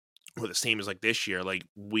with the same as like this year, like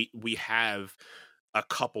we have a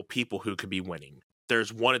couple people who could be winning.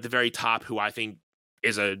 There's one at the very top who I think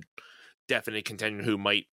is a definite contender who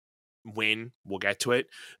might win. We'll get to it,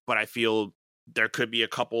 but I feel there could be a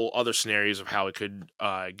couple other scenarios of how it could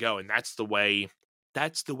go, and that's the way. I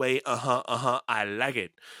like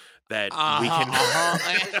it. That we can.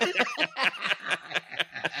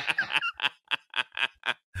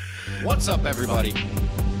 What's up, everybody?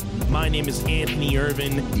 My name is Anthony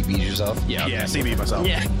Irvin. You beat yourself? Yeah, CB myself.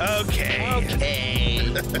 Yeah. Okay.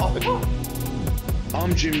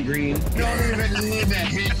 I'm Jim Green. Don't even need a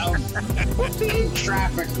hit of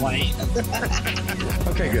traffic light.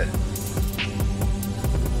 Okay, good.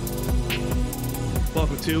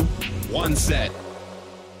 Welcome to One set.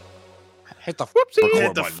 Hit the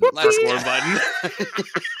Hit the record button.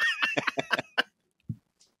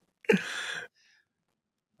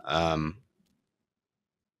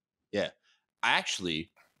 Yeah.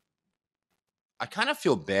 I kind of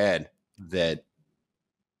feel bad that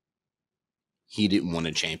he didn't win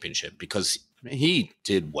a championship because he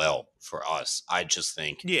did well for us. I just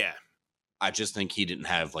think he didn't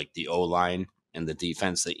have like the O-line and the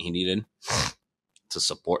defense that he needed to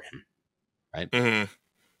support him. Right? Mm-hmm.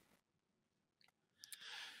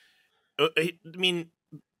 I mean,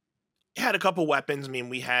 he had a couple weapons. I mean,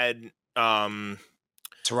 we had Terrell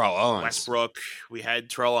Owens, Westbrook. We had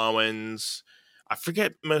Terrell Owens. I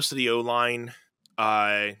forget most of the O-line.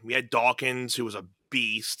 We had Dawkins, who was a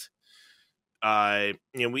beast.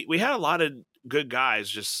 We had a lot of good guys.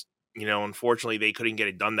 Just unfortunately, they couldn't get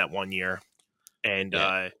it done that one year. And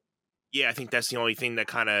I think that's the only thing that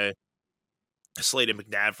kind of slated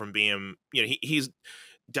McNabb from being. He's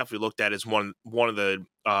definitely looked at as one of the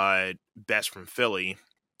best from Philly,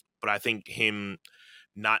 but I think him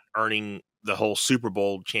not earning the whole Super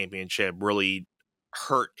Bowl championship really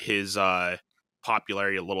hurt his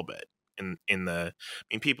popularity a little bit.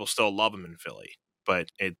 People still love him in Philly, but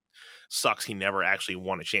it sucks he never actually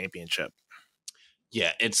won a championship.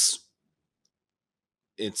 Yeah, it's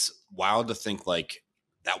wild to think like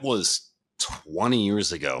that was 20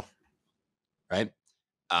 years ago, right?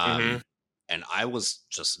 And I was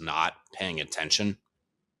just not paying attention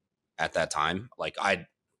at that time. Like I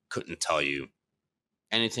couldn't tell you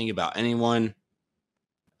anything about anyone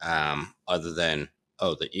other than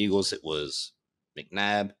the Eagles. It was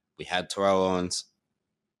McNabb. We had Terrell Owens.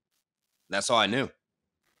 That's all I knew.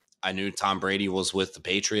 I knew Tom Brady was with the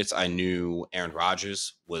Patriots. I knew Aaron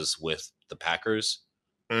Rodgers was with the Packers.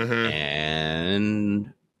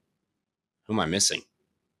 And who am I missing?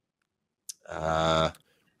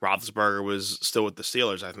 Roethlisberger was still with the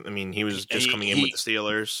Steelers. I mean, he was just coming in with the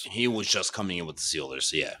Steelers. He was just coming in with the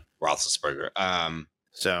Steelers. Yeah, Roethlisberger.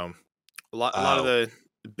 So a lot of the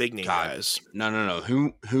big name guys. No.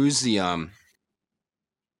 Who's the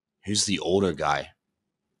older guy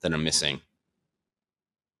that I'm missing?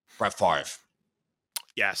 Brett Favre.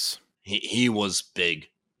 Yes. He was big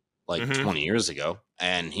like 20 years ago,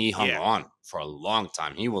 and he hung on for a long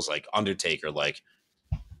time. He was like Undertaker, like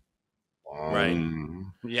right.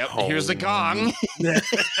 Yep. Home. Here's the gong.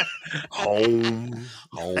 Home.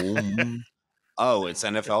 Oh, it's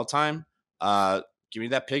NFL time. Give me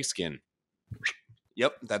that pigskin.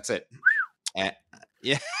 Yep, that's it.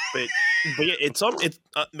 Yeah. But yeah, it's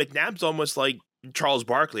McNabb's almost like Charles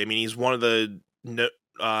Barkley. I mean, he's one of the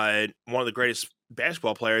greatest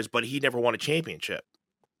basketball players, but he never won a championship.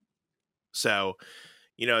 So,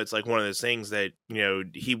 it's like one of those things that,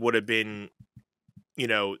 he would have been,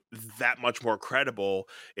 that much more credible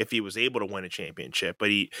if he was able to win a championship. But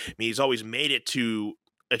he's always made it to,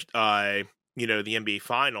 the NBA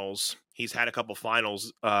Finals. He's had a couple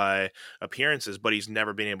finals appearances, but he's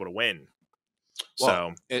never been able to win.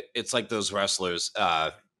 Well, so it's like those wrestlers.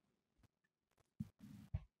 I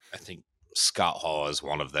think Scott Hall is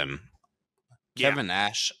one of them. Yeah. Kevin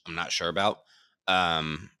Nash, I'm not sure about,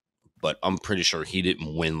 but I'm pretty sure he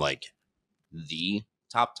didn't win like the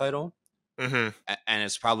top title. And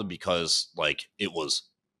it's probably because like it was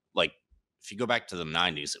like if you go back to the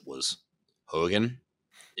 90s, it was Hogan,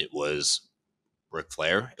 it was Ric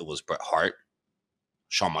Flair, it was Bret Hart,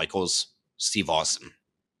 Shawn Michaels, Steve Austin.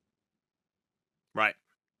 Right.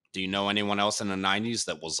 Do you know anyone else in the 90s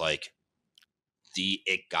that was like the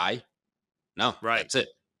it guy? No. Right. That's it.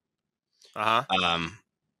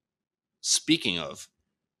 Speaking of,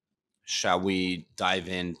 shall we dive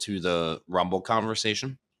into the Rumble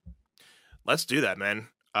conversation? Let's do that, man.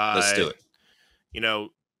 Let's do it.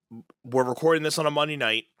 We're recording this on a Monday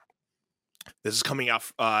night. This is coming out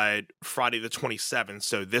Friday the 27th,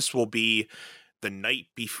 so this will be the day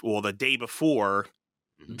before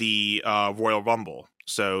the Royal Rumble.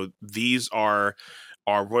 So these are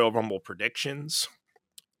our Royal Rumble predictions,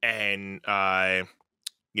 and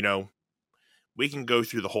you know, we can go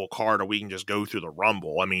through the whole card, or we can just go through the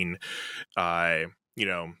Rumble. I mean, you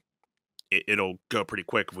know, it'll go pretty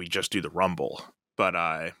quick if we just do the Rumble. But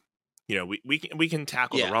you know, we can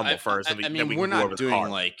tackle the Rumble first. I mean, we're not doing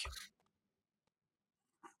like.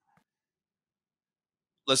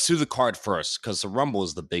 Let's do the card first because the Rumble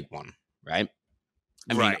is the big one, right?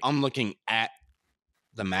 I mean, I'm looking at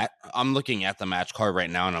the match card right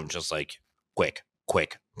now, and I'm just like, quick,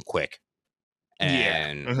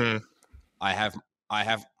 and I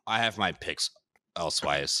have my picks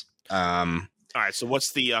elsewise. All right, so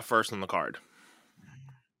what's the first on the card?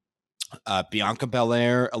 Bianca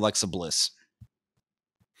Belair, Alexa Bliss.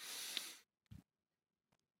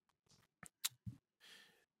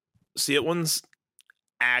 See, that one's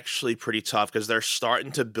actually pretty tough because they're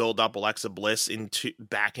starting to build up Alexa Bliss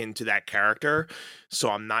back into that character.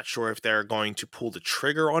 So I'm not sure if they're going to pull the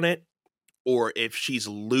trigger on it, or if she's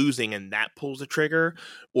losing and that pulls the trigger,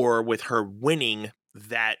 or with her winning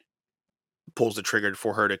that pulls the trigger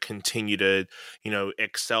for her to continue to, you know,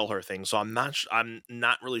 excel her thing. So I'm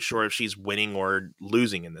not really sure if she's winning or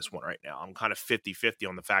losing in this one right now. I'm kind of 50-50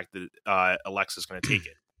 on the fact that Alexa's going to take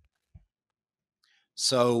it.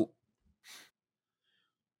 So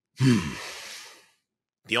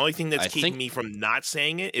the only thing that's keeping me from not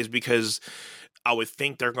saying it is because I would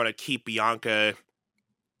think they're going to keep Bianca.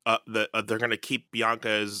 They're going to keep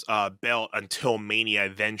Bianca's belt until Mania.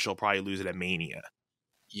 Then she'll probably lose it at Mania.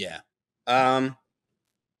 Yeah. Whoopsie.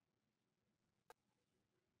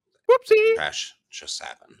 Crash just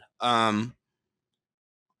happened.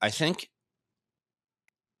 I think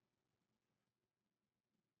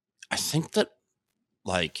that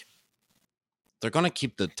like they're gonna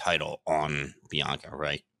keep the title on Bianca,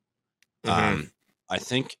 right? Mm-hmm. I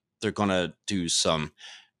think they're gonna do some,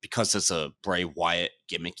 because it's a Bray Wyatt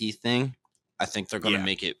gimmicky thing. I think they're gonna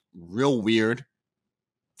make it real weird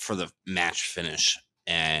for the match finish,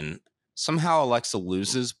 and somehow Alexa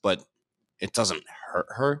loses, but it doesn't hurt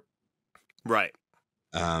her. Right.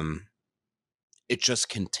 It just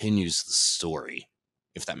continues the story,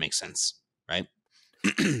 if that makes sense, right?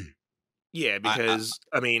 Yeah, because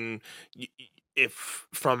I mean, if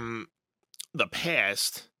from the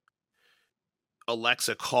past,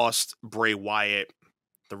 Alexa cost Bray Wyatt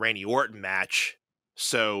the Randy Orton match,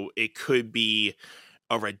 so it could be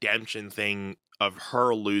a redemption thing of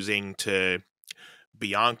her losing to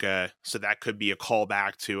Bianca, so that could be a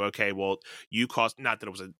callback to, okay, well, you cost, not that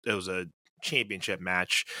it was a championship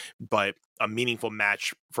match, but a meaningful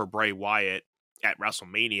match for Bray Wyatt at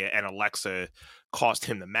WrestleMania, and Alexa cost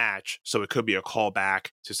him the match, so it could be a callback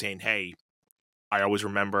to saying, hey, I always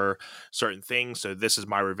remember certain things, so this is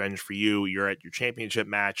my revenge for you. You're at your championship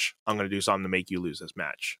match. I'm going to do something to make you lose this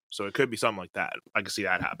match. So it could be something like that. I can see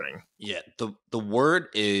that happening. Yeah, the word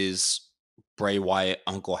is Bray Wyatt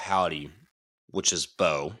Uncle Howdy, which is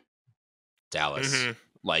Bo Dallas. Mm-hmm.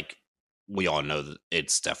 Like, we all know that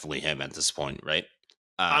it's definitely him at this point, right?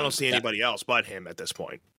 I don't see anybody else but him at this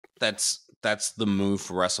point. That's the move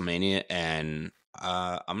for WrestleMania, and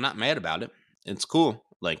I'm not mad about it. It's cool.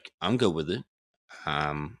 Like, I'm good with it.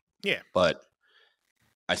 Yeah. But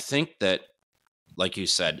I think that, like you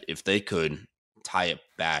said, if they could tie it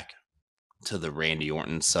back to the Randy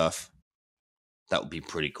Orton stuff, that would be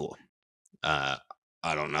pretty cool. I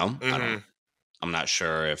don't know. Mm-hmm. I'm not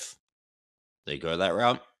sure if they go that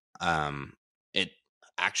route. It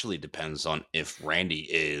actually depends on if Randy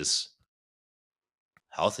is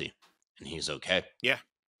healthy and he's okay. Yeah.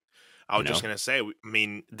 I was just going to say, I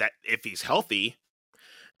mean, that if he's healthy,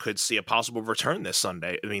 could see a possible return this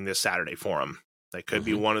Saturday for him. That could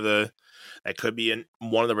be one of the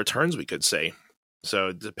returns we could see. So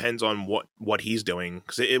it depends on what he's doing,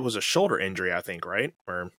 because it was a shoulder injury, I think, right?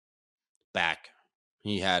 Or back.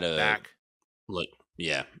 He had a back. Look,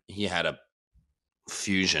 yeah, he had a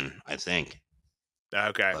fusion, I think.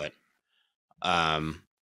 Okay. But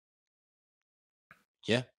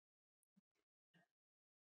yeah.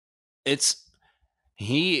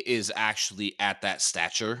 He is actually at that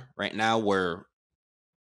stature right now where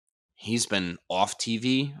he's been off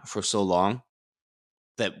TV for so long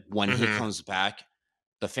that when he comes back,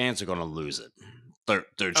 the fans are going to lose it.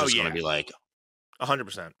 They're just going to be like,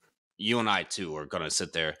 100%. You and I too are going to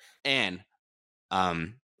sit there, and I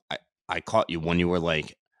caught you when you were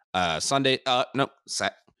like Sunday.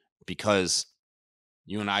 Because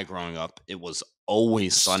you and I growing up, it was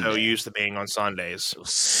always Sunday. So used to being on Sundays.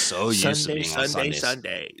 So used to being on Sundays.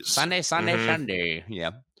 Sunday. Sunday.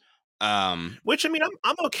 Yeah. Which, I mean,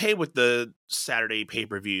 I'm okay with the Saturday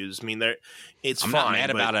pay-per-views. I mean, it's I'm fine. not mad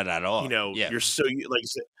about it at all. You know, Yeah. you're so like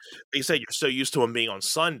you said, you're so used to them being on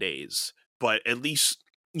Sundays, but at least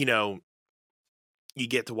you know you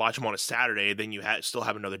get to watch them on a Saturday. Then you still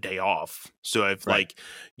have another day off. So if Right.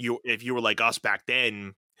 if you were like us back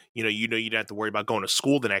then, you don't have to worry about going to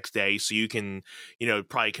school the next day, so you can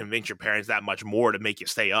probably convince your parents that much more to make you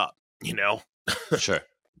stay up. Sure.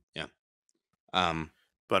 Yeah.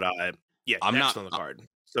 But yeah, I'm next not. on the card.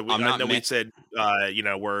 So I'm I not know we meant. said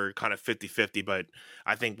we're kind of 50-50, but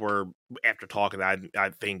I think we're after talking that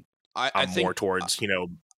I think I I'm more think towards Belair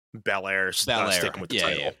Belair. sticking with the Yeah,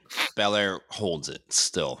 title. yeah. Belair holds it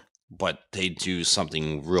still, but they do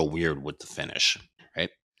something real weird with the finish, right?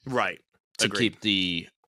 Right. To Agreed. keep the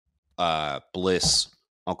Bliss,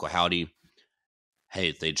 Uncle Howdy.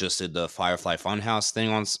 Hey, they just did the Firefly Funhouse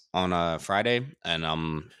thing on Friday, and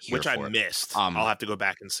I'm here Which I for it. missed. I'll have to go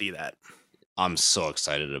back and see that. I'm so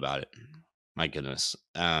excited about it. My goodness.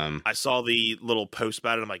 I saw the little post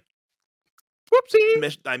about it. I'm like,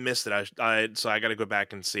 whoopsie! I missed it. So I got to go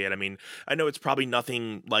back and see it. I mean, I know it's probably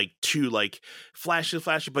nothing like too flashy,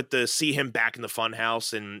 but to see him back in the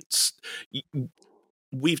Funhouse and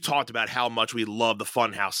we've talked about how much we love the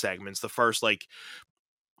Funhouse segments. The first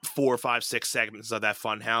 4, 5, 6 segments of that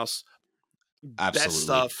Funhouse. Absolutely. Best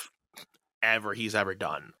stuff he's ever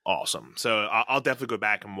done. Awesome. So I'll definitely go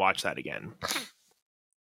back and watch that again.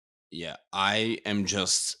 Yeah, I am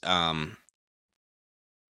just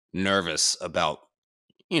nervous about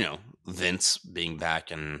Vince being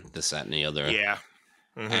back and this, that, and the other. Yeah.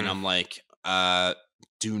 Mm-hmm. And I'm like,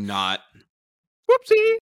 do not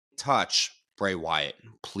touch Bray Wyatt,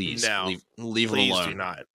 please. No, leave please it alone. Do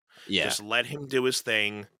not. Yeah, just let him do his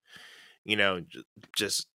thing.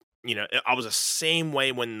 Just I was the same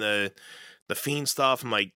way when the Fiend stuff.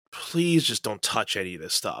 I'm like, please just don't touch any of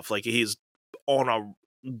this stuff. Like, he's on a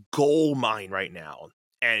gold mine right now,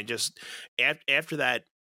 and just after that,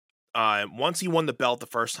 once he won the belt the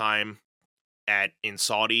first time in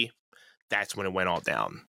Saudi, that's when it went all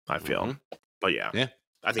down. I feel, but yeah,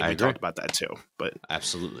 I think we talked about that too. But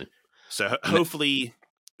absolutely. So hopefully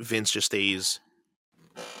Vince just stays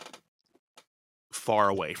far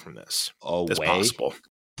away from this as possible.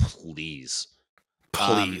 Please.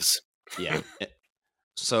 Yeah.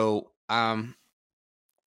 So, the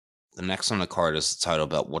next on the card is the title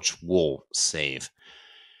belt, which we'll save.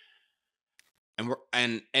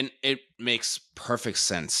 And it makes perfect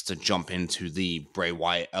sense to jump into the Bray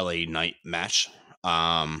Wyatt LA Knight match.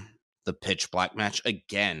 The pitch black match.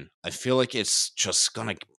 Again, I feel like it's just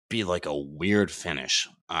gonna be like a weird finish.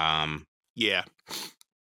 Yeah.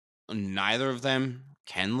 Neither of them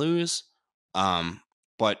can lose.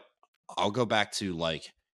 But I'll go back to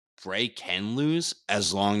Bray can lose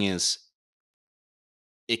as long as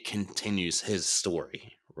it continues his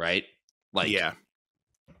story, right? Yeah.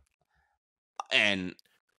 And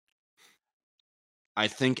I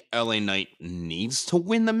think LA Knight needs to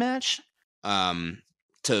win the match to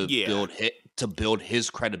build his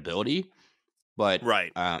credibility. But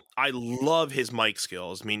right. I love his mic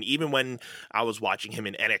skills. I mean, even when I was watching him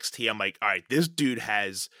in NXT, I'm like, all right, this dude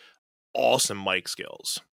has awesome mic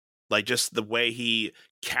skills. Like, just the way he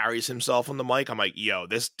carries himself on the mic, I'm like, yo,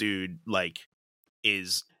 this dude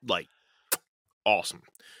is awesome.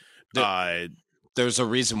 There's a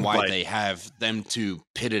reason why they have them two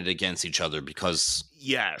pitted against each other, because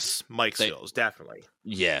yes, mic skills, definitely.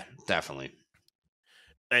 Yeah, definitely.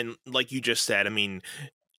 And like you just said, I mean,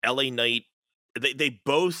 LA Knight, they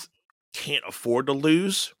both can't afford to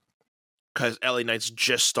lose because LA Knight's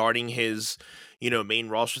just starting his main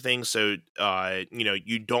roster thing. So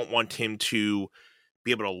you don't want him to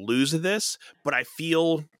be able to lose to this. But I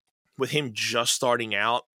feel with him just starting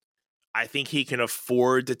out, I think he can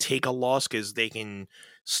afford to take a loss because they can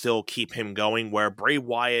still keep him going, where Bray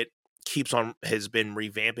Wyatt has been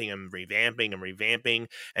revamping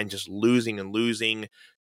and just losing and losing.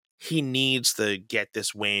 He needs to get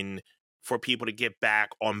this win for people to get back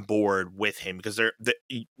on board with him, because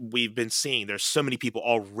we've been seeing there's so many people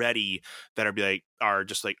already that are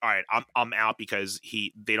just like, all right, I'm out, because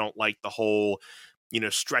they don't like the whole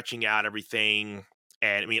stretching out everything.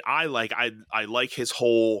 And I mean, I like his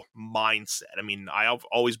whole mindset. I mean, I've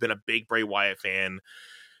always been a big Bray Wyatt fan,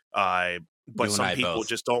 but some people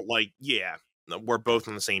just don't like. Yeah, we're both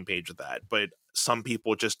on the same page with that. But some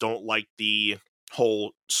people just don't like the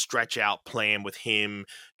whole stretch out plan with him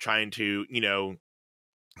trying to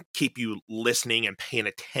keep you listening and paying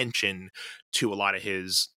attention to a lot of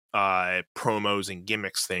his promos and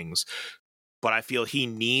gimmicks things. But I feel he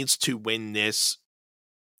needs to win this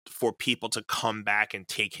for people to come back and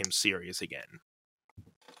take him serious again.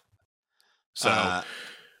 So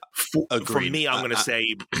for me, I'm going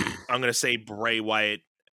to say Bray Wyatt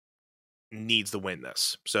needs to win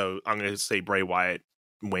this. So I'm going to say Bray Wyatt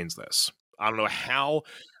wins this. I don't know how.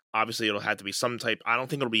 Obviously, it'll have to be some type. I don't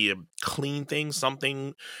think it'll be a clean thing.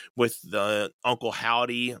 Something with the Uncle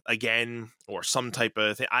Howdy again, or some type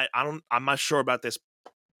of thing. I'm not sure about this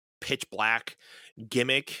pitch black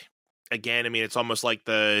gimmick again. I mean, it's almost like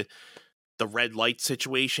the red light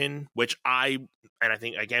situation, which I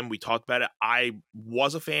think again we talked about it. I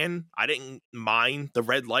was a fan. I didn't mind the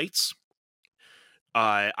red lights.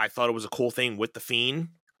 I thought it was a cool thing with the Fiend.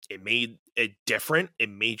 It made it different. It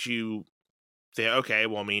made you say, okay,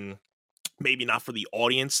 well, I mean, maybe not for the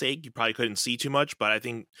audience sake. You probably couldn't see too much, but I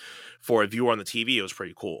think for a viewer on the TV, it was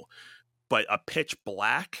pretty cool. But a pitch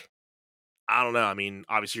black, I don't know. I mean,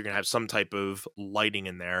 obviously you're going to have some type of lighting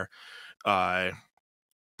in there. But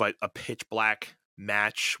a pitch black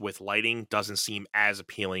match with lighting doesn't seem as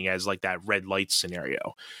appealing as like that red light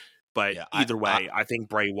scenario. But yeah, either way, I think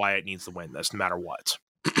Bray Wyatt needs to win this no matter what.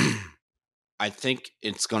 I think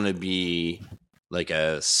it's going to be like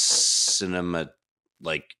a cinema,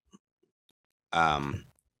 like,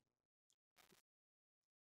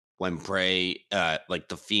 when Bray, like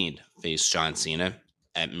the Fiend faced John Cena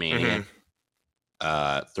at Mania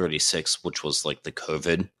 36, which was like the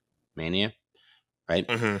COVID Mania, right?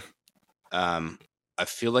 I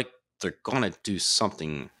feel like they're going to do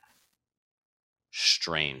something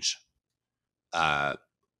strange.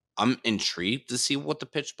 I'm intrigued to see what the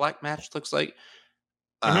pitch black match looks like.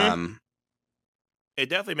 It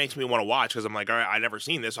definitely makes me want to watch because I'm like, all right, I've never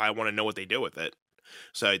seen this. So I want to know what they do with it.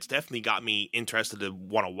 So it's definitely got me interested to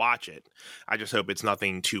want to watch it. I just hope it's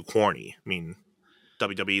nothing too corny. I mean,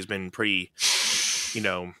 WWE's been pretty,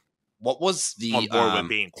 what was the on board with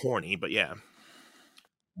being corny, but yeah.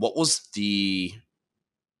 What was the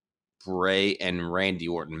Bray and Randy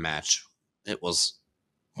Orton match? It was,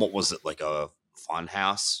 what was it, like a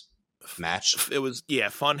Funhouse match? It was,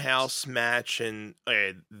 Funhouse match, and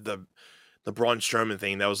the Braun Strowman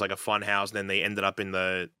thing, that was like a Funhouse, and then they ended up in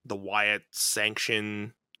the Wyatt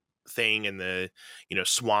sanction thing in the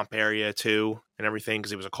swamp area too and everything,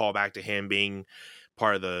 because it was a callback to him being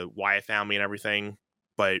part of the Wyatt family and everything.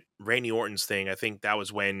 But Randy Orton's thing, I think that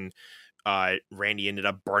was when Randy ended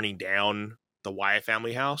up burning down the Wyatt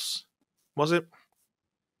family house. Was it?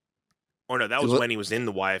 Or no, that was when he was in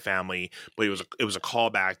the Wyatt family, but it was a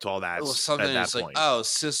callback to all that. It was something at that point. Like, oh,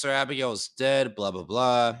 Sister Abigail's dead, blah blah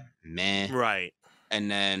blah. Meh. Right. And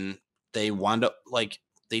then they wound up like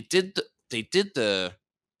they did the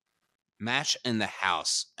match in the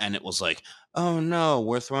house, and it was like, oh no,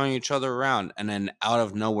 we're throwing each other around, and then out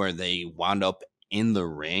of nowhere they wound up in the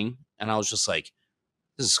ring, and I was just like,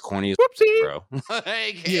 this is corny as bro.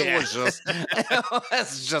 Like, it was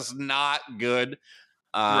just not good.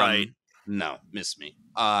 Right. No, miss me.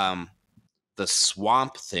 The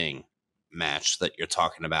Swamp Thing match that you're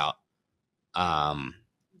talking about,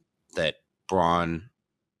 that Bray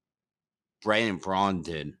and Braun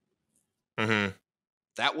did,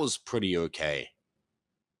 that was pretty okay.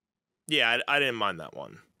 Yeah, I didn't mind that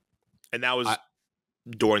one, and that was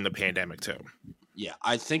during the pandemic too. Yeah,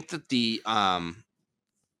 I think that the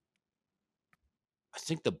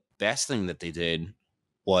best thing that they did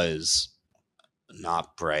was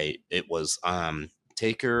not Bray. It was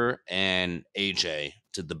Taker and AJ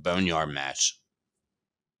did the Boneyard match.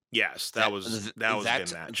 Yes, that was a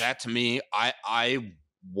good match. That to me, I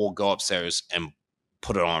will go upstairs and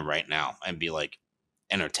put it on right now and be like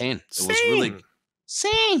entertained. It was really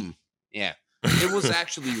same. Yeah, it was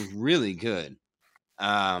actually really good.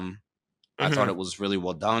 I thought it was really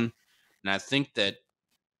well done, and I think that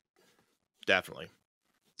definitely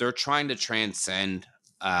they're trying to transcend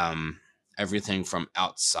everything from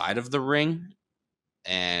outside of the ring,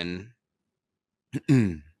 and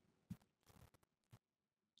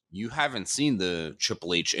you haven't seen the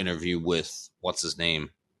Triple H interview with what's his name.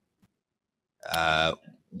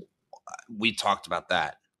 We talked about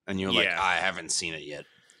that, and you're like, I haven't seen it yet.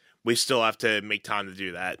 We still have to make time to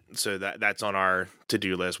do that, so that's on our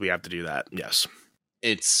to-do list. We have to do that. Yes,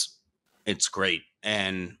 it's great.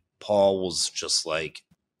 And Paul was just like,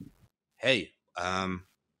 hey,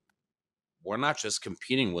 we're not just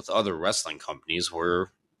competing with other wrestling companies, we're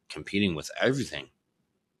competing with everything.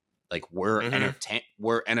 Like, we're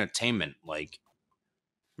entertainment, like,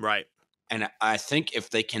 right. And I think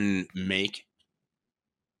if they can make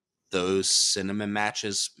those cinema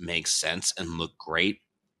matches make sense and look great,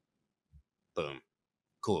 boom,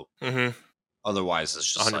 cool. Otherwise,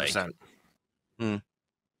 it's just 100%. Like,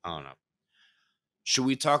 I don't know. Should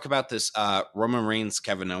we talk about this Roman Reigns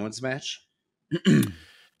Kevin Owens match?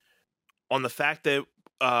 On the fact that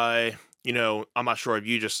I'm not sure if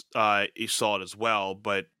you just you saw it as well,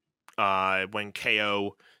 but when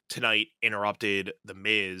KO tonight interrupted the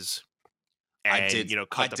Miz and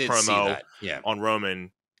cut the promo on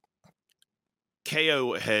Roman,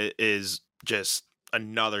 KO is just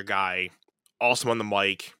another guy, awesome on the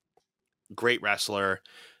mic, great wrestler.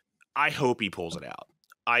 I hope he pulls it out.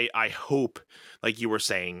 I hope, like you were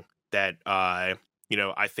saying, that I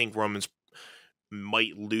think Roman's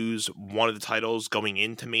might lose one of the titles going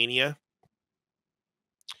into Mania.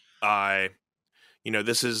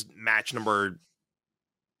 This is match number.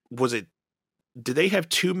 Was it? Did they have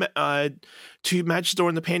two matches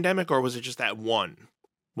during the pandemic, or was it just that one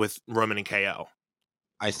with Roman and KO?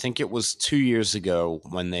 I think it was 2 years ago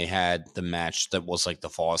when they had the match that was like the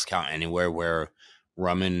Falls Count Anywhere, where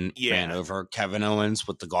Roman ran over Kevin Owens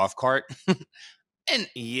with the golf cart. And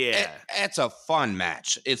it's a fun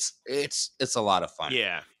match. It's a lot of fun.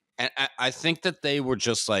 Yeah. And I think that they were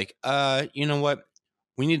just like, you know what?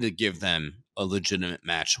 We need to give them a legitimate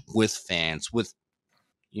match with fans, with,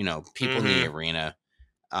 people in the arena.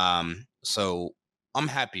 So I'm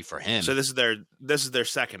happy for him. So this is their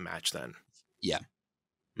second match then. Yeah.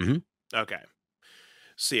 Mm-hmm. Okay.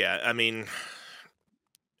 So yeah, I mean,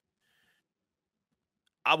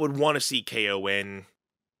 I would want to see KO win,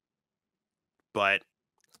 but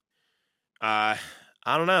I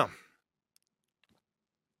don't know.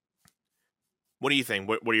 What do you think?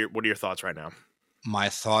 What are your thoughts right now? My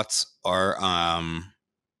thoughts are I'm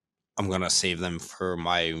gonna save them for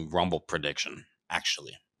my Rumble prediction,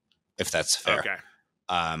 actually, if that's fair. Okay.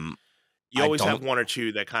 You always have one or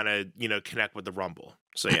two that kind of connect with the Rumble.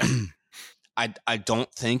 So yeah. I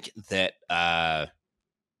don't think that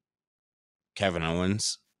Kevin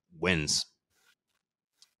Owens wins,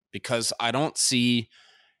 because I don't see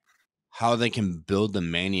how they can build the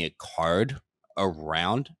Mania card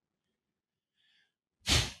around.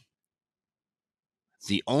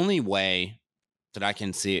 The only way that I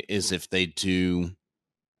can see it is if they do,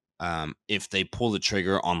 if they pull the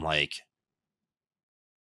trigger on like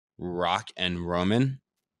Rock and Roman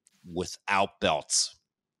without belts,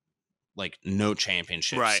 like no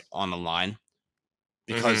championships on the line,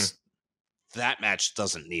 because that match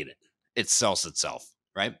doesn't need it. It sells itself,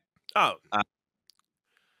 right? Oh,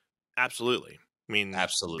 absolutely. I mean,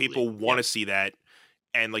 absolutely. People want to see that,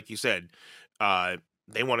 and like you said,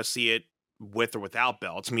 they want to see it with or without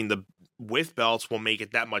belts. I mean, the with belts will make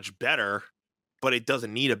it that much better, but it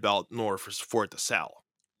doesn't need a belt nor for it to sell.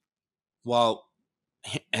 Well,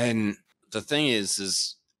 and the thing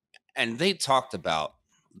is, and they talked about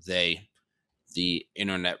the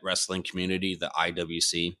internet wrestling community, the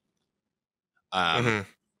IWC,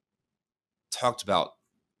 talked about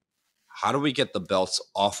how do we get the belts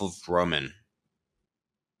off of Roman?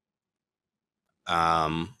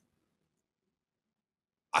 I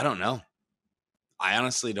don't know. I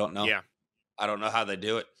honestly don't know. Yeah. I don't know how they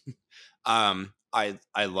do it. I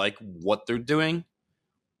like what they're doing.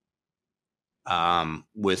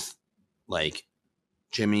 With like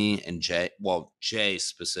Jimmy and Jay. Well, Jay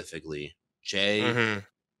specifically. Jay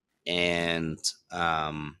and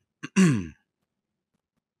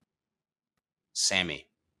Sammy.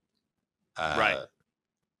 Right.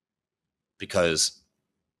 Because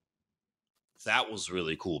that was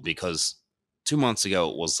really cool, because 2 months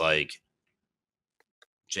ago it was like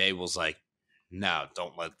Jay was like, no,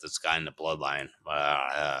 don't let this guy in the bloodline.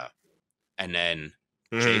 And then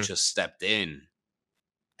Jay just stepped in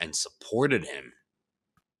and supported him.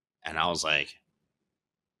 And I was like,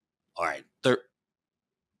 all right,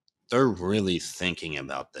 they're really thinking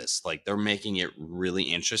about this. Like, they're making it really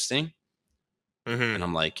interesting. And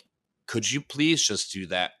I'm like, could you please just do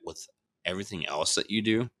that with everything else that you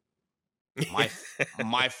do? My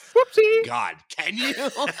Whoopsie. God, can you?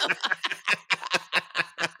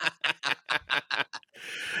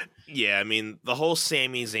 Yeah, I mean, the whole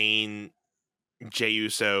Sami Zayn, Jey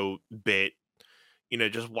Uso bit,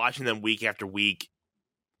 just watching them week after week,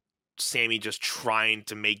 Sammy just trying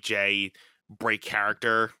to make Jey break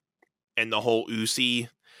character, and the whole Usi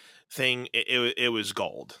thing, it was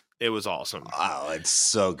gold. It was awesome. Oh, it's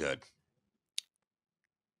so good.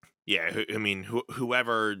 Yeah, I mean,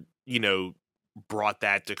 whoever, brought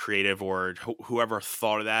that to creative, or whoever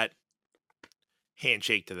thought of that,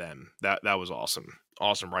 handshake to them. That was awesome.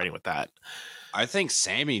 Awesome writing with that. I think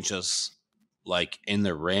Sammy just, like, in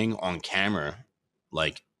the ring on camera,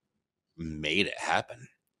 like, made it happen.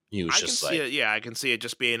 He was just like, I can see it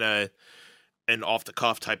just being an off the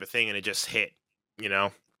cuff type of thing, and it just hit, Yeah.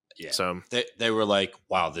 So they were like,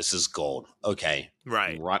 wow, this is gold. Okay.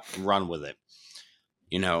 Right. Run with it.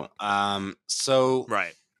 So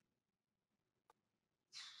right.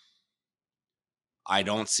 I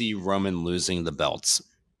don't see Roman losing the belts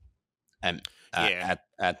at Yeah.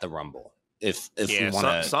 at the Rumble. If we Yeah, want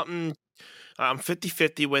to, something. I'm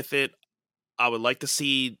 50-50 with it. I would like to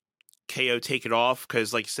see KO take it off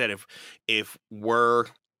because, like you said, if we're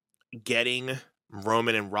getting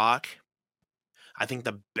Roman and Rock, I think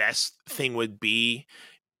the best thing would be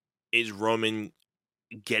is Roman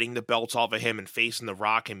getting the belts off of him and facing the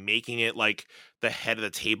Rock and making it like the head of the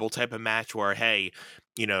table type of match where, hey,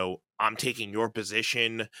 you know, I'm taking your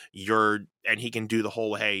position, and he can do the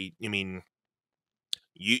whole, hey, I mean,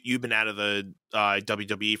 you've been out of the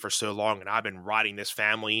WWE for so long, and I've been riding this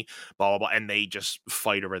family, blah blah blah, and they just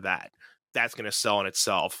fight over that. That's going to sell in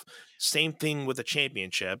itself. Same thing with the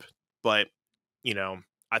championship, but you know,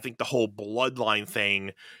 I think the whole bloodline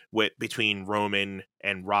thing between Roman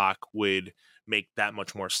and Rock would make that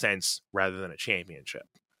much more sense rather than a championship.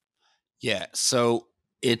 yeah. So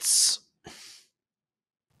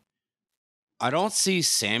I don't see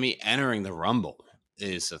Sami entering the Rumble.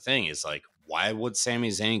 Is the thing is like, why would Sami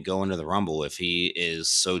Zayn go into the Rumble if he is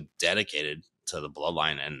so dedicated to the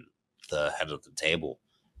bloodline and the head of the table?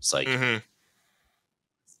 It's like,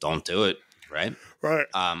 don't do it, right? Right.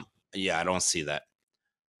 Yeah, I don't see that.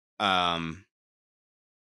 I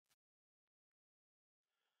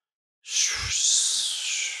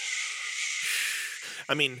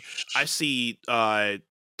mean, I see Taz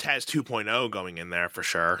 2.0 going in there for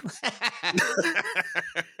sure.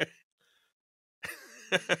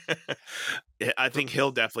 I think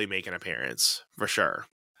he'll definitely make an appearance for sure.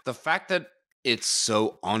 The fact that it's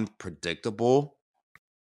so unpredictable,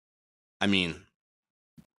 I mean,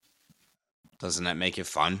 doesn't that make it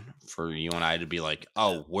fun for you and I to be like,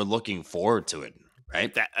 oh, we're looking forward to it,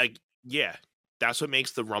 right? Yeah, that's what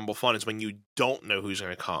makes the Rumble fun, is when you don't know who's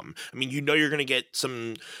going to come. I mean, you know you're going to get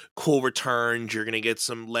some cool returns, you're going to get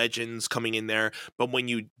some legends coming in there, but when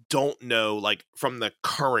you don't know, like, from the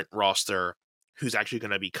current roster who's actually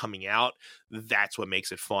going to be coming out, that's what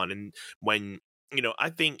makes it fun. And when, you know, I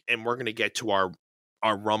think, and we're going to get to our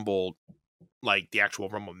Rumble, like the actual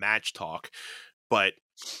Rumble match talk, but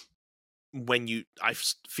when I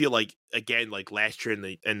feel like, again, like last year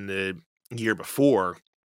and the year before,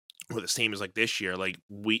 or the same as like this year, like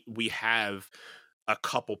we have a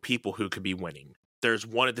couple people who could be winning. There's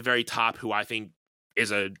one at the very top who I think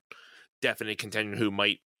is a definite contender who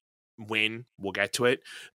might win. We'll get to it,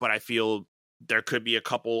 but I feel there could be a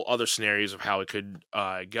couple other scenarios of how it could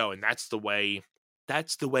go, and that's the way. I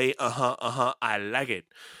like it.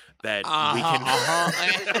 That we can.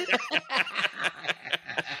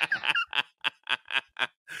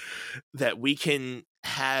 That we can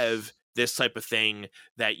have this type of thing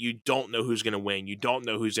that you don't know who's going to win. You don't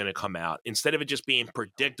know who's going to come out. Instead of it just being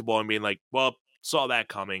predictable and being like, well, saw that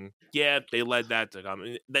coming. Yeah, they led that to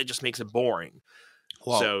come. That just makes it boring.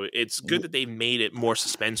 Well, so it's good that they made it more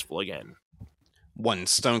suspenseful again. One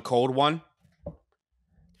Stone Cold one.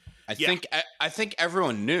 I think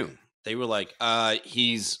everyone knew. They were like,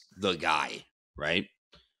 he's the guy, right?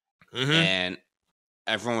 Mm-hmm. And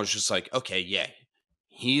everyone was just like, okay, yeah,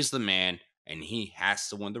 he's the man, and he has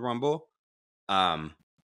to win the Rumble. The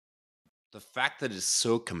fact that it's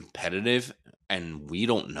so competitive and we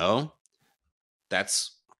don't know,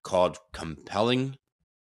 that's called compelling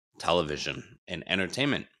television and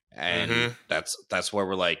entertainment. And that's where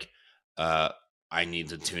we're like, I need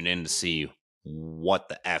to tune in to see what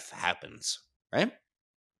the F happens, right?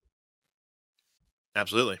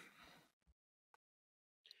 Absolutely.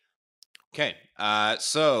 Okay,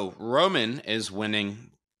 so Roman is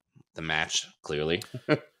winning the match, clearly.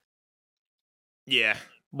 Yeah,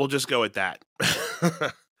 we'll just go with that.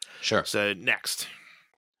 Sure. So next.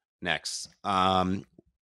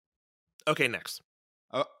 Okay, next.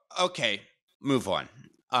 Okay, move on.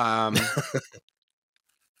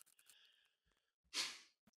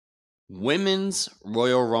 Women's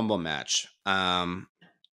Royal Rumble match. I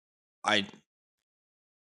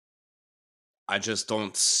just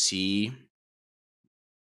don't see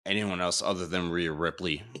anyone else other than Rhea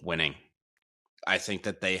Ripley winning. I think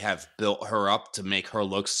that they have built her up to make her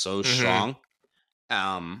look so strong.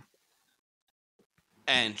 And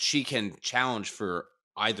she can challenge for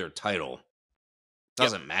either title.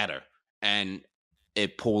 Doesn't matter. And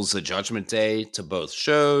it pulls the Judgment Day to both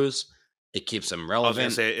shows. It keeps them relevant. I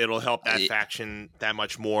was going to say, it'll help that faction that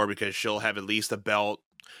much more because she'll have at least a belt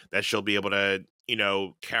that she'll be able to, you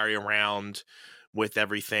know, carry around with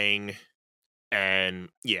everything. And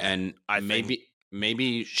yeah. And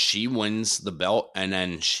maybe she wins the belt and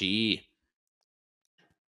then she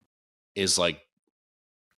is like,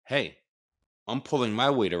 hey, I'm pulling my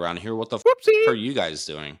weight around here. What the f are you guys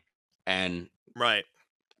doing? And right.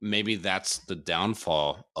 Maybe that's the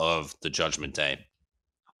downfall of the Judgment Day.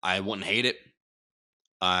 I wouldn't hate it.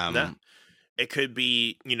 No. It could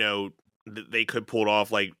be, they could pull it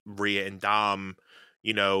off like Rhea and Dom,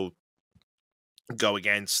 go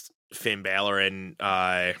against Finn Balor and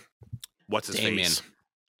what's his Damien. face?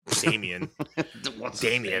 Damien.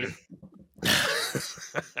 Damien.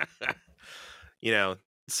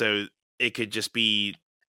 So it could just be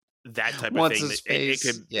that type of thing. It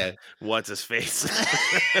could, yeah. What's his face?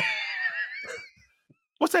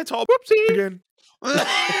 What's that tall whoopsie again?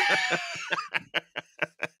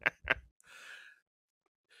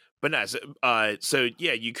 But no, so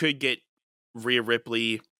yeah, you could get Rhea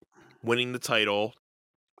Ripley winning the title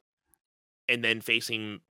and then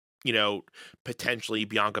facing, potentially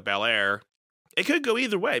Bianca Belair. It could go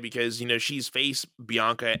either way because, she's faced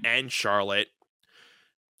Bianca and Charlotte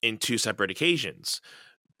in 2 separate occasions.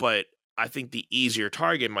 But I think the easier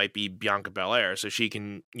target might be Bianca Belair, so she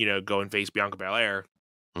can, go and face Bianca Belair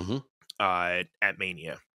at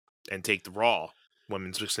Mania and take the Raw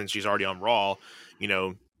women's, since she's already on Raw,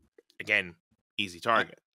 again, easy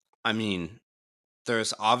target. I mean,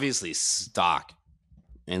 there's obviously stock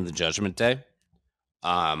in the Judgment Day.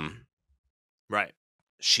 Right.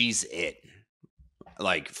 She's it.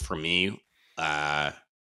 Like, for me,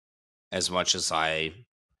 as much as I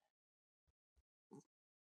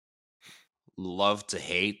love to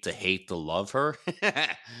hate to love her,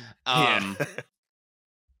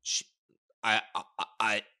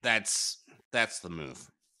 that's the move.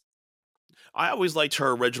 I always liked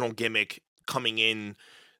her original gimmick coming in,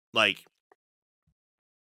 like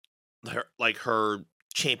her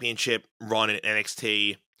championship run in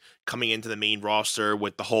NXT, coming into the main roster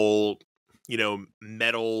with the whole,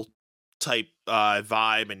 metal type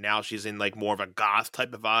vibe, and now she's in like more of a goth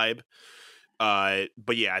type of vibe.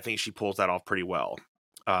 But yeah, I think she pulls that off pretty well.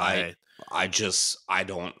 I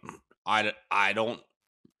don't.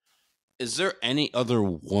 Is there any other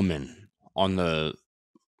woman on the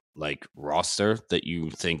roster that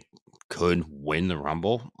you think could win the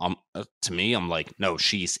Rumble? To me, I'm like, no,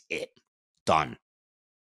 she's it. Done.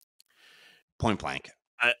 Point blank.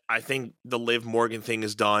 I think the Liv Morgan thing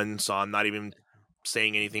is done, so I'm not even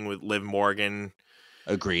saying anything with Liv Morgan.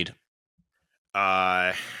 Agreed.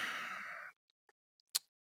 No.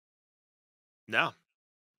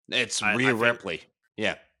 It's Rhea Ripley.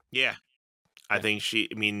 Yeah. Yeah. I think she,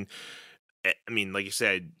 I mean, like you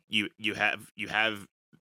said, you have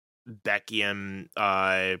Becky and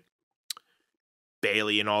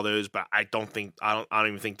Bailey and all those, but I don't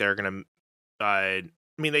even think they're gonna. I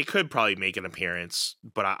mean, they could probably make an appearance,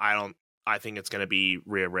 but I think it's gonna be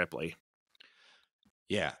Rhea Ripley.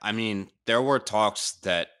 Yeah, I mean, there were talks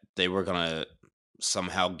that they were gonna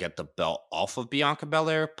somehow get the belt off of Bianca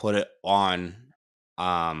Belair, put it on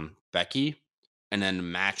Becky, and then the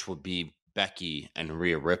match would be Becky and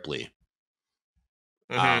Rhea Ripley.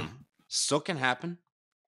 Still can happen.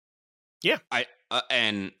 Yeah,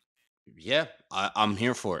 I'm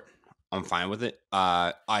here for it. I'm fine with it.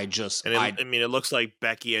 I mean, it looks like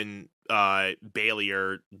Becky and Bailey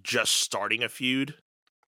are just starting a feud,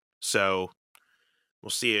 so we'll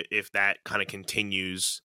see if that kind of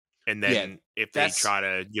continues, and then if they try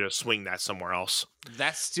to swing that somewhere else.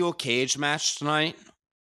 That steel cage match tonight,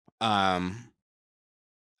 I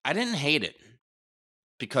didn't hate it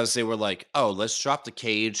because they were like, "Oh, let's drop the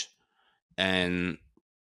cage and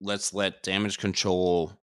let's let Damage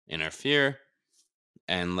Control interfere,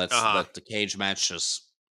 and let's let the cage match just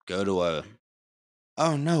go to a,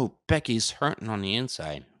 oh no, Becky's hurting on the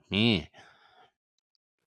inside." Yeah.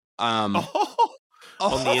 On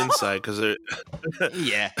the inside because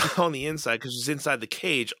yeah, on the inside because it's inside the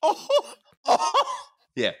cage.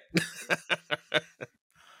 Yeah.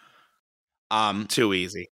 Too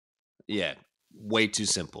easy. Yeah, way too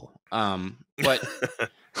simple. But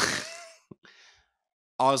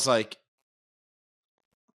I was like,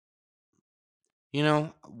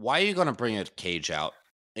 why are you gonna bring a cage out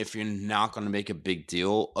if you're not gonna make a big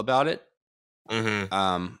deal about it?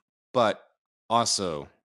 But also,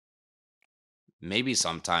 maybe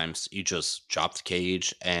sometimes you just drop the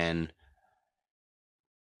cage and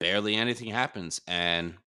barely anything happens,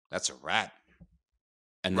 and that's a wrap.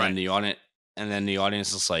 And then the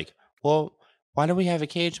audience is like, well, why do we have a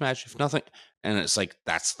cage match if nothing? And it's like,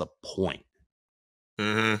 that's the point.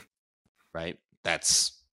 Right?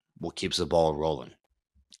 That's what keeps the ball rolling.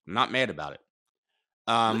 I'm not mad about it.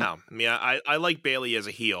 No, I mean, I like Bailey as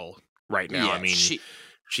a heel right now. Yeah, I mean,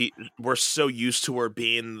 we're so used to her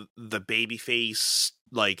being the baby face,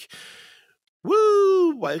 like,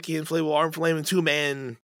 woo, why can't inflatable arm flame and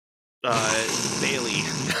 2-man Bailey.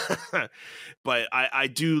 But I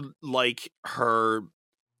do like her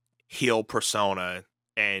heel persona,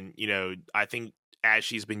 and I think as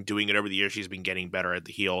she's been doing it over the years, she's been getting better at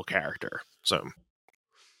the heel character. So,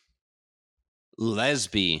 let's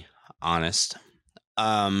be honest.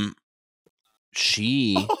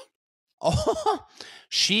 She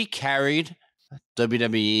she carried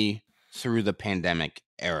WWE through the pandemic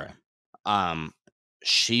era.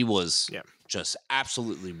 She was just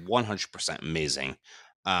absolutely 100% amazing.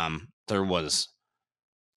 There was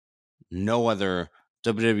no other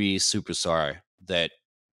WWE superstar that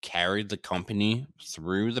carried the company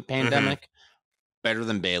through the pandemic better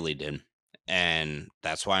than Bayley did. And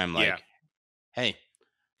that's why I'm like, hey,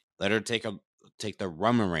 let her take the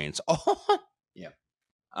Roman Reigns. Oh, yeah.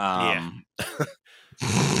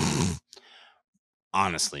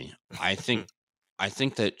 Honestly, I think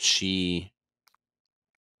that she,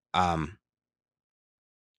 I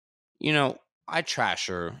trash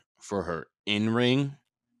her for her in-ring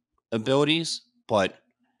abilities, but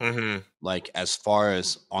like as far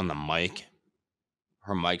as on the mic,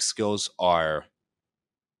 her mic skills are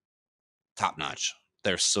top notch.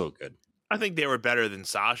 They're so good. I think they were better than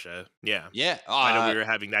Sasha. Yeah. I know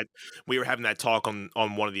we were having that talk on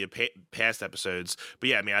one of the past episodes. But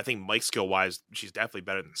yeah, I mean, I think mic skill wise, she's definitely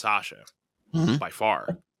better than Sasha by far.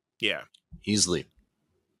 Yeah, easily.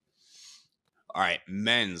 All right,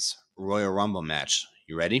 men's Royal Rumble match.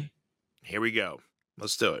 You ready? Here we go.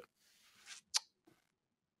 Let's do it.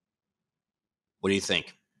 What do you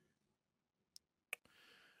think?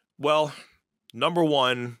 Well, number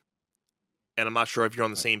one, and I'm not sure if you're on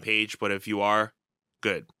the same page, but if you are,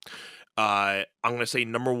 good. I'm going to say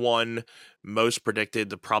number one, most predicted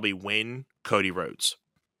to probably win, Cody Rhodes.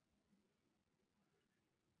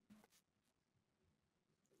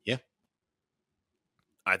 Yeah.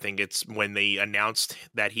 I think it's when they announced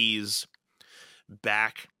that he's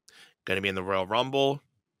back, going to be in the Royal Rumble.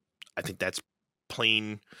 I think that's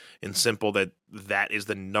plain and simple that is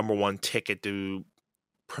the number one ticket to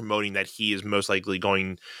promoting that he is most likely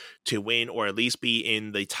going to win or at least be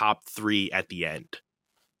in the top 3 at the end.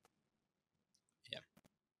 Yeah.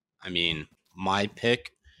 I mean, my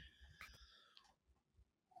pick.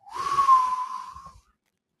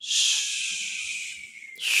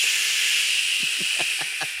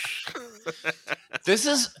 This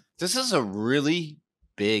is a really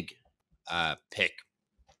big pick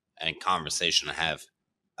and conversation to have.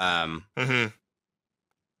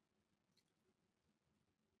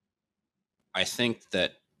 I think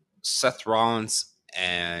that Seth Rollins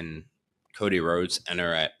and Cody Rhodes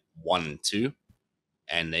enter at 1 and 2,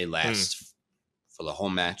 and they last for the whole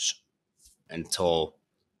match until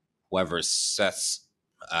whoever Seth's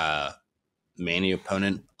Mania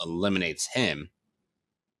opponent eliminates him.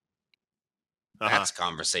 That's a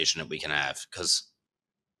conversation that we can have because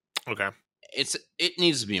it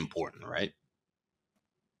needs to be important, right?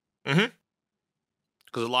 Because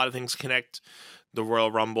a lot of things connect the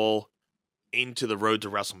Royal Rumble into the road to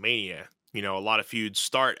WrestleMania. You know, a lot of feuds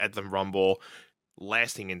start at the Rumble,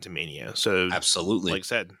 lasting into Mania. So, absolutely, like I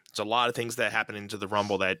said, it's a lot of things that happen into the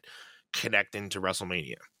Rumble that connect into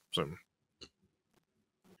WrestleMania.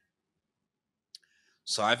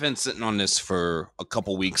 So I've been sitting on this for a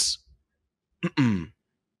couple weeks,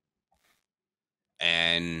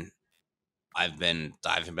 and I've been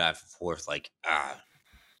diving back and forth, like, I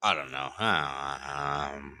don't know.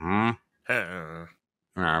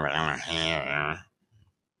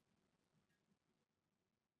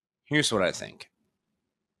 Here's what I think.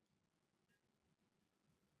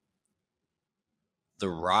 The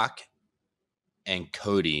Rock and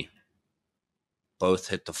Cody both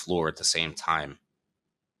hit the floor at the same time.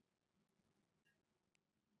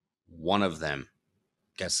 One of them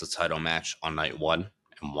gets the title match on night 1,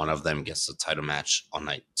 and one of them gets the title match on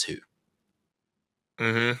night 2.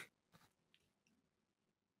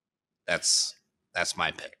 That's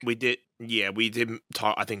my pick. We did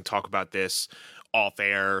talk about this off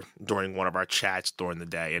air during one of our chats during the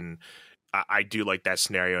day, and I do like that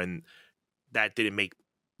scenario, and that didn't make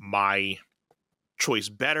my choice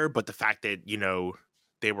better, but the fact that, you know,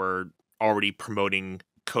 they were already promoting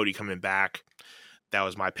Cody coming back, that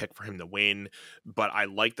was my pick for him to win. But I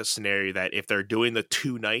like the scenario that if they're doing the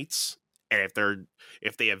 2 nights, and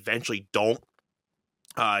if they eventually don't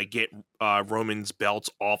get Roman's belts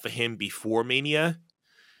off of him before Mania,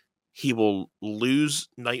 he will lose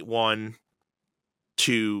night 1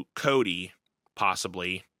 to Cody,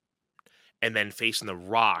 possibly, and then facing The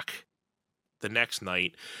Rock the next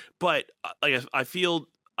night. But like I still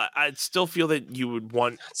feel that you would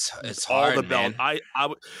want it's all hard, the belt. Man.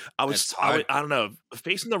 I don't know.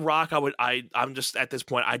 Facing The Rock, I'm just at this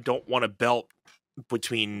point, I don't want a belt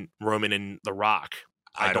between Roman and The Rock.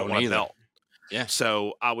 I don't want a belt. Yeah.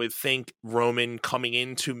 So I would think Roman coming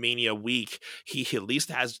into Mania week, he at least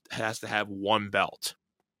has to have one belt.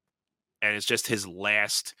 And it's just his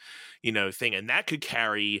last, thing. And that could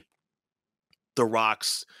carry The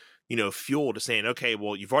Rock's, fuel to saying, okay,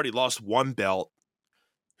 well, you've already lost one belt.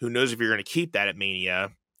 Who knows if you're going to keep that at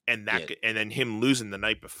Mania? And and then him losing the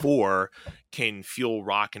night before can fuel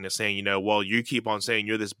Rock into saying, well, you keep on saying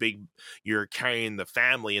you're carrying the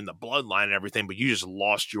family and the bloodline and everything, but you just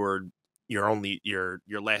lost your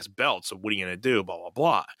last belt. So what are you going to do? Blah, blah,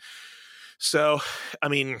 blah. So, I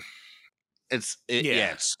mean, it's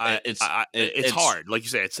hard. Like you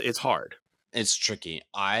said, it's hard. It's tricky.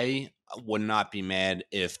 I would not be mad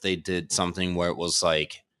if they did something where it was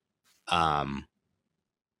like,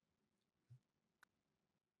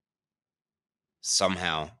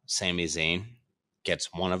 somehow Sami Zayn gets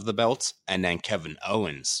one of the belts, and then Kevin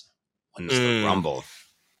Owens wins the Rumble,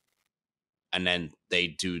 and then they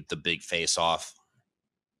do the big face-off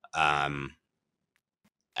at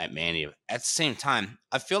Mania. At the same time,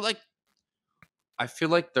 I feel like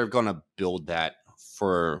they're gonna build that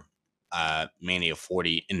for Mania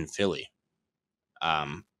 40 in Philly.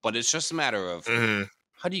 But it's just a matter of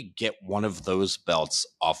how do you get one of those belts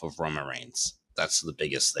off of Roman Reigns? That's the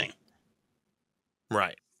biggest thing.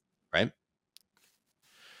 Right.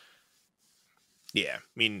 Yeah.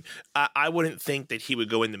 I mean, I wouldn't think that he would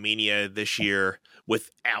go into Mania this year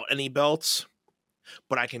without any belts,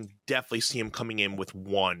 but I can definitely see him coming in with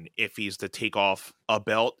one. If he's to take off a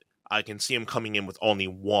belt, I can see him coming in with only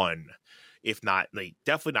one. If not,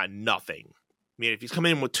 definitely not nothing. I mean, if he's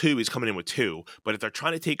coming in with two, he's coming in with two. But if they're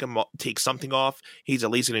trying to take something off, he's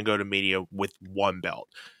at least going to go to Mania with one belt.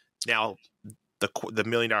 Now, the $1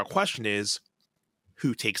 million question is,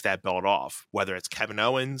 who takes that belt off? Whether it's Kevin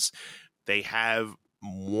Owens, they have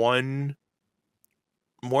one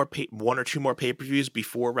or two more pay-per-views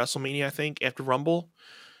before WrestleMania, I think, after Rumble.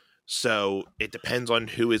 So it depends on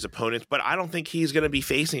who his opponents. But I don't think he's going to be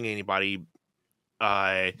facing anybody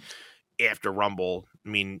after Rumble. I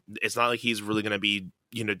mean, it's not like he's really going to be,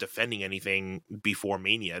 defending anything before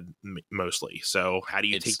Mania mostly. So how do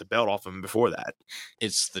you take the belt off him before that?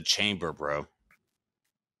 It's the Chamber, bro.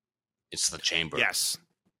 It's the Chamber. Yes.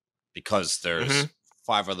 Because there's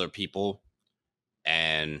 5 other people,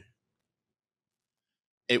 and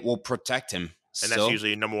it will protect him. And that's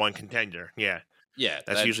usually a number one contender. Yeah. Yeah.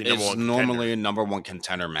 That's usually number one contender. Normally a number one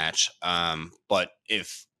contender match. But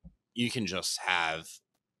if you can just have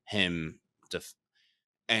him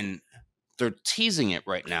and they're teasing it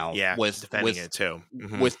right now. Yeah, with defending it too.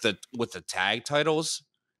 With the tag titles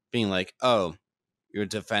being like, oh, you're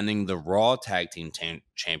defending the Raw Tag Team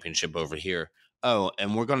Championship over here. Oh,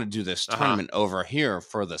 and we're going to do this tournament over here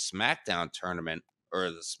for the SmackDown tournament or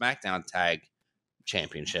the SmackDown Tag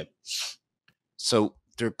Championship. So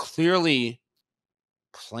they're clearly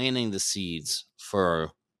planting the seeds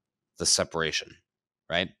for the separation,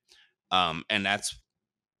 right? And that's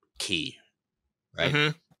key,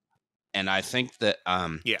 right? And I think that,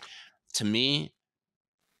 to me,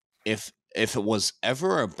 if it was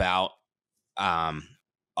ever about a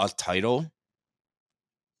title,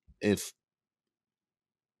 if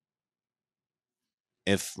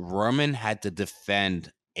Roman had to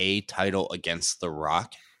defend a title against The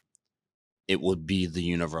Rock, it would be the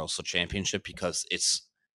Universal Championship because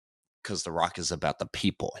The Rock is about the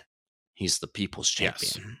people. He's the people's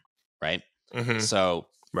champion, right? So,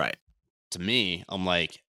 right. To me, I'm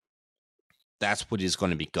like, that's what he's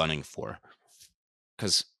going to be gunning for.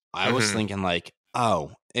 Because I was thinking like,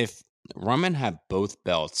 oh, if Roman had both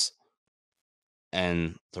belts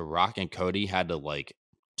and The Rock and Cody had to like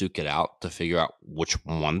duke it out to figure out which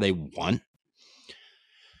one they want,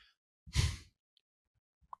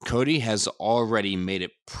 Cody has already made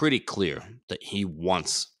it pretty clear that he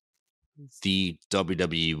wants the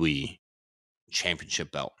WWE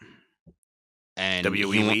Championship belt. And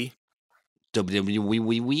WWE?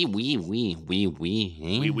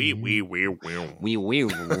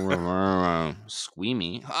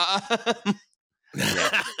 Squeamy.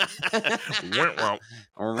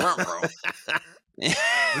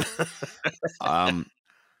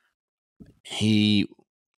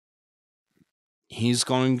 He's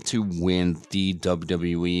going to win the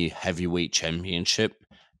WWE Heavyweight Championship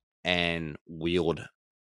and wield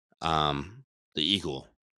the Eagle,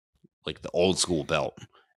 like the old school belt.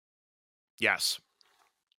 Yes.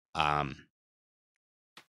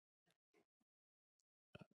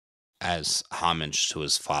 As homage to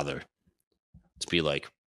his father, to be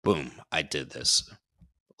like, boom, I did this.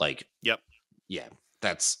 Like, yep. Yeah,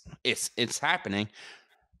 it's happening.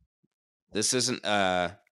 This isn't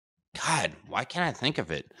God, why can't I think of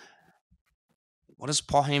it? what does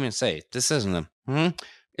Paul Heyman say? This isn't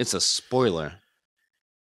it's a spoiler.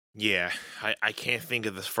 Yeah, I can't think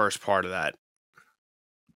of the first part of that.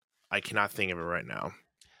 I cannot think of it right now.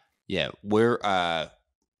 Yeah, we're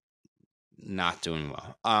not doing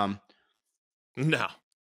well. No.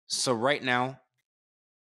 So right now,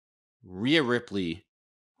 Rhea Ripley,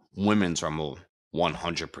 Women's Rumble,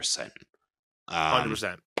 100%.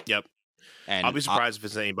 100%. Yep. And I'll be surprised if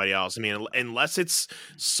it's anybody else. I mean, unless it's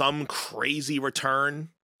some crazy return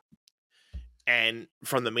and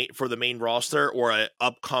from the main roster or an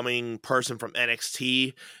upcoming person from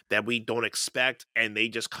NXT that we don't expect, and they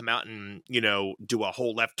just come out and do a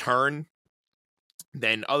whole left turn.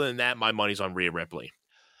 Then, other than that, my money's on Rhea Ripley.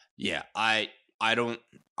 Yeah, I don't.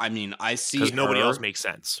 I mean, I see because nobody else makes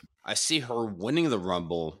sense. I see her winning the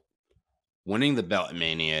Rumble, winning the belt at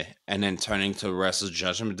Mania, and then turning to Wrestle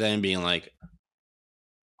Judgment Day and being like,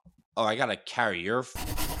 "Oh, I gotta carry your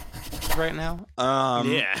right now."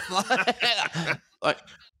 Yeah,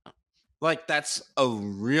 like that's a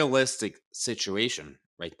realistic situation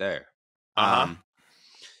right there. I'm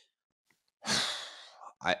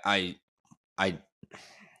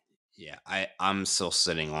still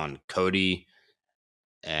sitting on Cody,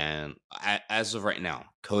 and as of right now,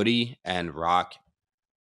 Cody and Rock,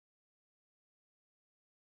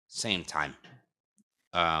 same time.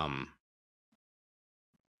 Yeah,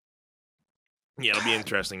 it'll be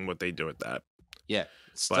interesting what they do with that. Yeah,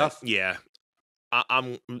 stuff. But yeah,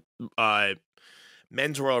 I'm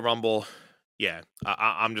men's Royal Rumble. Yeah,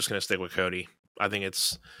 I'm just gonna stick with Cody. I think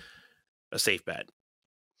it's a safe bet.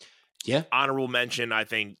 Yeah. Honorable mention, I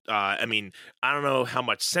think. I mean, I don't know how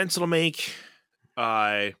much sense it'll make.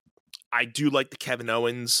 I do like the Kevin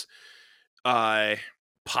Owens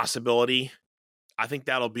possibility. I think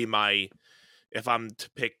that'll be my if I'm to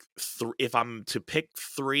pick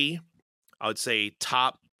three, I would say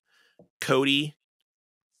top Cody,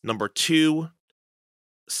 number 2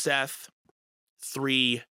 Seth,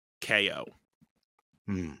 3 KO.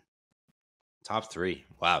 Top 3.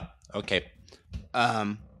 Wow. Okay.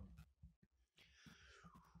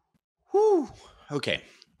 Whew. Okay.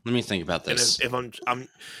 Let me think about this. And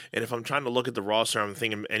if I'm trying to look at the roster, I'm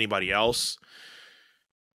thinking anybody else.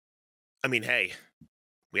 I mean, hey,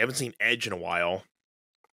 we haven't seen Edge in a while.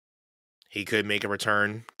 He could make a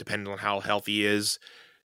return depending on how healthy he is.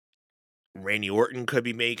 Randy Orton could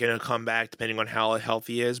be making a comeback depending on how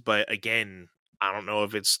healthy he is. But again, I don't know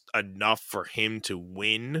if it's enough for him to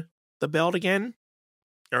win the belt again.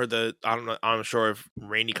 Or I don't know. I'm not sure if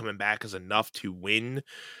Randy coming back is enough to win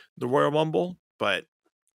the Royal Rumble. But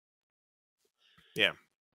yeah,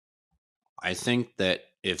 I think that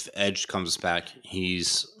if Edge comes back,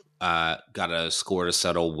 he's got a score to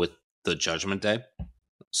settle with the Judgment Day.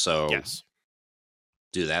 So yes,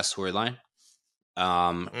 do that storyline.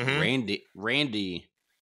 Randy,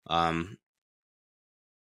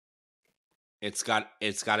 it's got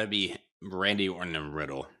to be Randy Orton and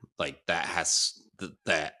Riddle. Like that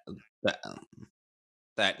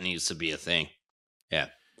that needs to be a thing. Yeah.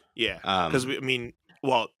 Yeah. Because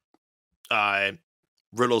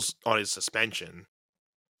Riddle's on his suspension,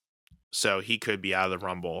 so he could be out of the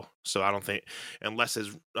Rumble. So I don't think, unless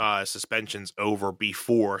his suspension's over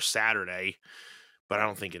before Saturday, but I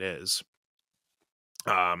don't think it is.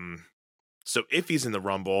 So if he's in the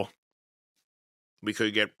Rumble, we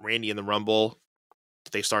could get Randy in the Rumble.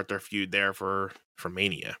 They start their feud there for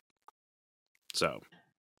Mania. So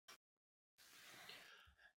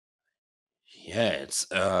yeah,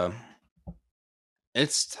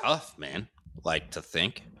 it's tough, man. Like to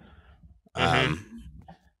think.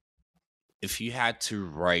 If you had to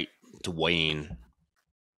write Dwayne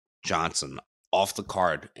Johnson off the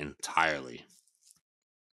card entirely.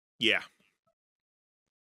 Yeah.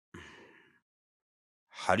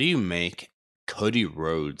 How do you make Cody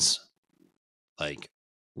Rhodes like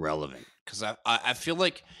relevant? Because I feel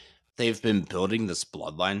like they've been building this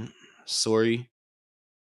bloodline story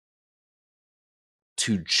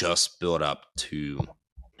to just build up to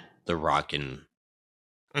The Rock and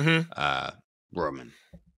Roman.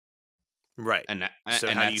 Right. So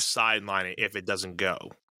how do you sideline it if it doesn't go?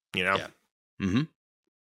 Yeah.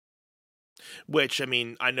 Which, I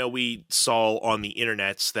mean, I know we saw on the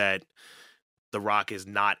internets that The Rock is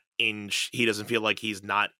not he doesn't feel like he's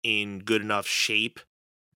not in good enough shape.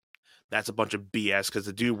 That's a bunch of BS because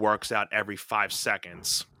the dude works out every 5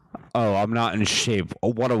 seconds. Oh, I'm not in shape.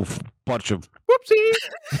 Oh, what a bunch of whoopsie.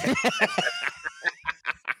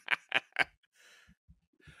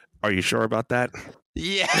 Are you sure about that?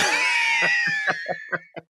 Yeah.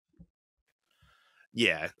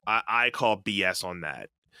 Yeah, I call BS on that.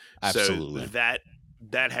 Absolutely. So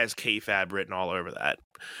that has kayfabe written all over that.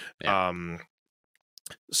 Yeah.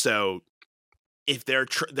 So if they're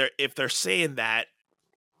saying that,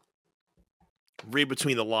 read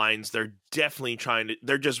between the lines, they're definitely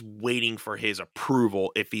they're just waiting for his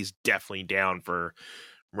approval if he's definitely down for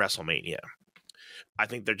WrestleMania. I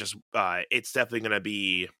think they're just it's definitely going to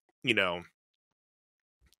be, not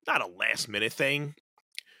a last minute thing.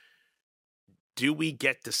 Do we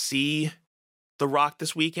get to see The Rock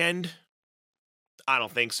this weekend? I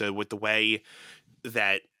don't think so, with the way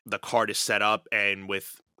that the card is set up and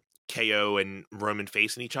with KO and Roman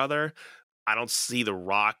facing each other. I don't see The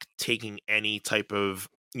Rock taking any type of,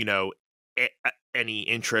 any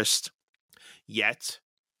interest yet.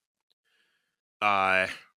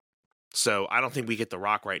 So I don't think we get The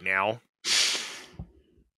Rock right now.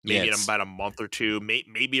 Maybe in about a month or two,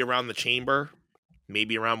 maybe around the Chamber,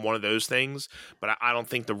 maybe around one of those things. But I don't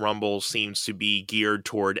think the Rumble seems to be geared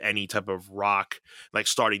toward any type of Rock, like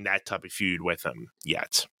starting that type of feud with him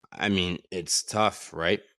yet. I mean, it's tough,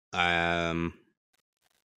 right?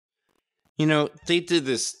 They did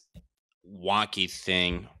this wonky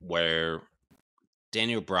thing where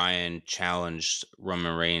Daniel Bryan challenged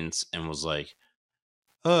Roman Reigns and was like,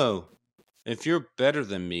 "Oh, if you're better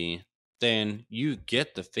than me, then you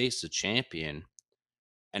get to face the champion."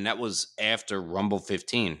 And that was after Rumble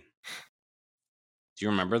 15. Do you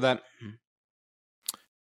remember that?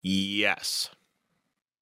 Yes.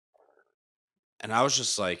 And I was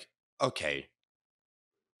just like, okay.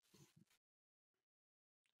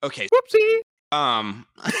 Whoopsie.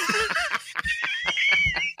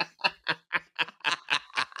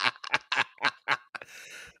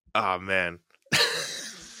 Oh, man.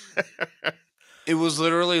 It was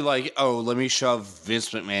literally like, oh, let me shove Vince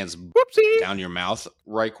McMahon's down your mouth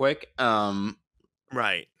right quick.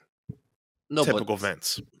 Right. No, typical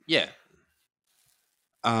Vince. Yeah.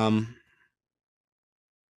 I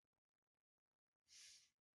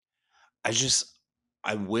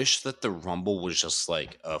wish that the Rumble was just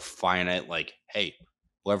like a finite, like, hey,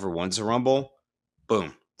 whoever wins the Rumble,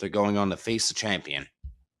 boom, they're going on to face the champion.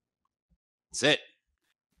 That's it.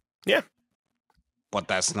 Yeah. But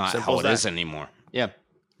that's not how it is anymore. Yeah.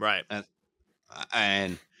 Right.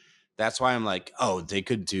 And that's why I'm like, oh, they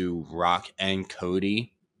could do Rock and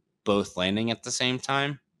Cody both landing at the same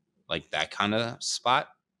time. Like that kind of spot.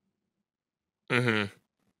 Mm-hmm.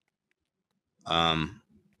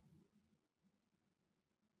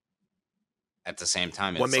 At the same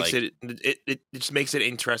time, what makes it just makes it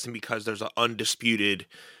interesting because there's an undisputed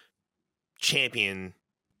championship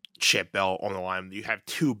belt on the line. You have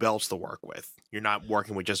two belts to work with. You're not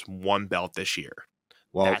working with just one belt this year.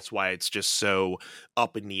 Well, that's why it's just so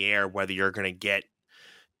up in the air whether you're going to get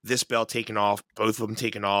this belt taken off, both of them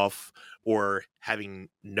taken off, or having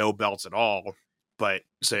no belts at all. But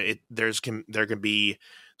so there can be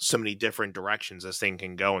so many different directions this thing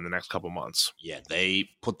can go in the next couple months. Yeah, they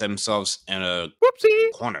put themselves in a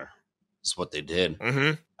corner. Is what they did.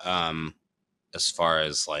 Mm-hmm. As far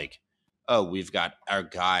as like, oh, we've got our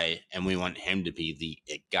guy, and we want him to be the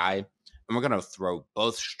it guy, and we're gonna throw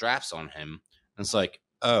both straps on him. And it's like,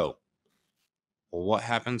 oh, well, what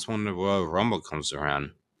happens when the Royal Rumble comes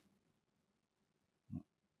around?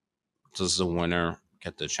 Does the winner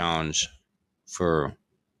get the challenge for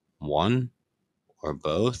one or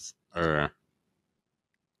both? Or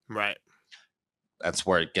right. That's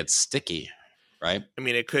where it gets sticky, right? I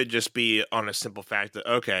mean, it could just be on a simple fact that,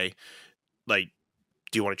 okay, like,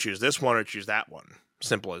 do you want to choose this one or choose that one?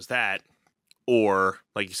 Simple as that. Or,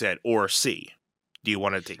 like you said, or C. Do you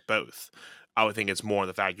want to take both? I would think it's more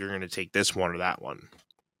the fact you're going to take this one or that one.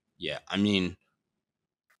 Yeah, I mean,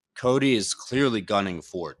 Cody is clearly gunning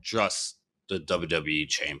for just the WWE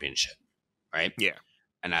Championship, right? Yeah.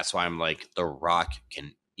 And that's why I'm like, The Rock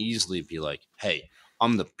can easily be like, hey,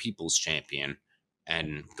 I'm the People's Champion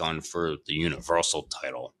and gun for the Universal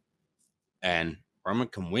title. And Roman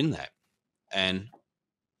can win that. And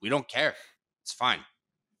we don't care. It's fine.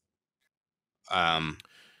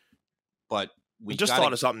 But we just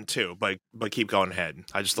thought of something too, but keep going ahead.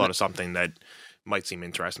 I just thought of something that might seem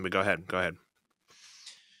interesting, but go ahead.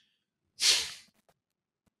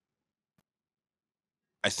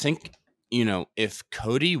 I think, if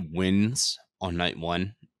Cody wins on night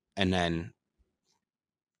one and then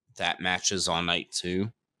that match is on night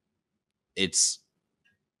two, it's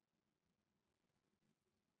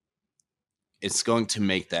going to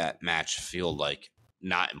make that match feel like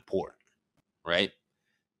not important, right?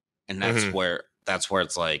 And that's where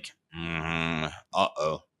it's like,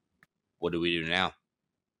 uh-oh, what do we do now?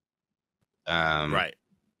 Right.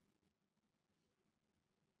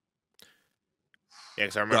 Yeah,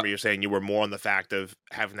 because I remember you saying you were more on the fact of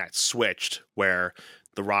having that switched where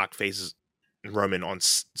The Rock faces Roman on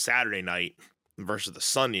Saturday night, versus the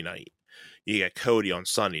Sunday night, you get Cody on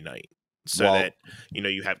Sunday night, so that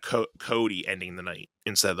you have Cody ending the night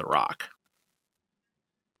instead of The Rock.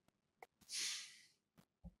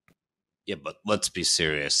 Yeah, but let's be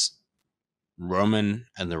serious. Roman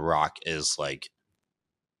and The Rock is like,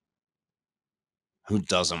 who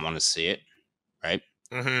doesn't want to see it, right?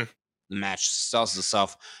 Mm-hmm. The match sells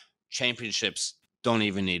itself. Championships don't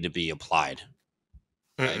even need to be applied,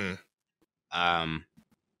 right? And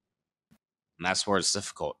that's where it's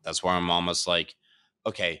difficult. That's where I'm almost like,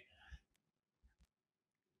 okay,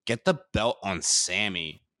 get the belt on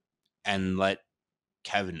Sammy and let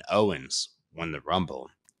Kevin Owens win the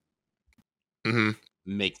Rumble. Mm-hmm.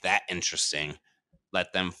 Make that interesting.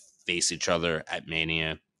 Let them face each other at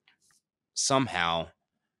Mania. Somehow,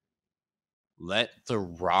 let The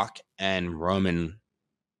Rock and Roman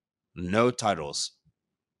no titles,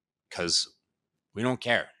 because we don't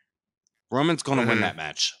care. Roman's going to win that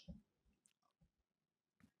match.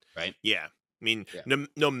 Right? Yeah. I mean,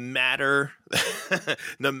 no matter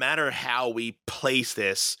no matter how we place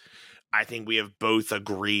this, I think we have both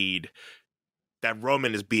agreed that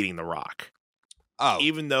Roman is beating The Rock. Oh,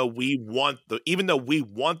 even though we want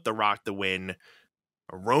The Rock to win,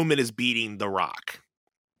 Roman is beating The Rock.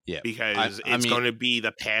 Yeah, because it's going to be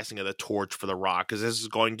the passing of the torch for The Rock. Because this is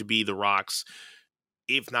going to be The Rock's,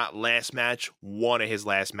 if not last match, one of his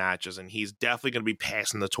last matches, and he's definitely going to be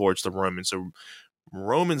passing the torch to Roman. So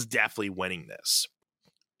Roman's definitely winning this.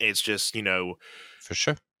 It's just, for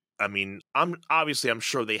sure. I mean, I'm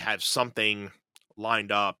sure they have something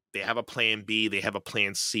lined up. They have a plan B. They have a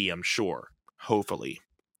plan C. I'm sure. Hopefully.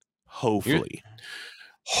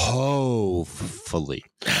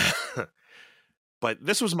 But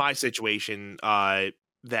this was my situation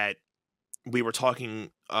that we were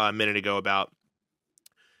talking a minute ago about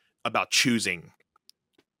choosing.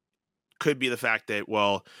 Could be the fact that,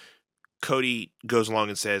 well, Cody goes along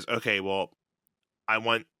and says, okay, well, I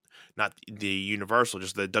want not the Universal,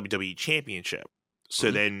 just the WWE Championship.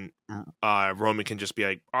 So then Roman can just be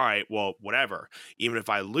like, all right, well, whatever. Even if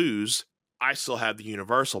I lose, I still have the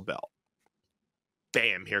Universal belt.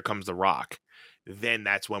 Bam, here comes The Rock. Then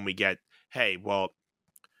that's when we get, hey, well,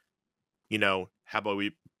 how about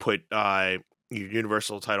we put your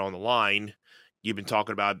Universal title on the line? You've been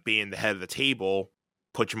talking about being the head of the table.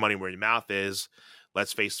 Put your money where your mouth is.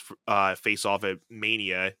 Let's face off at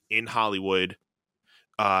Mania in Hollywood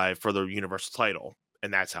for the Universal title.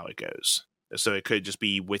 And that's how it goes. So it could just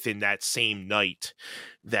be within that same night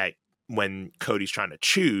that when Cody's trying to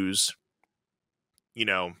choose,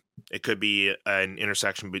 it could be an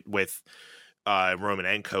intersection with Roman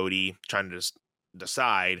and Cody trying to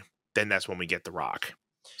decide. Then that's when we get The Rock.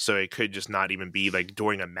 So it could just not even be like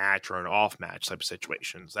during a match or an off match type of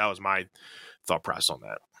situations. That was my thought process on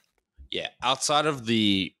that. Yeah, outside of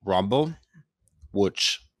the Rumble,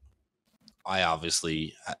 which I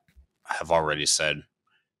obviously have already said,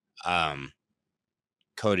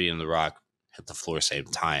 Cody and The Rock hit the floor same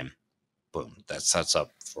time. Boom. That sets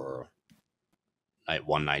up for night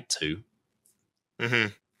 1, night 2. Mm-hmm.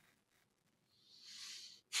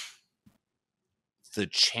 The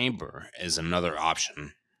Chamber is another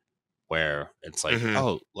option where it's like,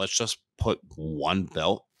 oh, let's just put one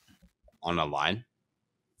belt on a line.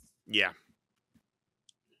 Yeah.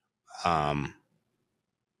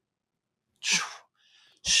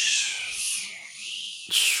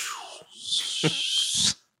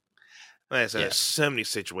 There's so many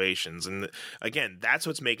situations, and again, that's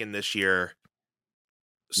what's making this year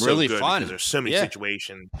so really good, fun. Because there's so many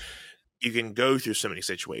situations you can go through, so many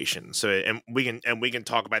situations. So, and we can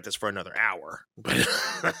talk about this for another hour. But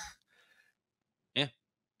yeah,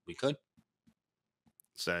 we could.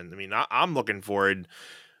 So, I mean, I'm looking forward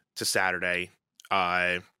to Saturday.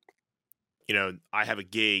 I have a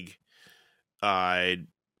gig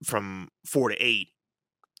from 4 to 8.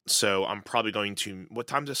 So I'm probably going to, what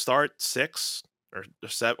time does it start? 6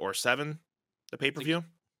 or 7, the pay-per-view?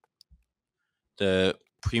 The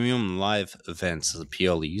premium live events, the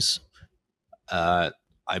PLEs, I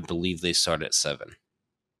believe they start at 7.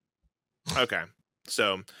 Okay.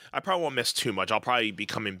 So I probably won't miss too much. I'll probably be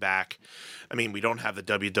coming back. I mean, we don't have the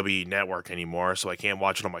WWE Network anymore, so I can't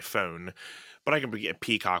watch it on my phone. But I can get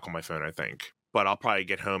Peacock on my phone, I think. But I'll probably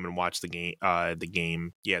get home and watch the game.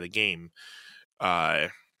 The game.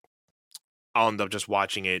 I'll end up just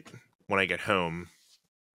watching it when I get home.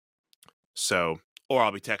 So, or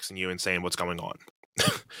I'll be texting you and saying what's going on.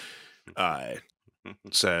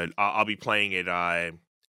 So I'll be playing at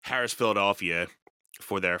Harris, Philadelphia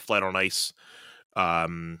for their Flat on Ice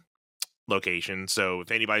location. So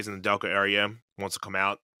if anybody's in the Delco area wants to come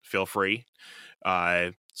out, feel free.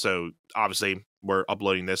 So obviously we're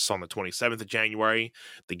uploading this on the 27th of January.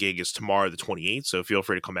 The gig is tomorrow, the 28th. So feel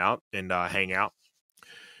free to come out and hang out.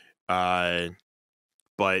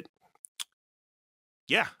 But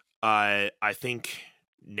yeah, I think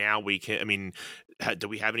now we can. I mean, do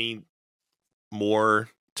we have any more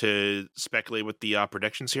to speculate with the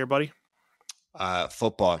predictions here, buddy?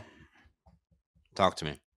 Football. Talk to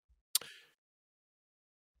me.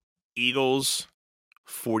 Eagles,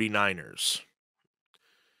 49ers,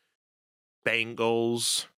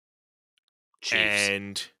 Bengals, Chiefs.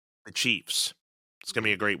 and the Chiefs. It's going to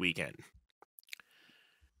be a great weekend.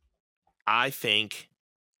 I think,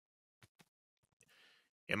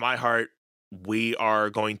 in my heart, we are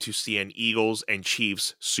going to see an Eagles and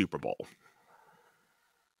Chiefs Super Bowl.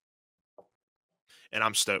 And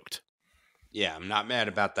I'm stoked. Yeah, I'm not mad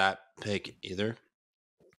about that pick either.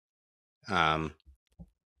 Home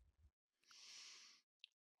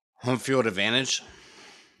field advantage,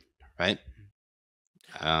 right?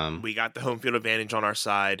 We got the home field advantage on our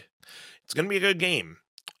side. It's going to be a good game.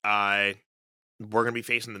 We're going to be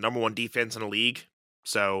facing the number one defense in the league,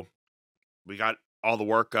 so we got all the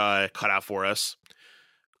work cut out for us.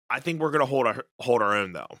 I think we're going to hold our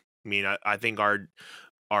own, though. I mean, I think our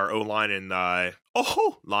O-line and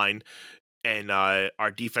line and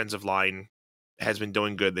our defensive line has been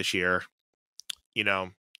doing good this year, you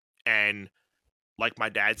know, and like my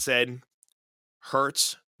dad said,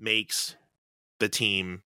 Hurts makes the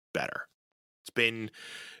team better. It's been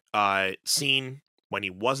seen when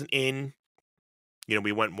he wasn't in, you know,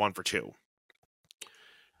 we went 1 for 2.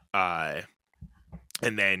 And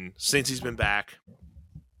then since he's been back,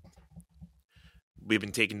 we've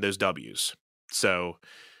been taking those W's. So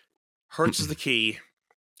Hurts is the key,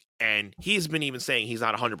 and he's been even saying he's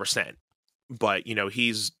not 100%, but, you know,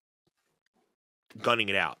 he's gunning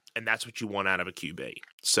it out, and that's what you want out of a QB.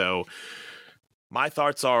 So my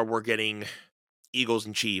thoughts are we're getting Eagles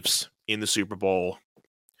and Chiefs in the Super Bowl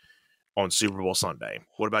on Super Bowl Sunday.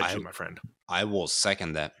 What about you, my friend? I will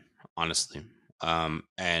second that, honestly,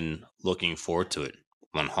 and looking forward to it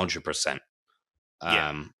 100%.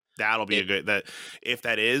 Yeah, that'll be a good. That if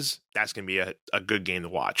that is, that's going to be a good game to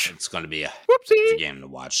watch. It's going to be a good game to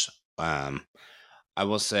watch. I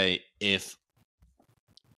will say if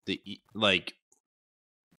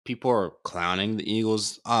people are clowning the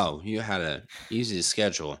Eagles. Oh, you had an easy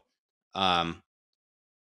schedule.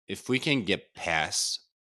 If we can get past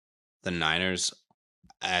the Niners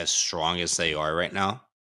as strong as they are right now,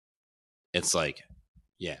 it's like,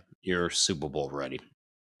 yeah, you're Super Bowl ready.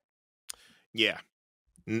 Yeah,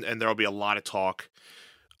 and there'll be a lot of talk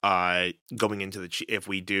going into if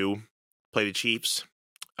we do play the Chiefs.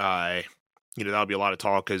 You know, that'll be a lot of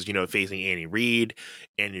talk because, you know, facing Andy Reid.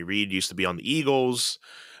 Andy Reid used to be on the Eagles.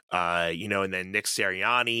 You know, and then Nick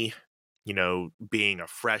Sirianni, you know, being a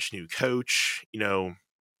fresh new coach, you know,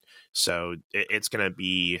 so it's going to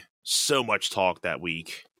be so much talk that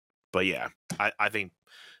week. But yeah, I think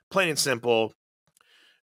plain and simple,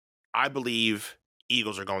 I believe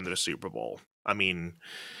Eagles are going to the Super Bowl. I mean,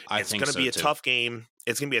 it's going to be a tough game.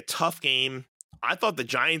 It's going to be a tough game. I thought the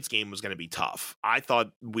Giants game was going to be tough. I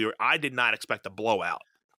did not expect a blowout,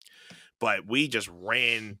 but we just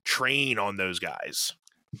ran train on those guys.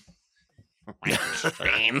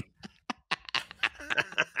 Train.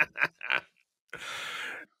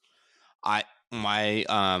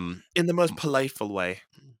 In the most politeful way.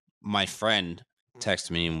 My friend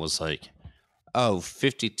texted me and was like, "Oh,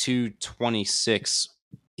 52-26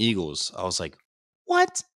 Eagles." I was like,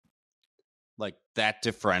 "What? Like that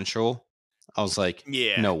differential?" I was like,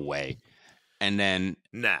 "Yeah, no way." And then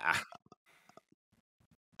nah.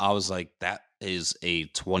 I was like, "That is a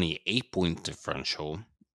 28-point differential,"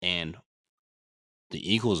 and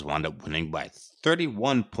the Eagles wound up winning by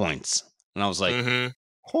 31 points. And I was like,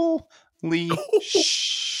 holy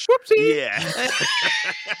yeah.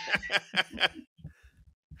 I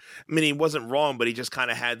mean, he wasn't wrong, but he just kind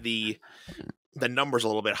of had the numbers a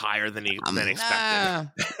little bit higher than expected.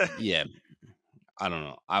 Yeah. I don't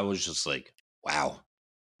know. I was just like, wow.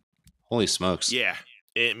 Holy smokes. Yeah.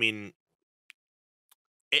 I mean,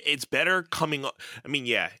 it's better coming. I mean,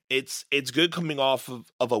 yeah, it's good coming off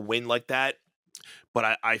of a win like that.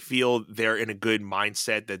 But I feel they're in a good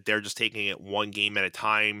mindset that they're just taking it one game at a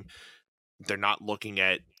time. They're not looking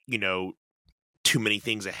at, you know, too many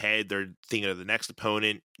things ahead. They're thinking of the next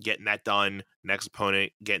opponent, getting that done, next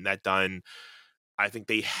opponent, getting that done. I think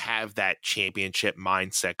they have that championship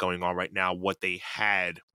mindset going on right now, what they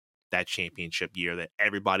had that championship year, that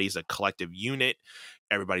everybody's a collective unit,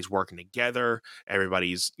 everybody's working together,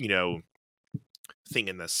 everybody's, you know,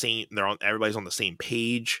 thinking the same, everybody's on the same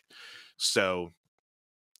page. So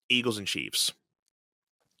Eagles and Chiefs.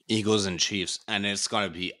 Eagles and Chiefs, and it's going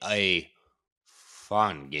to be a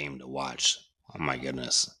fun game to watch. Oh my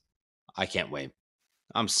goodness. I can't wait.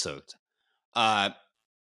 I'm stoked.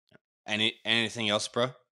 Anything else, bro?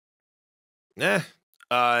 Yeah.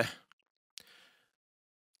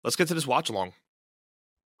 Let's get to this watch along.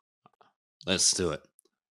 Let's do it.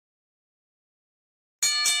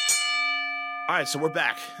 All right, so we're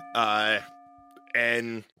back.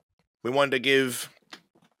 And we wanted to give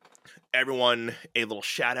everyone a little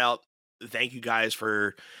shout out. Thank you guys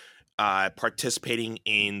for participating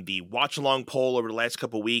in the watch along poll over the last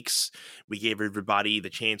couple weeks. We gave everybody the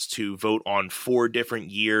chance to vote on 4 different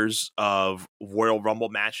years of Royal Rumble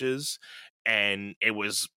matches. And it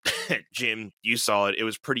was, Jim, you saw it. It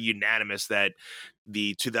was pretty unanimous that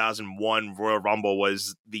the 2001 Royal Rumble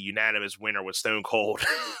was the unanimous winner with Stone Cold.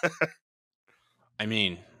 I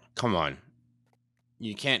mean, come on.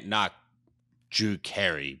 You can't knock Drew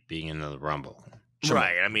Carey being in the Rumble. Come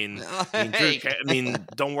right. on. I mean,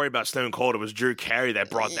 don't worry about Stone Cold. It was Drew Carey that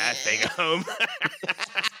brought that thing home.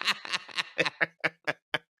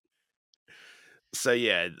 So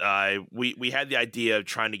yeah, we had the idea of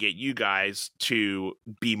trying to get you guys to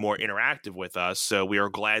be more interactive with us. So we are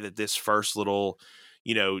glad that this first little,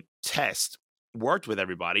 test worked with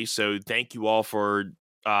everybody. So thank you all for,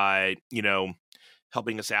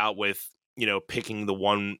 helping us out with, picking the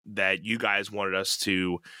one that you guys wanted us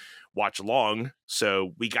to watch along.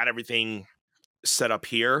 So we got everything set up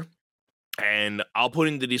here, and I'll put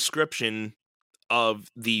in the description of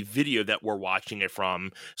the video that we're watching it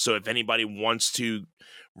from. So if anybody wants to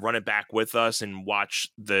run it back with us and watch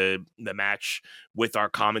the match with our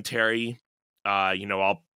commentary,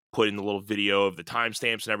 I'll put in the little video of the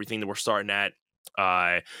timestamps and everything that we're starting at.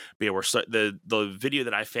 But yeah, the video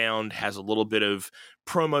that I found has a little bit of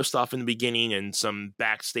promo stuff in the beginning and some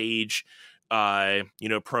backstage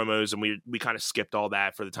promos, and we kind of skipped all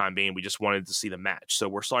that for the time being. We just wanted to see the match. So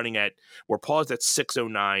we're paused at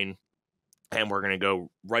 6:09, and we're going to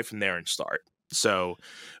go right from there and start. So,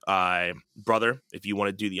 brother, if you want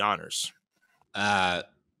to do the honors.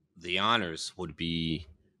 The honors would be,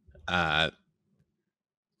 thank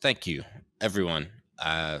you, everyone,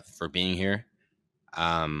 for being here.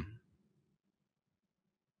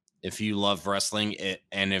 If you love wrestling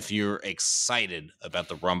and if you're excited about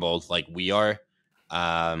the Rumble like we are,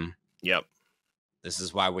 yep. This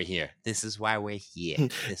is why we're here. This is why we're here.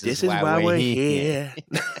 This is why we're here.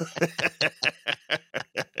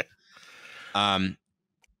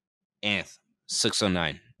 Anth,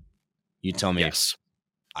 6:09. You tell me. Yes.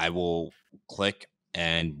 I will click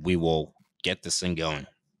and we will get this thing going.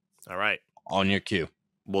 All right. On your cue.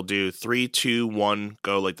 We'll do 3, 2, 1,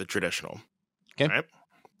 go like the traditional. Okay. All right.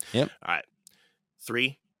 Yep. All right.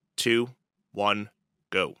 3, 2, 1,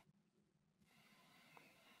 go.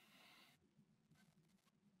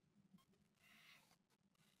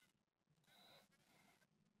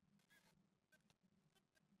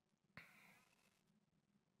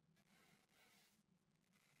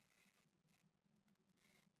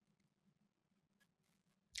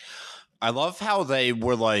 I love how they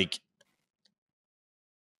were like,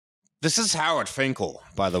 this is Howard Finkel,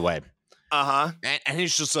 by the way. Uh-huh. And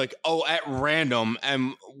he's just like, oh, at random,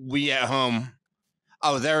 and we at home.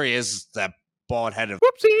 Oh, there he is, that bald-headed.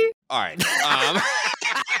 Whoopsie. All right.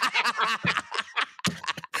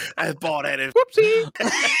 That bald-headed. Whoopsie.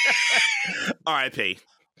 R.I.P.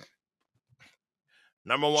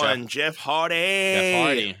 Number 1, Jeff Hardy.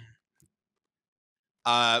 Jeff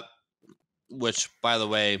Hardy. Which, by the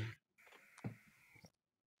way,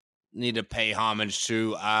 need to pay homage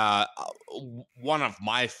to one of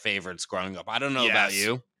my favorites growing up. I don't know about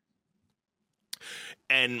you.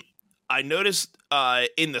 And I noticed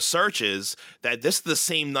in the searches that this is the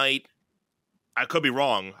same night. I could be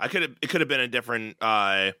wrong. It could have been a different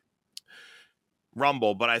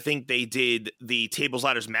Rumble, but I think they did the tables,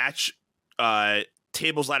 ladders match,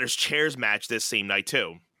 tables, ladders, chairs match this same night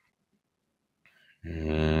too.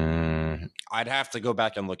 I'd have to go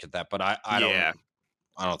back and look at that, but I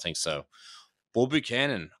don't think so. Bull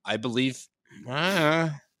Buchanan, I believe.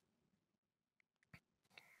 I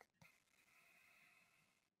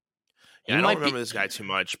don't remember this guy too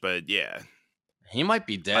much, but yeah. He might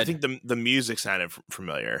be dead. I think the music sounded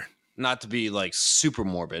familiar. Not to be like super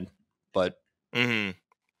morbid, but mm-hmm.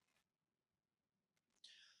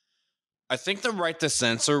 I think the Right to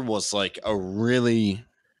Censor was like a really...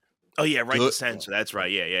 Oh, yeah, Right to Censor. That's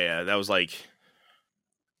right. Yeah. That was like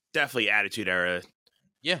definitely Attitude Era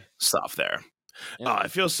stuff there. Yeah.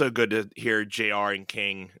 It feels so good to hear JR and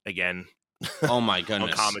King again. Oh, my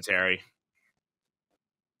goodness. On commentary.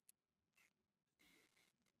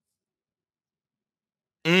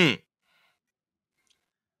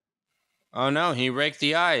 Oh no, he raked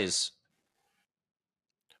the eyes.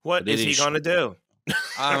 What is he gonna do?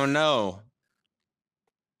 I don't know.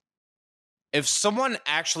 If someone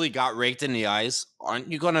actually got raked in the eyes,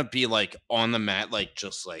 aren't you gonna be like on the mat, like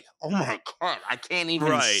just like, oh my god, I can't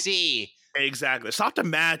even see. Exactly. Stop the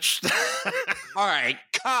match. All right,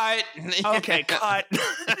 cut. Okay, cut.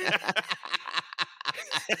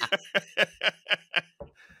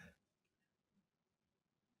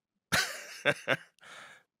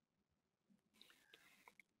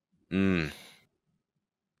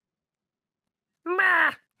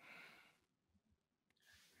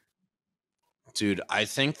 Dude, I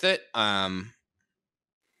think that I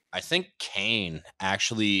think Kane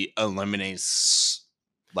actually eliminates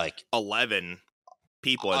like 11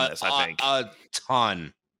 people in this, I think. A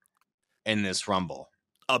ton in this Rumble.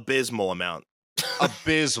 Abysmal amount.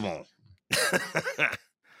 Abysmal.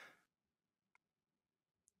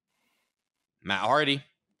 Matt Hardy.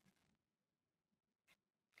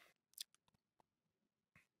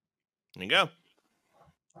 There you go.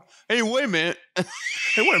 Hey, wait a minute.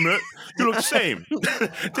 Hey, wait a minute. You look the same.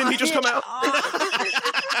 Didn't he just come out?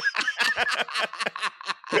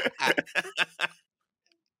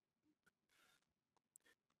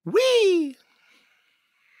 Wee!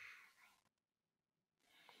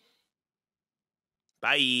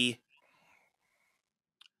 Bye.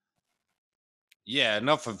 Yeah,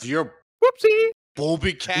 enough of your Whoopsie. Bull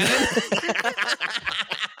Buchanan.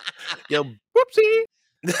 Yo, whoopsie.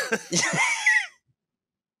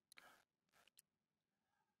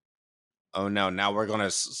 Oh no, now we're gonna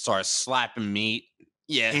start slapping meat.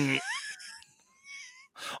 Yeah. Mm-hmm.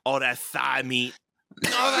 All that thigh meat.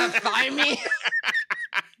 All that thigh meat.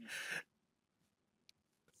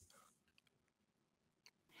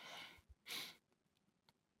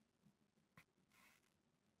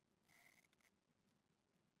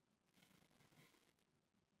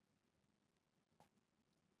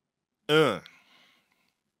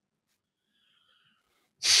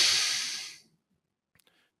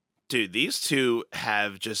 Dude, these two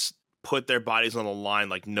have just put their bodies on the line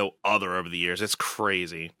like no other over the years. It's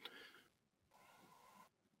crazy.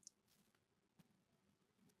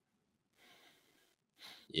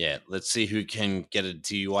 Yeah, let's see who can get a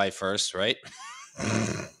DUI first, right?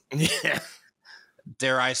 Yeah.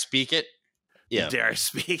 Dare I speak it? Yeah. Dare I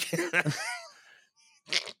speak?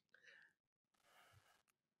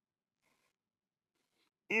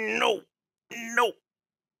 No.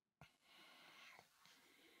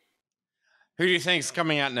 Who do you think is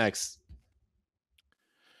coming out next?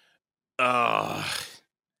 Come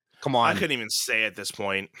on. I couldn't even say at this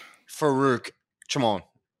point. Farouk. Come on.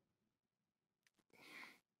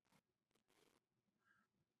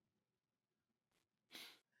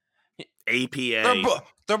 APA.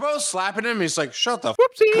 They're both slapping him. He's like, shut the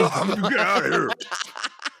whoopsie. Up. Get out of here.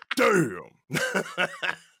 Damn.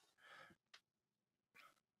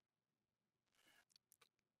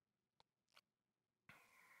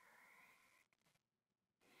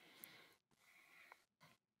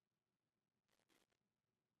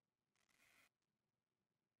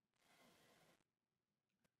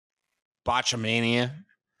 Botchamania.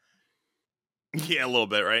 Yeah, a little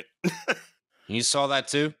bit, right? You saw that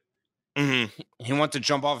too? Mm-hmm. He went to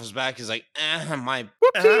jump off his back. He's like, my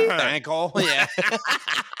ankle. Yeah.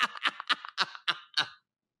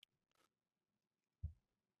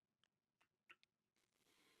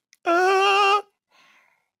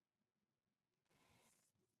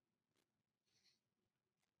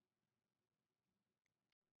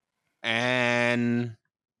 And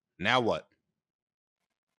now what?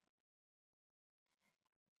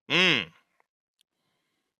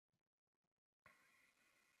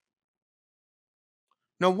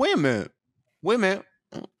 No, wait a minute.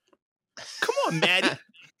 Come on, Maddie.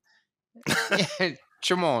 Yeah,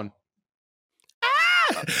 come on.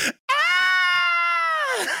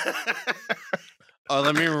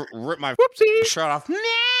 Let me rip my shirt off.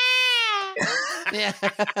 Yeah.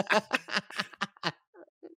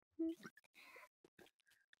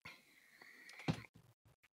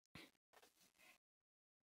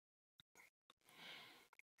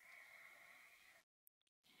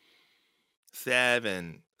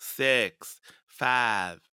 Seven, 6,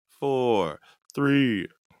 5, 4, 3.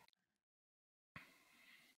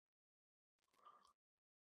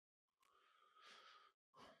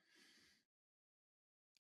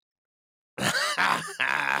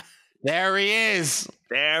 There he is.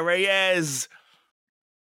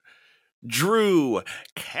 Drew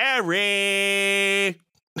Carey.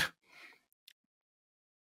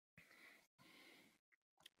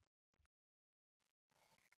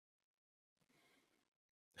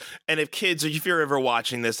 And if you're ever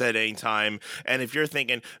watching this at any time, and if you're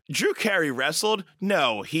thinking, Drew Carey wrestled?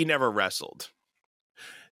 No, he never wrestled.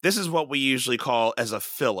 This is what we usually call as a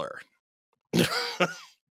filler.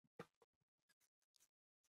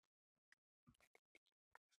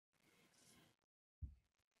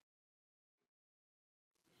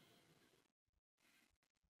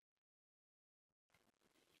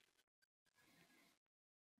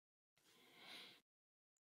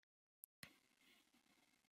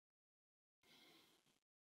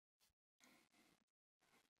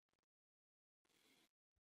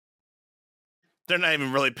 They're not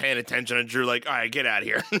even really paying attention to Drew. Like, all right, get out of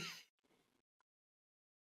here.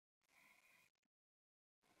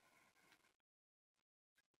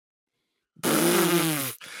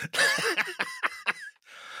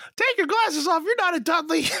 Take your glasses off. You're not a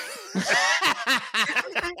Dudley.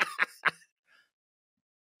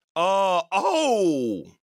 Oh.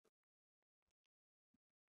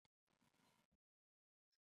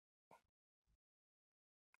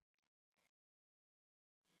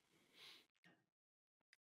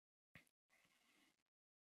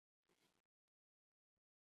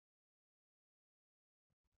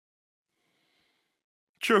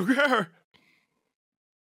 Sugar.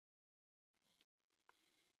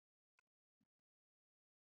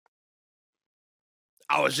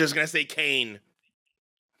 I was just going to say Kane.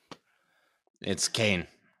 It's Kane.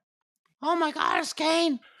 Oh my God, it's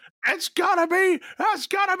Kane. That's gotta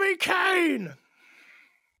be Kane.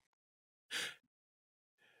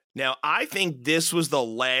 Now, I think this was the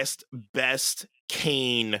last best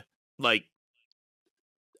Kane, like,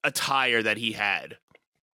 attire that he had.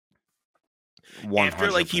 100%.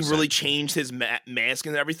 After, like, he really changed his mask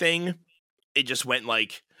and everything, it just went,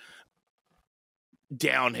 like,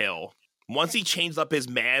 downhill. Once he changed up his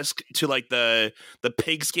mask to, like, the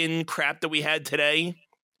pigskin crap that we had today,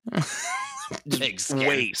 pigskin.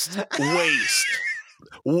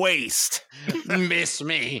 Waste. Miss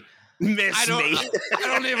me. I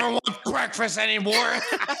don't even want breakfast anymore.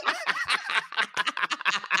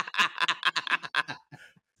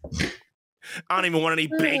 I don't even want any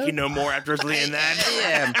bacon no more after seeing that.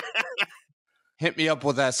 Yeah. Hit me up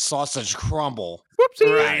with that sausage crumble.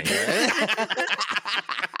 Whoopsie. Right.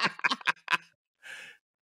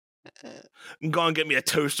 Go and get me a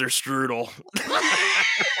toaster strudel.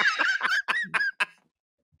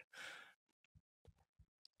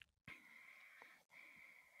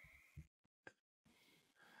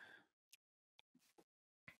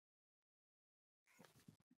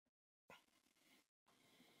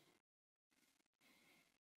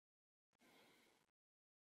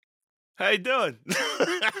 How you doing?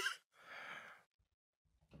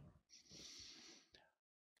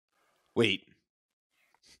 Wait.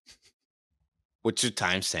 What's your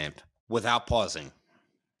timestamp? Without pausing.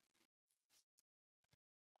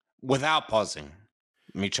 Let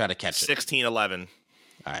me try to catch it. 16:11.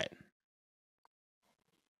 All right.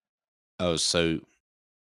 Oh, so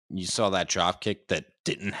you saw that drop kick that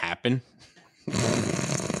didn't happen?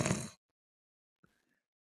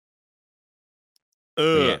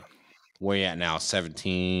 Where you at now?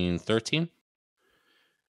 17:13?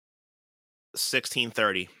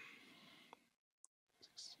 16:30.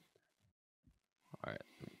 All right,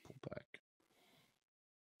 let me pull back.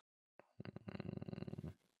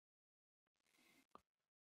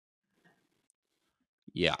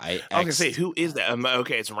 Yeah, I was gonna say, who is that?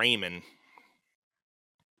 Okay, it's Raymond.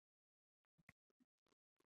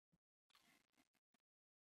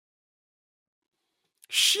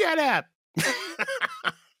 Shut up.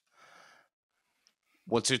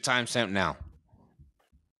 What's your timestamp now?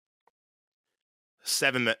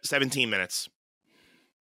 17 minutes.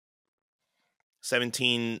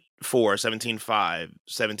 17:4, 17:5,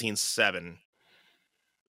 17:7.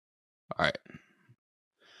 All right.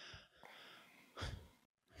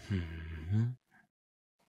 All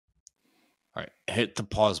right. Hit the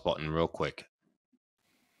pause button real quick.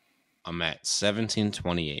 I'm at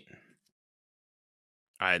 17:28.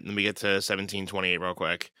 All right, let me get to 17:28 real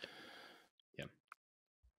quick. Yeah.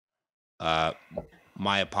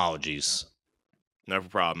 My apologies. No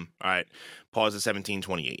problem. All right. Pause at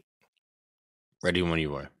 17:28. Ready when you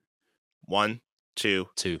were. 1, 2,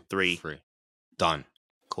 3. Done.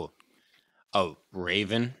 Cool. Oh,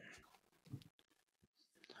 Raven.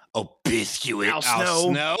 Oh, Biscuit. Al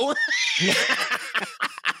Snow.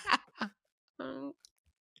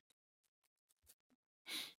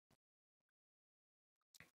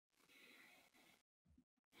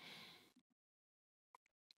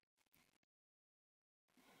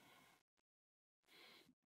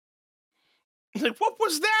 Like, what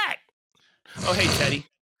was that? Oh, hey, Teddy.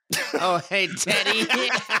 Oh, hey, Teddy.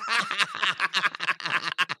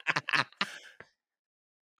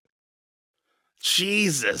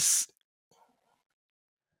 Jesus.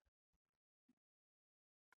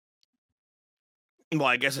 Well,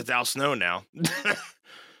 I guess it's Al Snow now.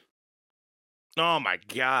 Oh my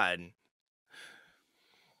God.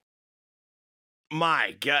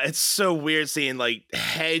 My God, it's so weird seeing like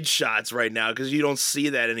headshots right now because you don't see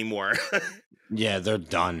that anymore. Yeah, they're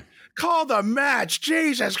done. Call the match,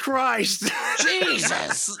 Jesus Christ.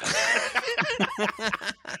 Jesus.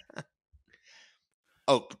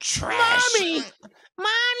 Oh, trash.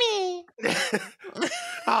 Mommy.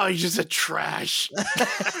 Oh, he's just a trash.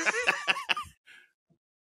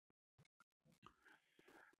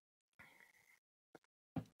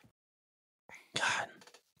 God.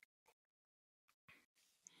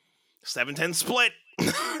 7-10 split.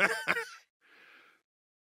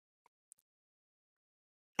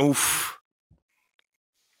 Oof.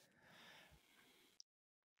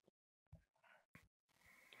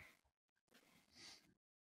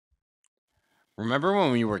 Remember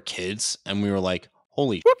when we were kids and we were like,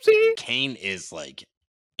 holy Whoopsie. Kane is like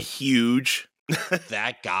Huge.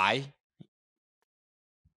 that guy?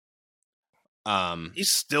 He's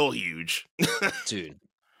still huge. Dude,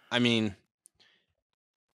 I mean,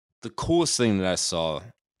 the coolest thing that I saw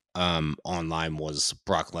online was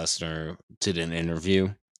Brock Lesnar did an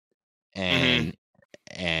interview and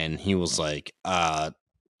he was like, the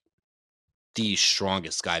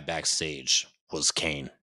strongest guy backstage was Kane.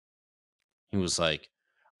 He was like,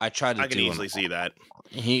 I tried to I can easily see that.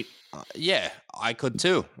 Yeah, I could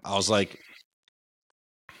too. I was like,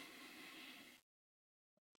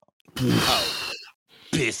 oh,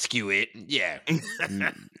 biscuit. Yeah.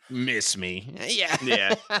 Miss me. Yeah.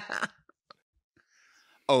 Yeah.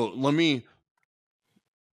 Oh, let me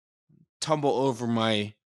tumble over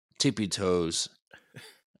my tippy toes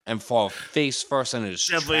and fall face first in his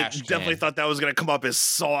trash can. Definitely thought that was going to come up as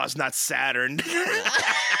Sauce, not Saturn.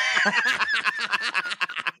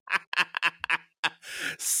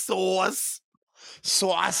 Sauce.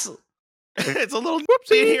 It's a little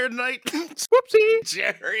whoopsie here tonight. Whoopsie,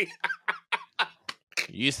 Jerry.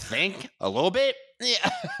 You think? A little bit?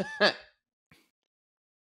 Yeah.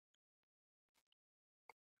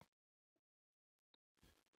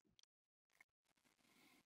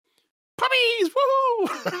 Puppies! Woohoo!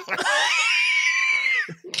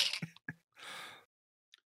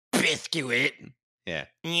 Biscuit. Yeah.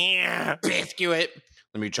 Yeah. Biscuit.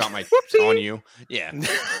 Let me drop my Whoopsie. on you. Yeah.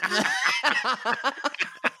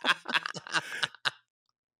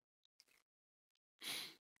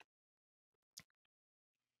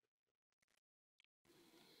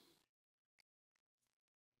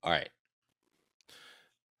 All right.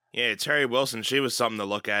 Yeah, Terry Wilson, she was something to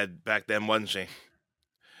look at back then, wasn't she?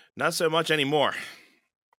 Not so much anymore.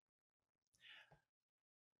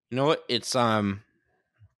 You know what? It's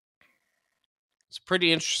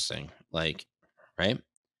pretty interesting. Like, right?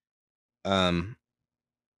 Whoopsie.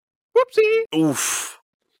 Oof.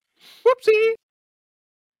 Whoopsie.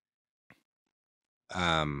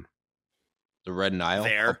 The Red Nile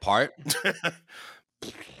There. apart.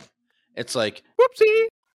 It's like Whoopsie.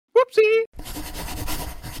 Whoopsie.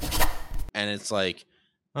 and it's like,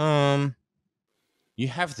 you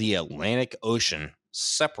have the Atlantic Ocean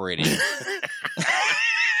separating.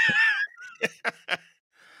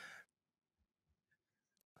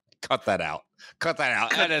 Cut that out.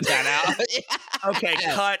 Edit that out. Okay,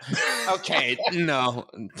 cut. Okay, no,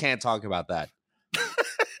 can't talk about that.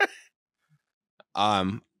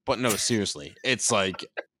 But no, seriously, it's like,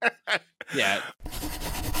 yeah,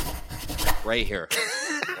 right here.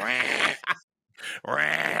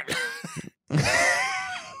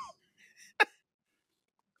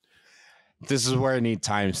 This is where I need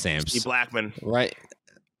timestamps. Steve Blackman. Right.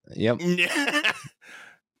 Yep.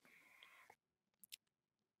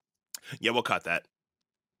 Yeah, we'll cut that.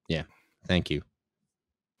 Yeah. Thank you.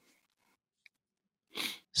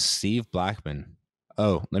 Steve Blackman.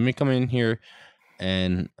 Oh, let me come in here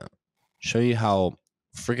and show you how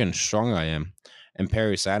freaking strong I am. And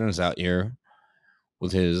Perry Saturn's out here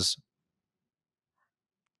with his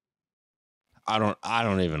I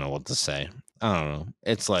don't even know what to say. I don't know.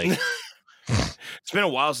 It's like it's been a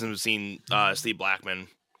while since we've seen Steve Blackman.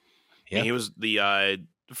 Yeah. And he was the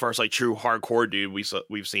first like true hardcore dude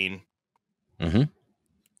we've seen. Mm-hmm.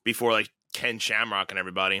 Before like Ken Shamrock and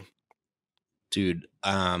everybody. Dude,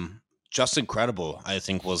 Just Incredible, I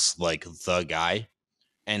think, was like the guy.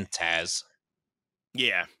 And Taz.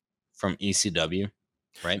 Yeah. From ECW,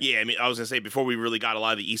 right? Yeah, I mean, I was gonna say before we really got a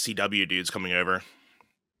lot of the ECW dudes coming over.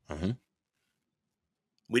 Mm-hmm.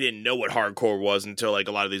 We didn't know what hardcore was until like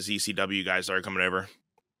a lot of these ECW guys started coming over.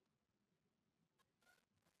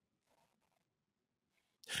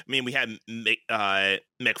 I mean, we had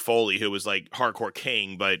Mick Foley, who was like hardcore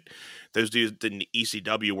king, but those dudes in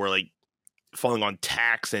ECW were like falling on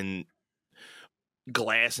tacks and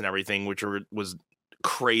glass and everything, which was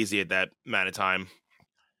crazy at that amount of time.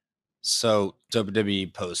 So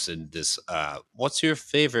WWE posted this. What's your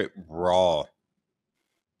favorite Raw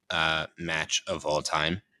match of all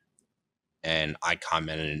time? And I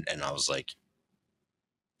commented, and I was like,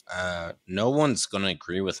 no one's gonna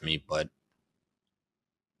agree with me, but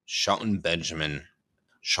Shelton Benjamin,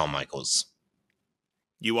 Shawn Michaels.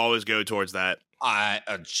 You always go towards that.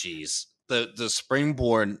 Jeez, the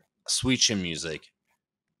springboard Sweet Chin music,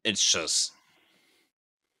 it's just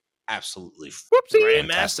absolutely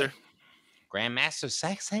Grandmaster. Grandmaster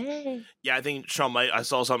sexy. Yeah, I think I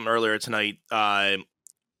saw something earlier tonight.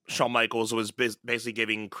 Shawn Michaels was basically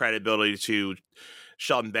giving credibility to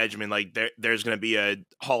Shelton Benjamin. Like there's going to be a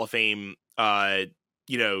Hall of Fame, plot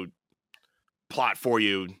for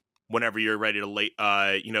you whenever you're ready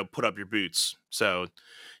to put up your boots. So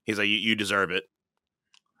he's like, you deserve it.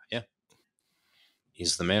 Yeah,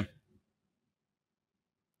 he's the man.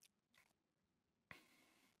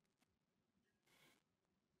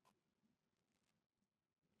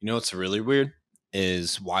 You know what's really weird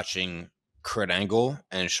is watching Kurt Angle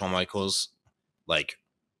and Shawn Michaels like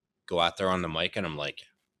go out there on the mic, and I'm like,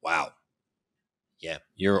 wow, yeah,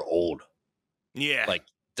 you're old. Yeah, like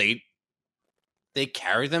they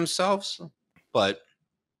carry themselves, but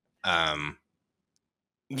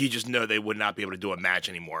you just know they would not be able to do a match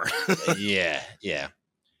anymore. yeah.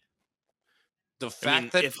 The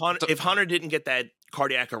fact that if Hunter didn't get that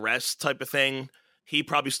cardiac arrest type of thing, he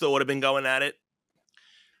probably still would have been going at it.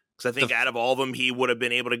 Because I think out of all of them, he would have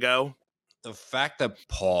been able to go. The fact that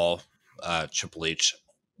Paul Triple H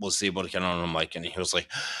was able to get on the mic and he was like,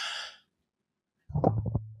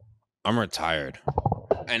 I'm retired.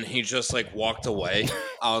 And he just like walked away.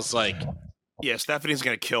 I was like, yeah, Stephanie's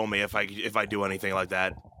going to kill me if I do anything like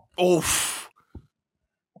that. Oof.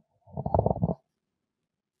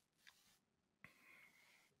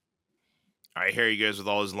 All right, here he goes with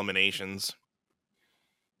all his eliminations.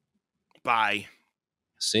 Bye.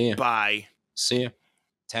 See ya. Bye. See ya.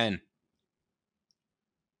 10.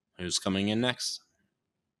 Who's coming in next?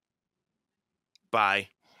 Bye.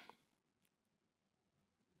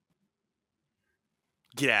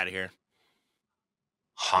 Get out of here.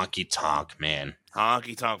 Honky Tonk Man.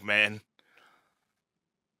 Honky Tonk Man.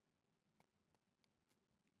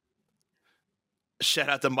 Shout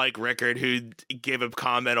out to Mike Rickard, who gave a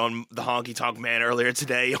comment on the Honky Tonk Man earlier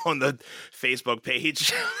today on the Facebook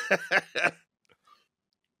page.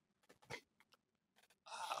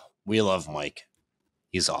 We love Mike.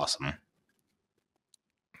 He's awesome.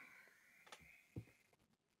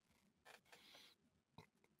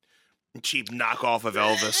 Cheap knockoff of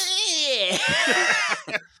Elvis.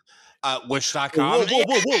 Wish.com.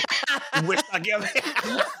 Whoa. Wish.com.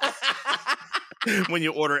 When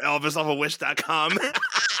you order Elvis off of Wish.com.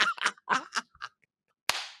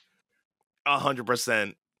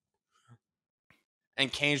 100%.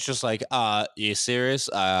 And Kane's just like, you serious?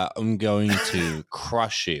 I'm going to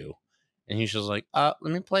crush you. And he's just like, let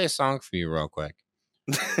me play a song for you real quick.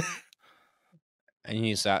 And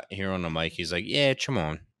he's out here on the mic. He's like, yeah, come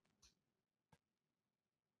on.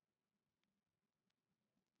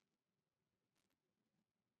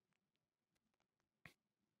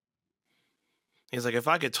 He's like, if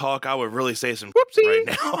I could talk, I would really say some whoopsie right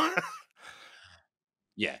now.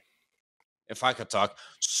 Yeah. If I could talk,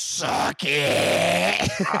 suck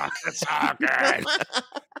it. Suck it.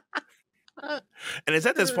 And it's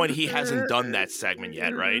at this point he hasn't done that segment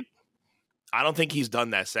yet, right? I don't think he's done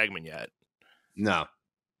that segment yet. No.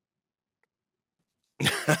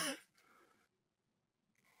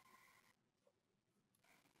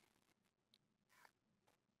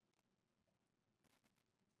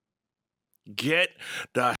 Get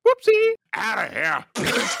the whoopsie out of here.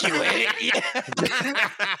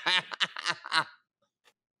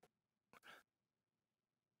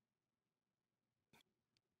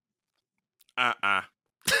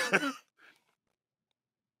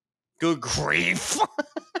 Good grief.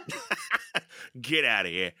 Get out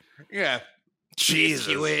of here. Yeah. Jesus.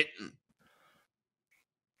 It.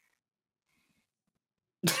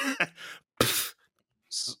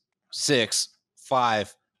 6,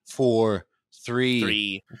 5, 4,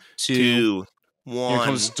 3, 2, 1. Here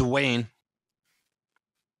comes Dwayne.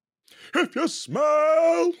 If you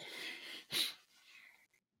smell.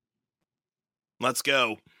 Let's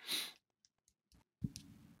go.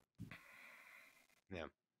 Yeah.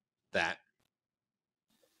 That.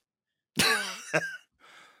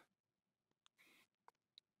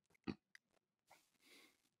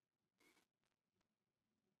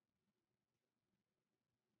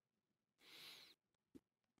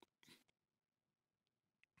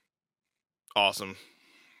 Awesome.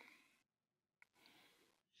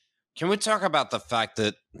 Can we talk about the fact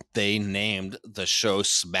that they named the show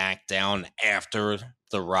SmackDown after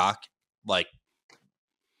The Rock? Like,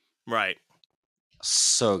 right.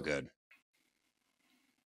 So good.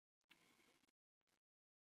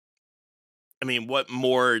 I mean, what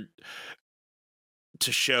more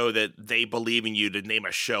to show that they believe in you to name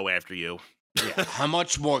a show after you? Yeah. How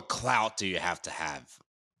much more clout do you have to have?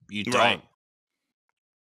 You don't. Right.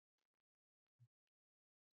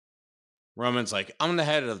 Roman's like, I'm the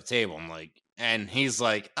head of the table. I'm like, and he's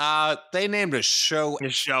like, they named a show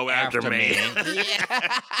after me.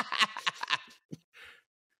 Yeah.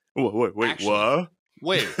 Wait, Actually, what?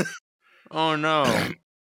 Wait. Oh no.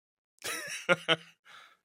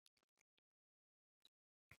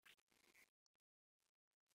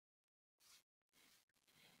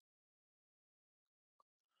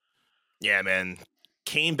 Yeah, man.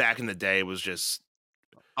 Kane back in the day was just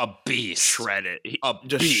a beast. Shredded.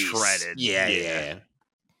 Beast. Shredded. Yeah.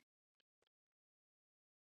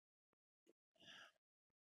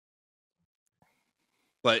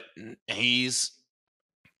 But he's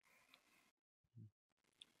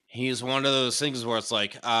one of those things where it's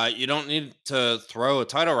like, you don't need to throw a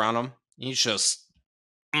title around him. He's just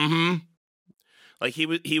like he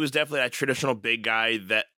was definitely that traditional big guy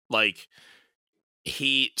that like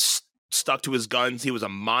he stuck to his guns. He was a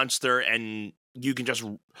monster, and you can just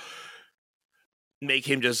make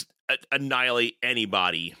him just annihilate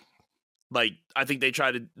anybody. Like, I think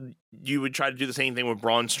you would try to do the same thing with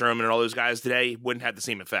Braun Strowman and all those guys today. Wouldn't have the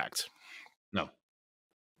same effect. No.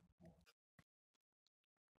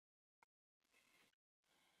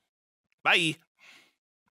 Bye.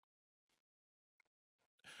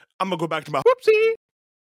 I'm gonna go back to my whoopsie.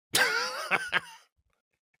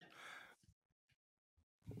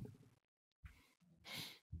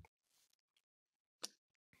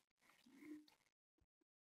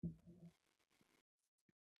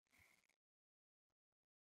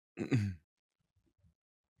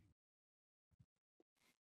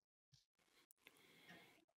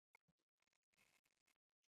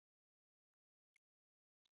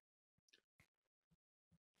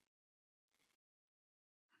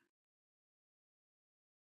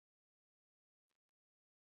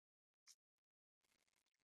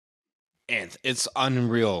 And it's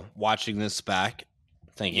unreal watching this back,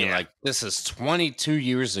 thinking like this is 22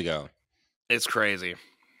 years ago. It's crazy.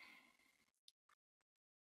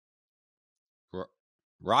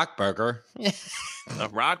 Rock Burger. A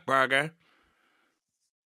Rock Burger.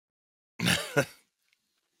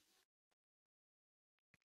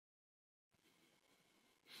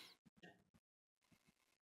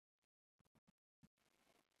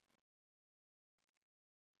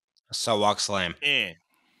 Sidewalk Slam.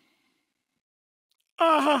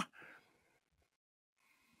 Uh-huh.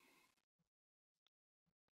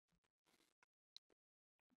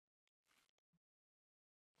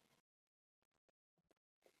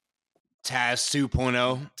 Taz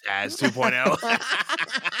 2.0. Taz 2.0.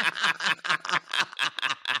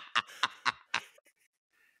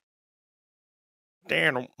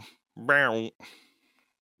 Damn. Brown.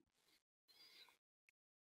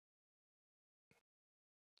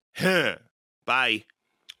 Huh. Bye.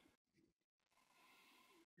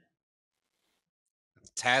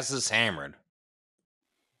 Taz is hammered.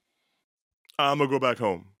 I'm gonna go back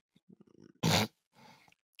home.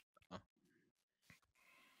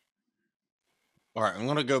 All right, I'm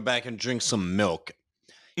gonna go back and drink some milk.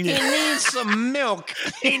 He needs some milk.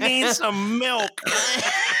 He needs some milk.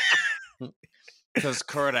 Because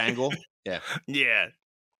Kurt Angle. Yeah.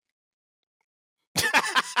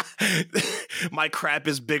 My crap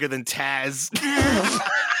is bigger than Taz.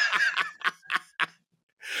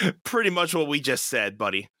 Pretty much what we just said,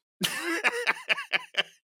 buddy.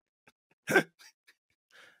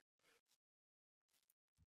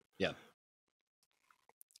 Yeah.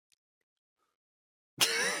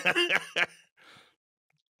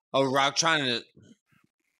 Rock trying to.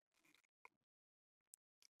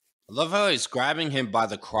 I love how he's grabbing him by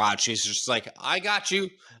the crotch. He's just like, I got you.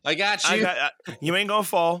 I got you. You ain't gonna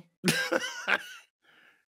fall.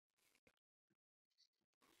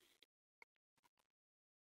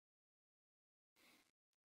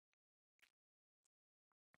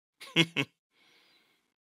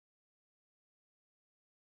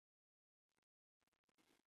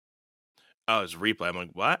 Oh, it's a replay. I'm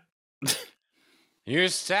like, what?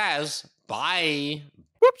 Here's Taz. Bye.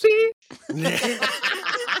 Whoopsie.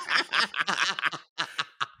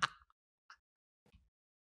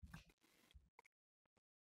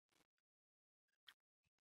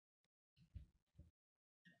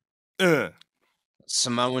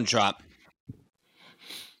 Samoan drop.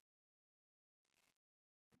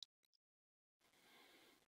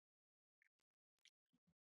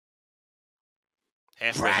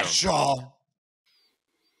 Halfway home. Bradshaw.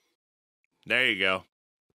 There you go.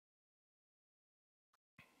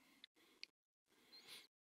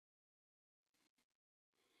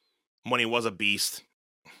 When he was a beast.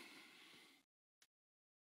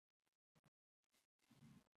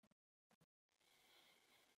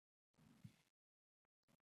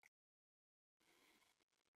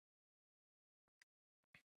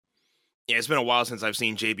 Yeah, it's been a while since I've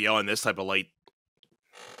seen JBL in this type of light.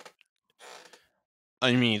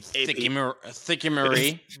 I mean, Thicky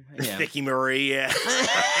Marie. Yeah. Thicky Marie, yeah.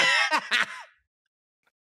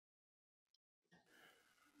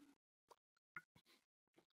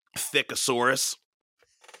 Thickosaurus.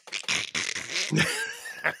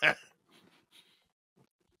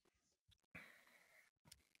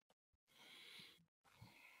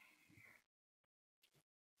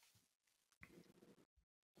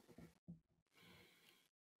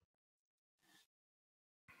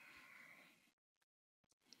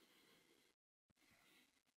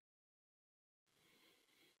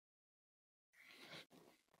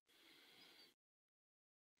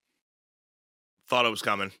 Thought it was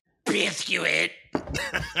coming. Biscuit.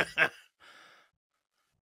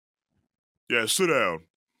 Yeah, sit down.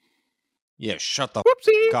 Yeah, shut the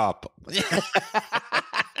Whoopsie. up.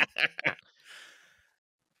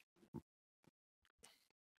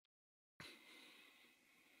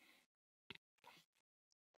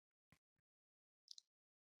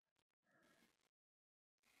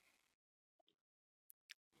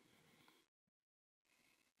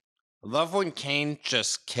 I love when Kane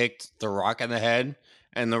just kicked The Rock in the head,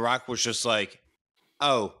 and The Rock was just like,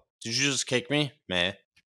 "Oh, did you just kick me, man?"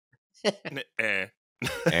 Eh.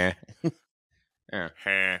 Eh. Eh.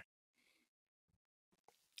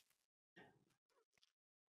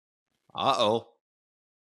 Uh-oh.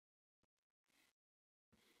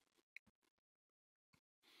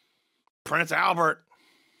 Prince Albert.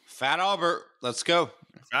 Fat Albert, let's go.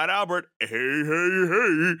 Fat Albert. Hey, hey,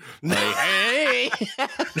 hey. Hey, hey.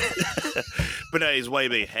 But no, he's way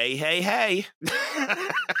big. Hey, hey, hey.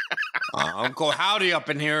 Uncle Howdy up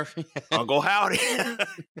in here. Uncle Howdy.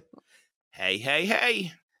 Hey, hey,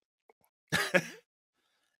 hey.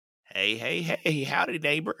 Hey, hey, hey. Howdy,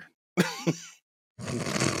 neighbor.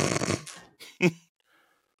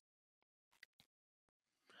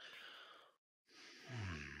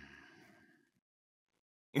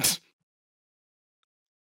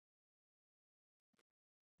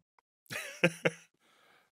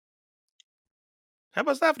 How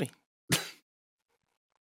about Stephanie?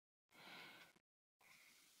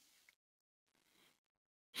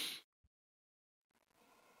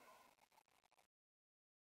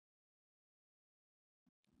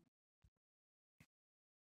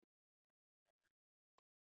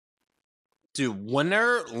 Dude, when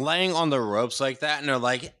they're laying on the ropes like that and they're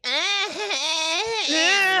like,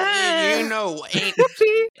 you know, ain't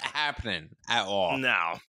happening at all.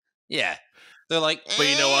 No. Yeah. They're like, But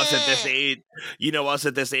you know us at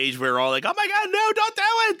this age, we're all like, oh my God, no, don't do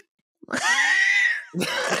it.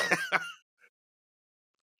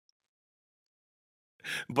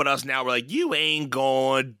 But us now, we're like, you ain't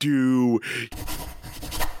gonna do.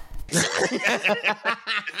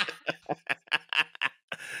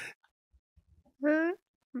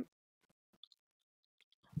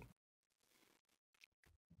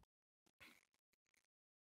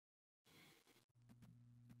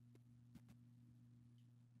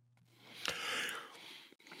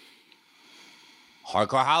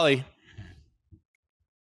 Hardcore Holly.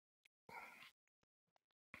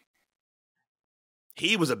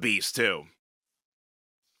 He was a beast too.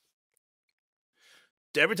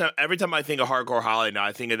 Every time I think of Hardcore Holly now,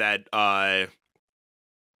 I think of that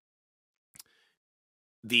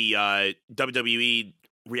the WWE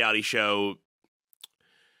reality show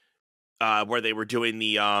where they were doing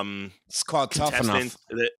the It's called Tough Enough.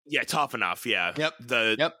 Tough Enough. Yeah. Yep.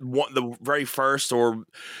 The very first or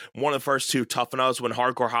one of the first two Tough Enoughs when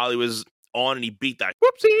Hardcore Holly was on and he beat that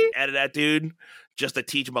whoopsie out of that dude just to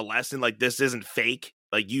teach him a lesson. Like, this isn't fake.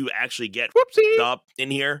 Like, you actually get whoopsie up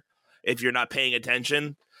in here if you're not paying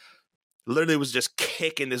attention. Literally was just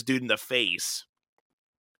kicking this dude in the face.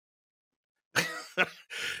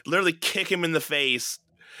 Literally kick him in the face.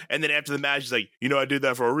 And then after the match, he's like, you know, I did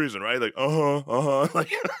that for a reason, right? Like,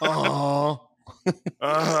 like,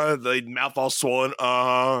 the mouth all swollen,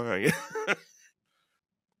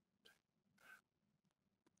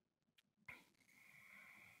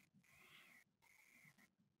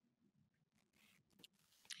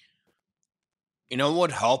 You know what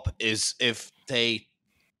would help is if they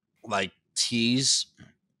like tease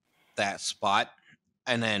that spot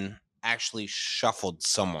and then actually shuffled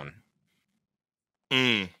someone.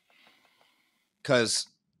 Mm. because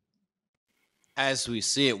as we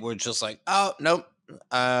see it, we're just like, oh nope,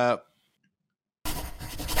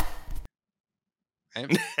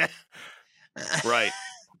 Right.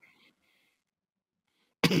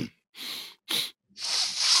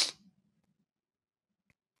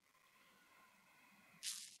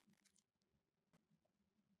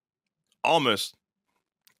 Almost.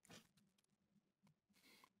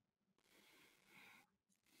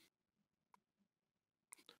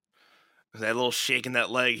 That little shake in that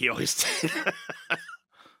leg he always did.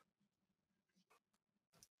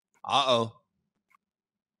 Uh-oh.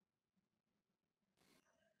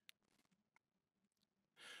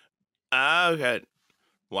 Okay.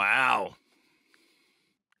 Wow.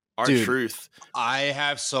 R-Truth. I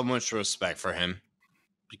have so much respect for him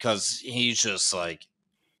because he's just like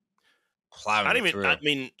plowing through. I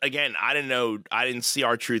mean, again, I didn't know. I didn't see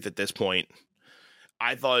R-Truth at this point.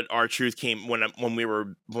 I thought R-Truth came when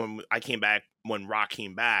I came back, when Rock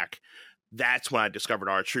came back. That's when I discovered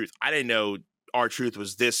R-Truth. I didn't know R-Truth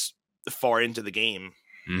was this far into the game.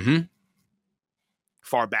 Mm-hmm.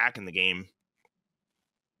 Far back in the game.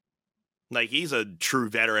 Like, he's a true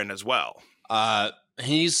veteran as well.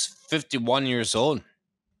 He's 51 years old.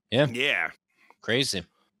 Yeah. Yeah. Crazy.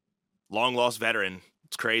 Long lost veteran.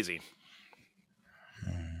 It's crazy.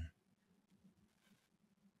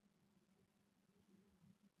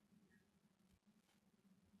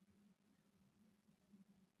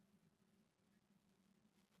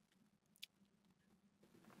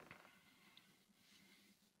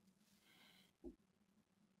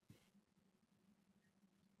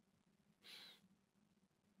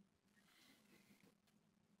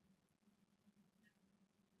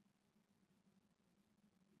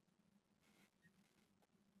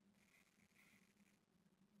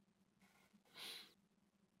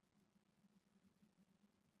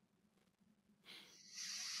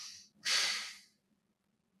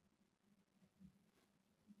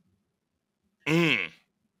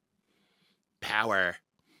 Power.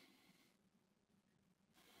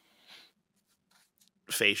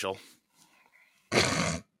 Facial.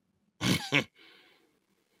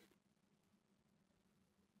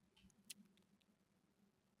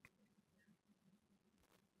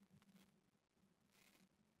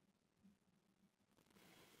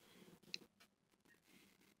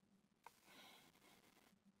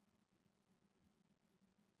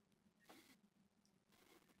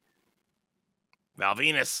 Val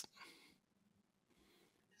Venis.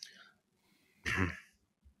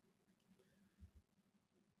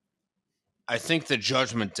 I think the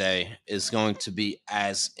Judgment Day is going to be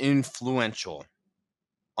as influential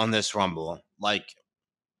on this Rumble like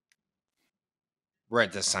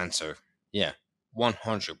Red the Censor. Yeah,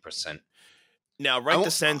 100%. Now, Right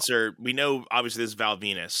the Censor, we know obviously this is Val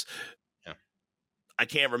Venis. Yeah. I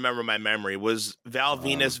can't remember my memory. Was Val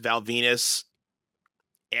Venis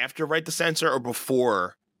after Right the Censor or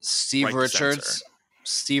before? Steve Richards,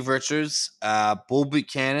 Bull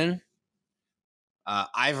Buchanan,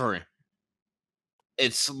 Ivory.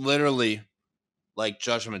 It's literally like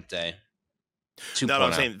Judgment Day. No,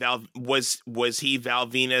 I'm saying Val was he Val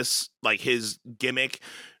Venis, like his gimmick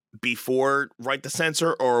before Right the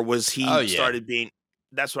Censor, or was he started being?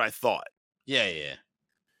 That's what I thought. Yeah.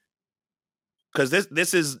 Because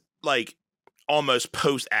this is like almost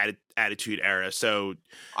post Attitude Era, so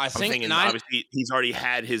I'm thinking obviously he's already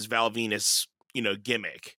had his Val Venis,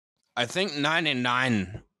 gimmick. I think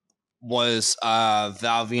 9 was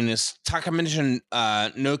Val Venis. Takamichi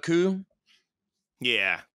Noku.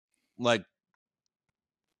 Yeah. Like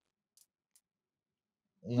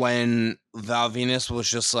when Val Venis was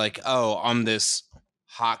just like, oh, I'm this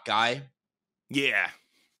hot guy. Yeah.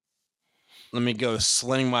 Let me go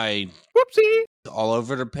sling my whoopsie all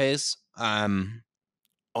over the place.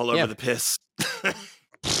 All over the piss.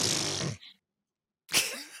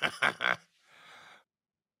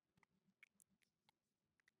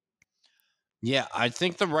 Yeah, I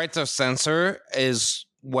think the Right to Censor is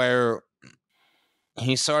where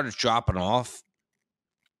he started dropping off.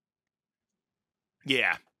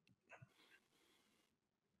 Yeah.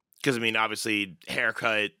 Because, I mean, obviously,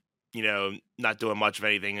 haircut, not doing much of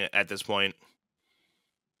anything at this point.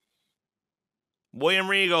 William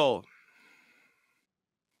Regal.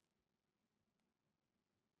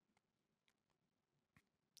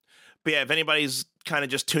 But yeah, if anybody's kind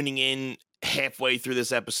of just tuning in halfway through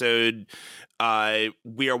this episode,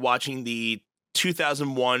 we are watching the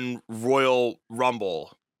 2001 Royal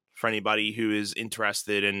Rumble for anybody who is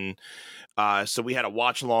interested. And so we had a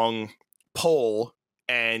watch-along poll,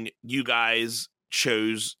 and you guys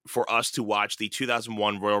chose for us to watch the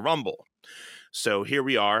 2001 Royal Rumble. So here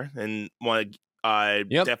we are, and want to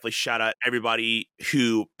Definitely shout out everybody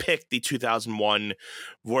who picked the 2001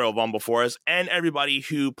 Royal Rumble for us and everybody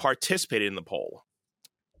who participated in the poll.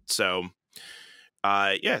 So,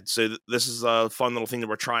 so this is a fun little thing that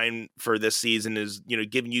we're trying for this season is,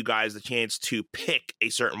 giving you guys the chance to pick a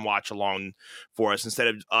certain watch along for us instead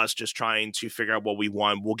of us just trying to figure out what we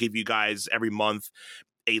want. We'll give you guys every month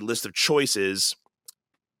a list of choices,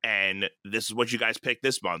 and this is what you guys pick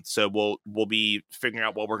this month. So we'll be figuring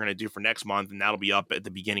out what we're going to do for next month, and that'll be up at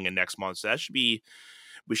the beginning of next month. So we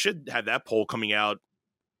should have that poll coming out,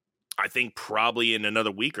 I think, probably in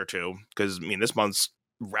another week or two, because this month's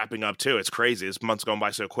wrapping up too. It's crazy. This month's going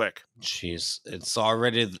by so quick. Jeez, it's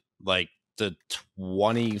already like the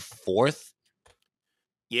 24th.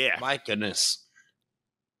 Yeah, my goodness.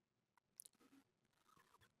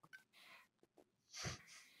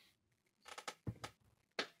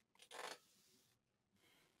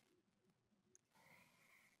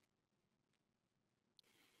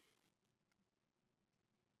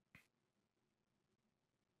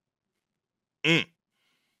 Mm.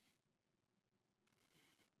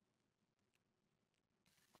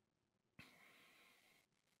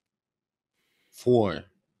 Four,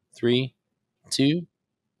 3, 2,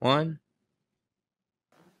 1.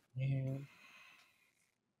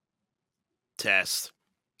 Test.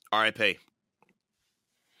 RIP.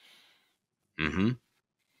 Mm-hmm.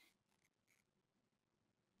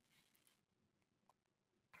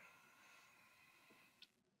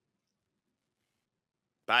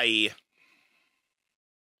 Bye.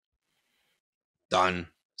 Done.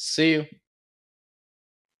 See you.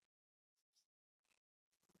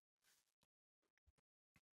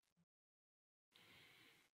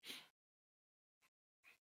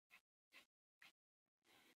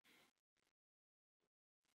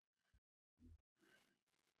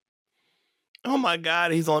 Oh my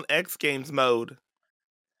God, he's on X Games mode.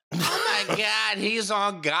 Oh my God, he's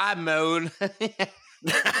on God mode.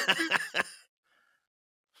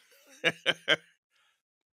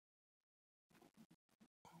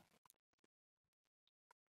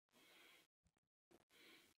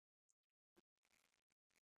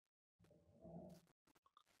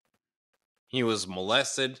 He was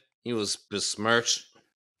molested. He was besmirched.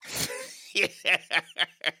 Yeah.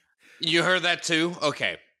 You heard that too?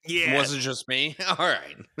 Okay. Yeah. It wasn't just me. All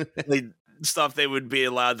right. Stuff they would be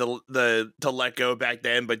allowed to let go back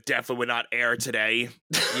then, but definitely would not air today.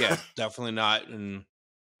 Yeah, definitely not in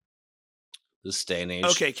this day and age.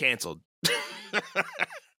 Okay, canceled.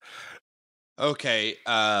 Okay,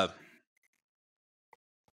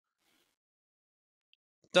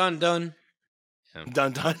 done. Yeah.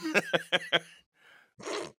 Done.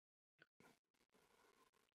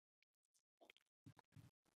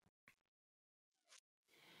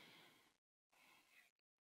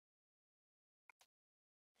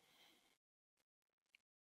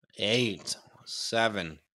 8,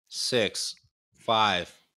 7, 6,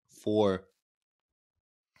 5, 4.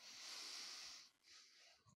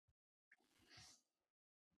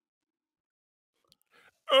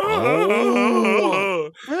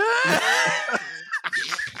 Oh.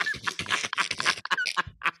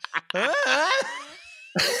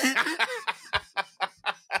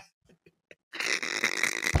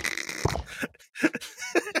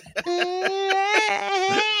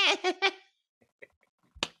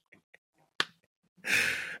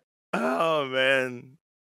 Oh man.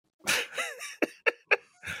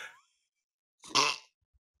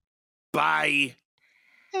 Bye.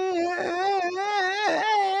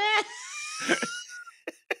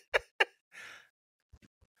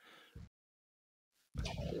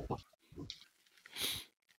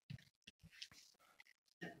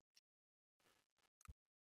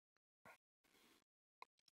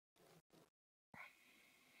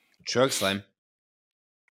 Choke slam.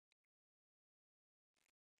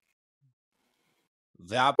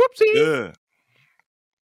 That. Whoopsie. Ugh.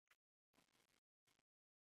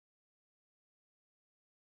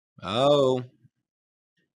 Oh.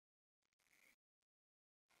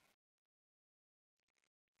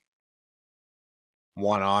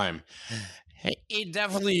 One arm. He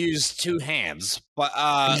definitely used two hands, but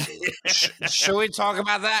should we talk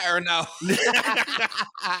about that or no?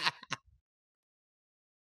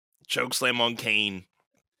 Chokeslam on Kane.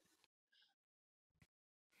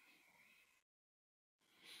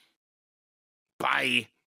 Bye.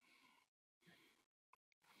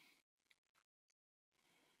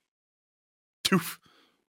 Toof.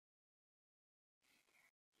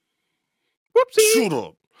 Whoopsie. Shut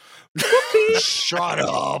up. Whoopsie. Shut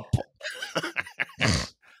up.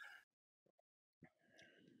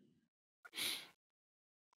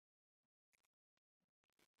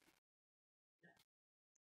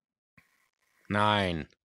 9,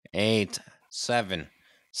 8, 7,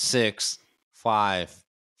 6, 5,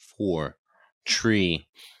 4, 3.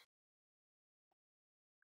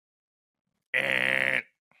 Eh.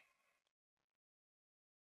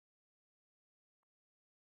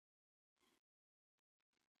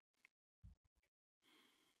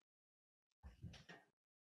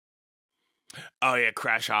 Oh yeah,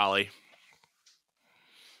 Crash Holly.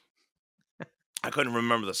 I couldn't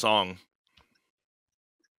remember the song.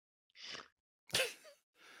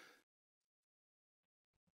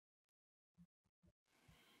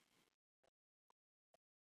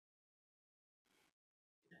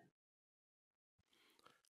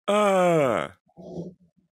 Oh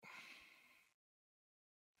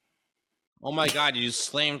my god, you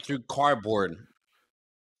slammed through cardboard.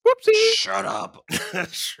 Whoopsie. Shut up.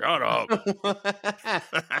 Shut up.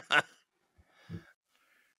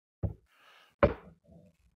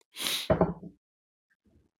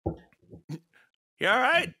 You all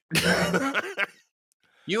right?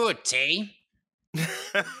 You a T?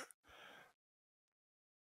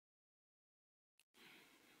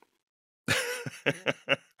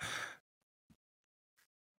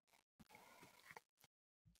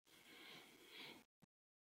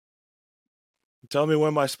 Tell me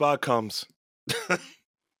when my spot comes.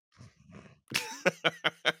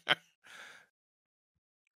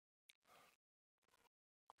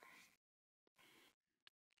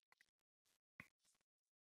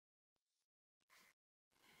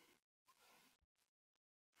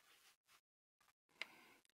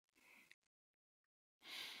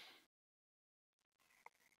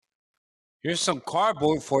 Here's some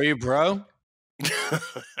cardboard for you, bro.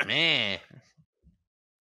 Man.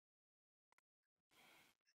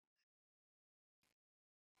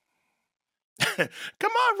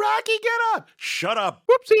 Come on, Rocky, get up. Shut up.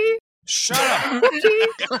 Whoopsie. Shut up. Whoopsie.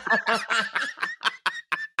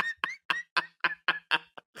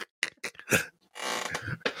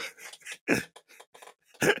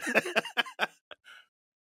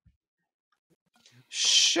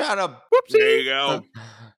 Shut up. Whoopsie. There you go.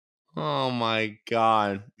 Oh my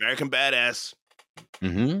god. American Badass.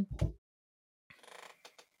 Mm-hmm.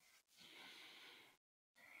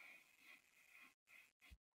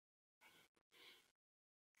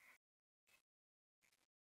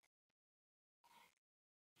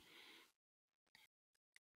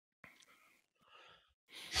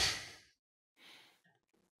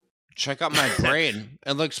 Check out my brain.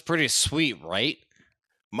 It looks pretty sweet, right?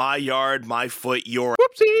 My yard, my foot, your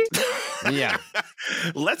whoopsie. Yeah.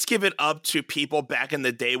 Let's give it up to people back in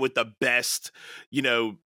the day with the best,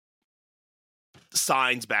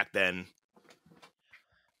 signs back then.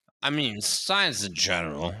 I mean, signs in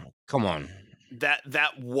general. Come on.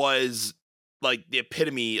 That was like the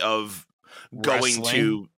epitome of going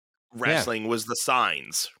to wrestling was the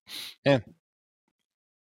signs. Yeah.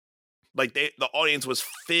 Like the audience was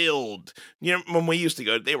filled. When we used to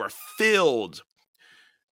go, they were filled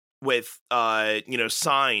with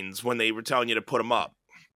signs when they were telling you to put them up.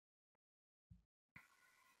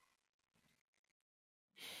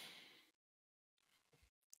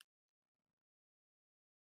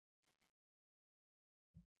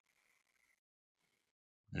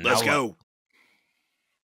 Let's go.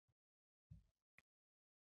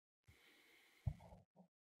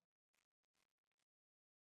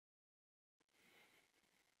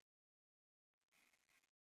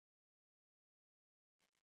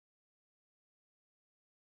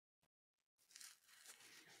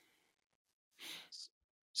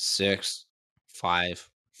 Six, 5,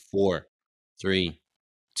 4, 3,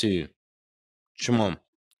 2. Come on.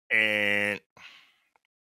 And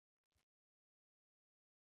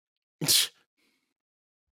he's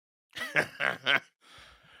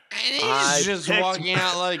just walking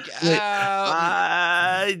out like,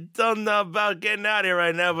 I don't know about getting out of here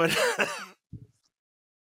right now, but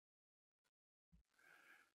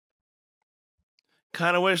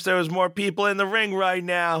kind of wish there was more people in the ring right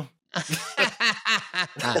now.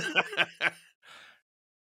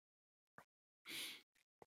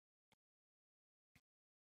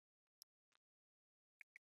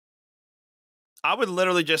 I would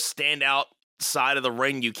literally just stand outside of the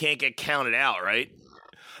ring. You can't get counted out, right?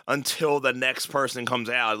 Until the next person comes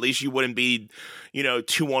out. At least you wouldn't be,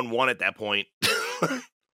 2-on-1 at that point.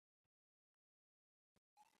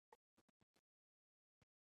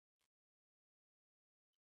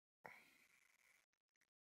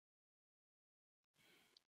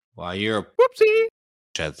 Well, you're a whoopsie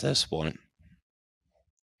at this point.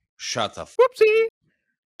 Shut the whoopsie.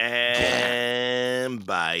 And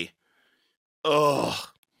bye. Ugh.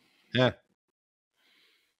 Yeah.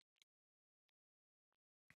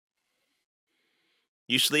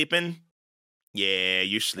 You sleeping? Yeah,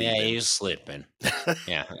 you Yeah, sleeping. he was sleeping.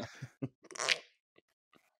 Yeah.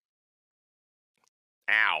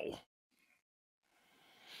 Ow.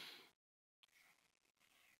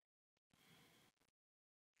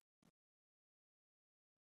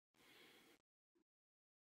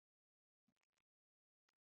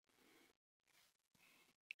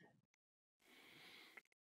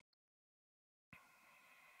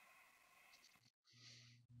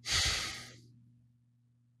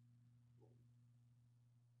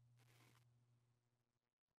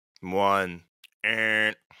 One.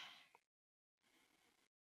 And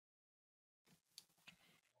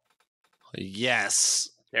Yes.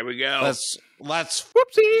 there we go. Let's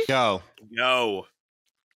Whoopsie. go. Go.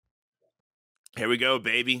 Here we go,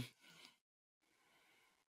 baby.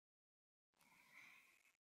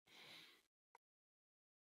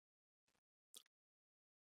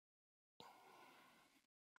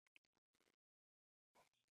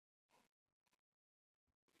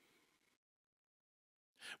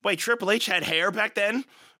 Wait, Triple H had hair back then?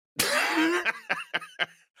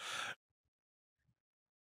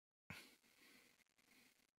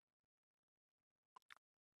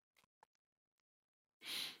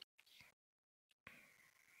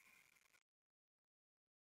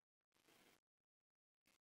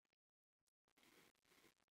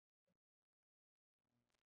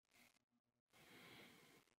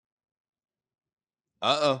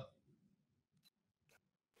 Uh-oh.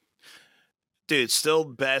 Dude, still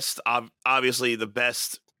best, obviously the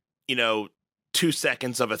best, 2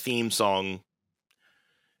 seconds of a theme song.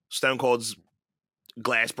 Stone Cold's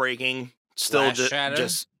glass breaking. Still Glass shatter?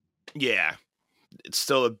 just, yeah. It's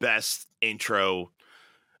still the best intro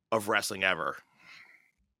of wrestling ever.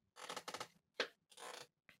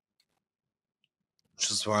 Which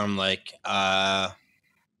is where I'm like,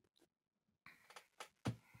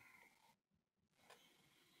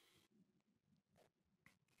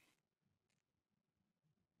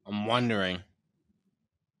 I'm wondering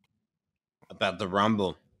about the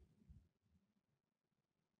Rumble.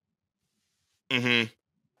 Mm-hmm.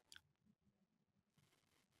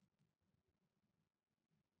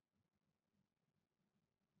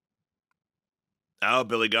 Oh,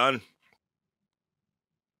 Billy Gunn.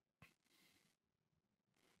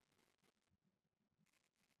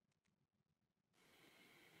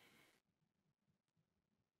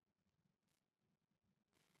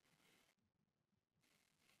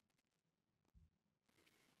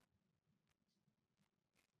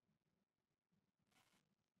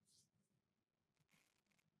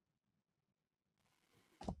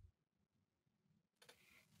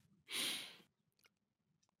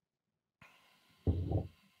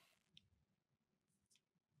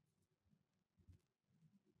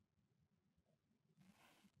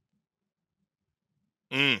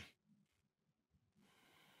 Mm.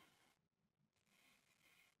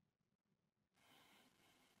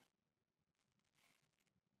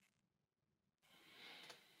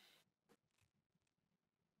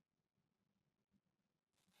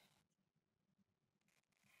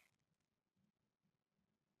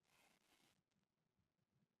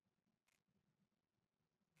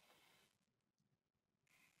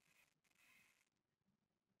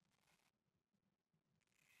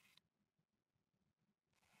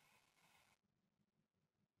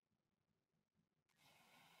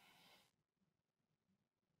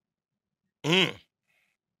 Mm.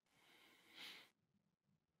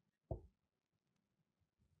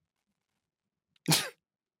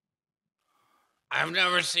 I've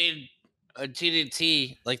never seen a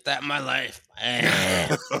TDT like that in my life.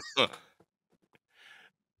 And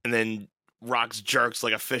then Rock's jerks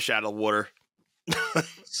like a fish out of water.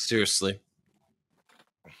 Seriously.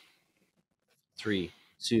 3,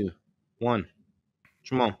 2, 1.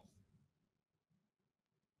 Come on.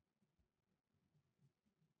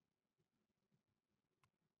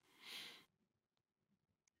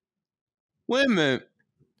 Wait a minute.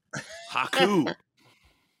 Haku.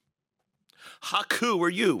 Haku, where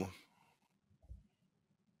you?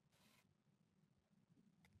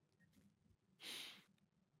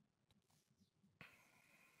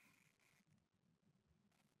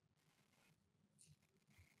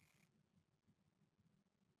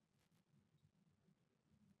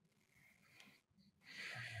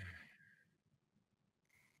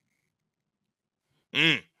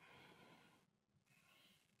 Mm.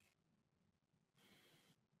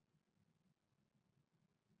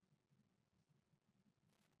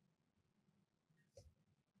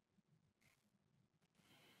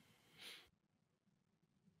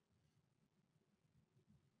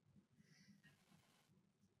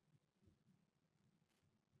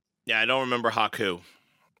 Yeah, I don't remember Haku.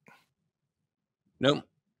 Nope.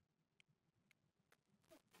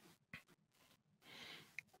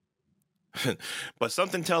 But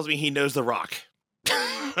something tells me he knows The Rock.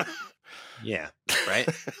 Yeah, right?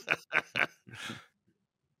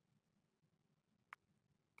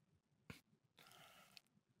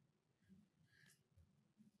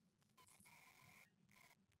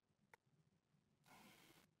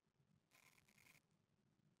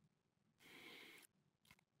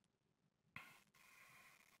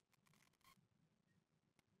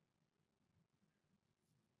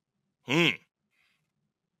 Hmm.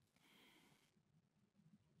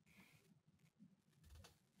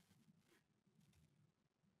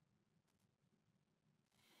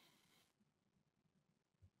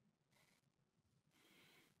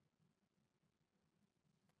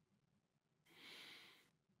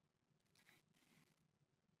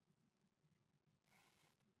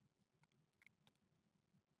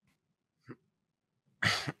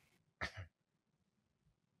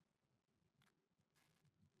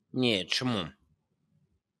 Yeah, come on.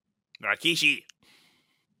 Rikishi.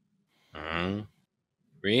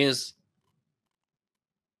 Riz.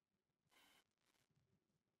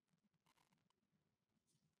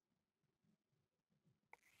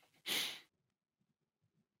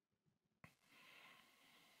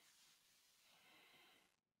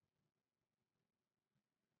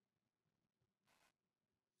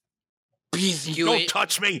 Don't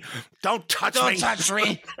touch me. Don't touch Don't me. touch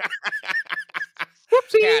me.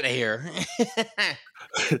 Whoopsie. Get out of here.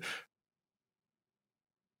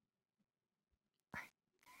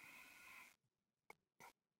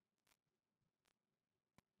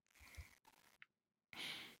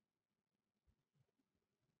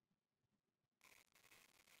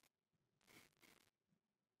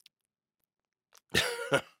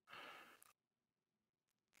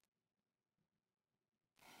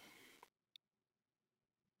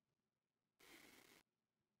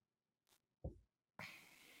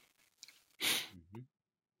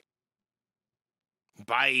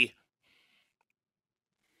 Bye.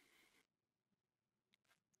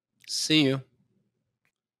 See you.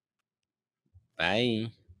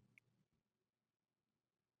 Bye.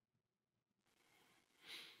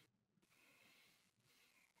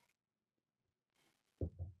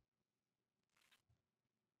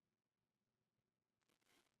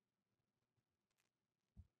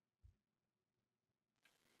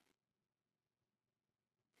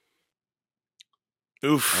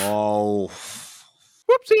 Oof. Oh.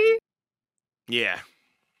 Whoopsie. Yeah.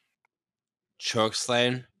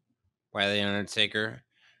 Chokeslam by The Undertaker.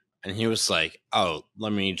 And he was like, oh,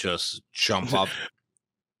 let me just jump up.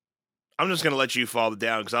 I'm just going to let you fall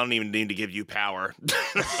down because I don't even need to give you power.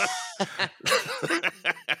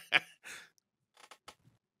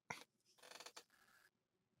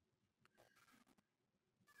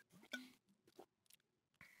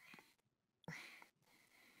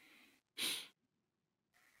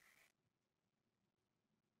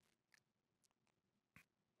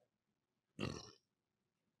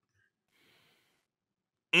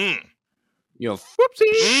 Yo,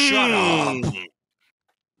 Whoopsie. shut up.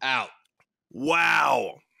 Out.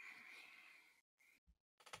 Wow.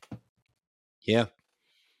 Yeah.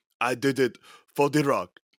 I did it for The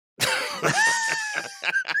Rock.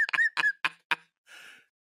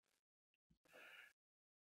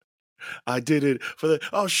 I did it for the.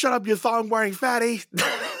 Oh, shut up, you thong wearing fatty.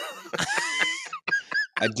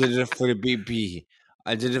 I did it for the BP.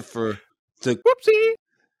 I did it for the. Whoopsie.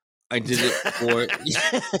 I did it for.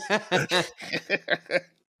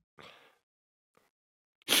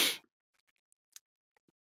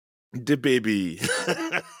 The baby.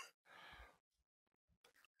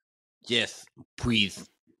 Yes, breathe.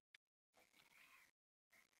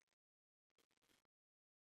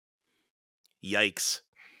 Yikes.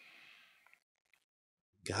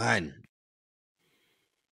 God.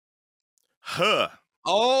 Huh.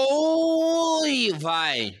 Oh,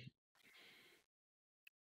 Levi.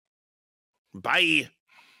 Bye.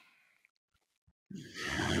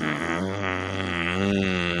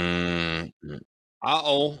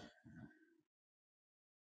 Uh-oh.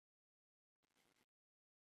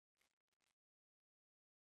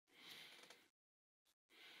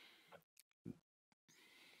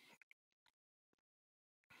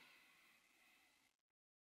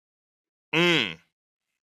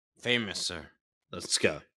 Famous, sir. Let's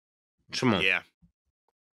go. Come on. Yeah.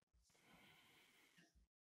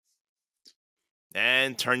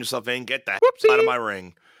 And turn yourself in. Get the out of my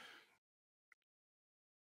ring.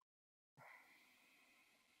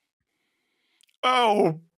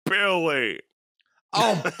 Oh, Billy.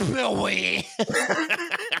 Oh, Billy. All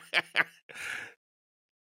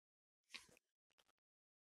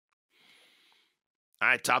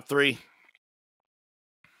right, top three.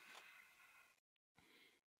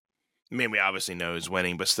 I mean, we obviously know who's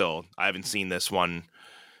winning, but still, I haven't seen this one,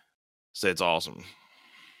 so it's awesome.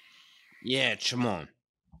 Yeah, come on.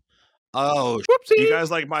 Oh, Whoopsie! You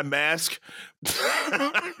guys like my mask?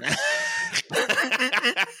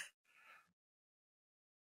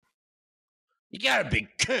 You got a big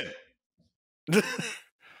cunt. Let's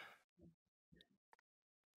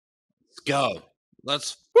go.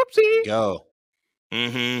 Let's Whoopsie! go.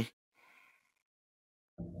 Mm-hmm.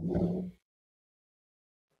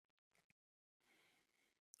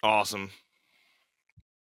 Awesome.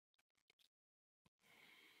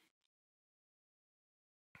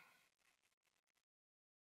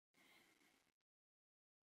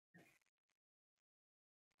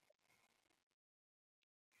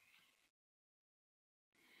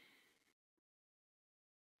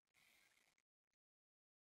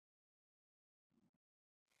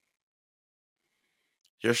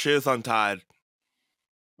 Your shoe's untied.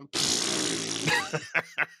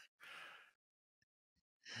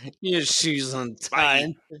 Your shoes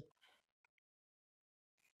untied.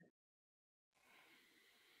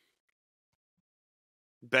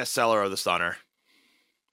 Bestseller of the Stunner.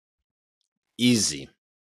 Easy.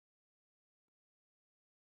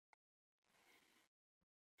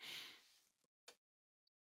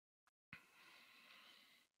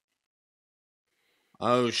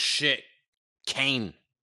 Oh shit. Kane.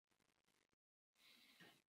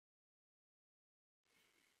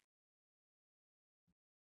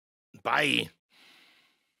 Bye.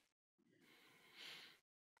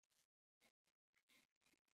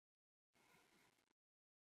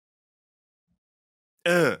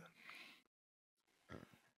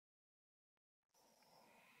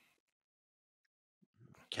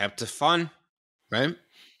 Kept it fun, right?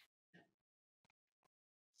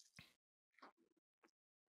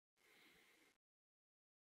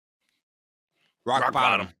 Rock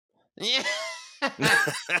bottom. Yeah.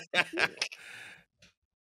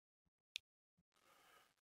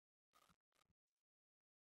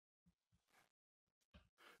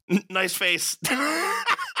 Nice face.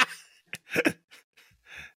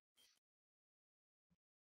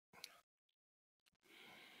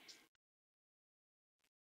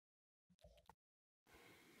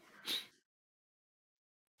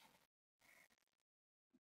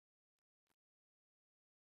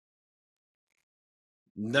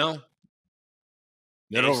 No.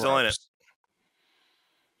 Yeah, he's still in it.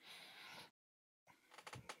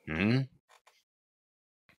 Mm-hmm.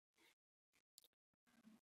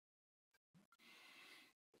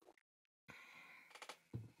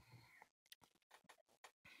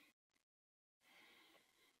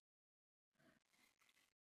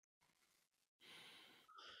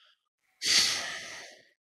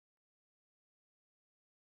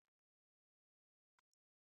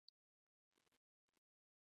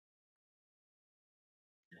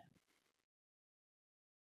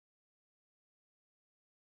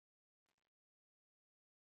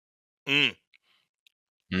 Mm.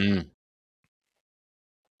 Mm.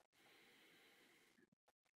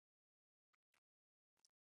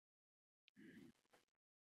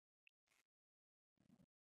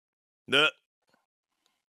 The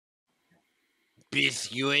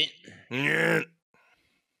Biscuit. yeah.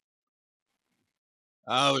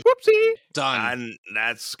 Oh, Whoopsie. done. And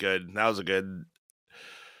that's good. That was a good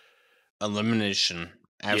Elimination.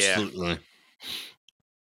 Absolutely.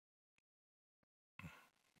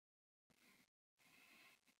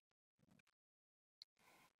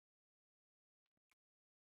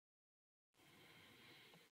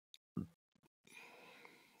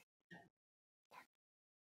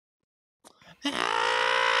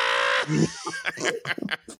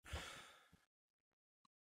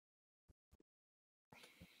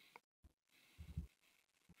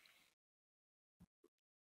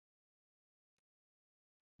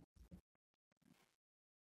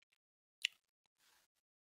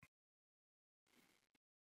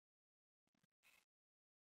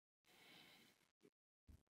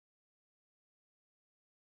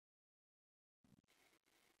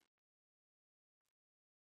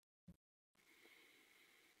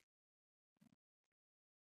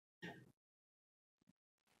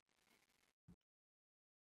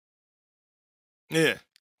 yeah.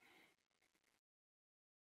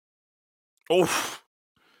 Oof.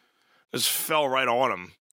 Just fell right on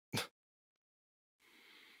him.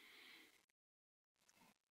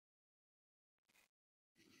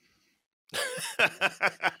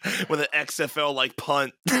 With an XFL like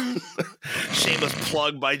punt. Shameless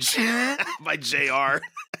plug by by JR.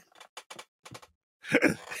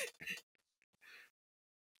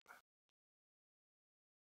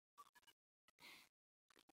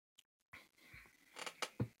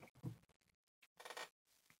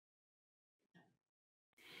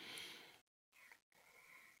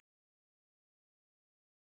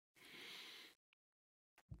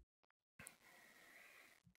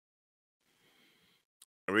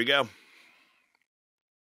 Here we go.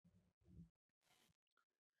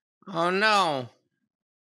 Oh no.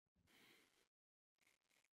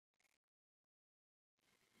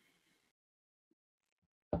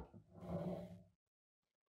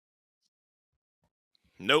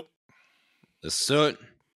 Nope. The Soot.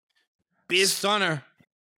 Biff. Stunner.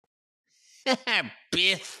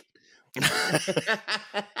 Biff.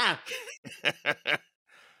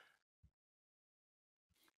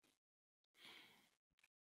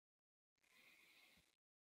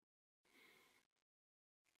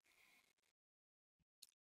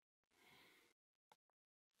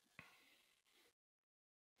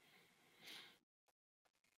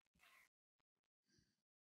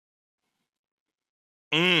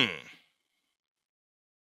 Mm.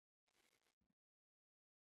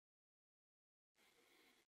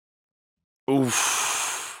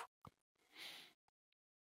 Oof.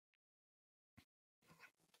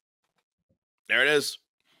 There it is.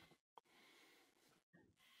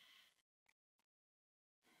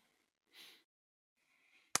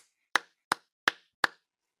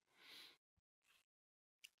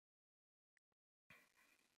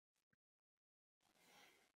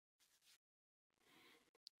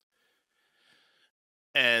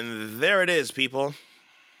 And there it is, people.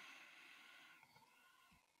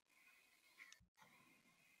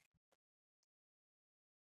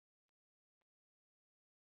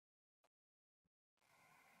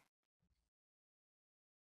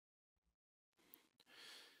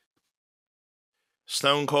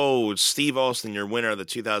 Stone Cold Steve Austin, your winner of the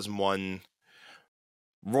 2001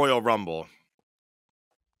 Royal Rumble.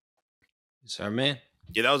 Sir, man.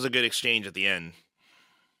 Yeah, that was a good exchange at the end.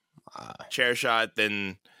 Chair shot,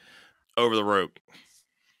 then over the rope.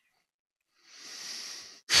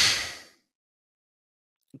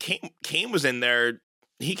 Kane was in there.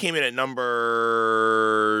 He came in at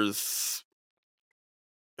number 4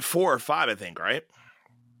 or 5, I think, right?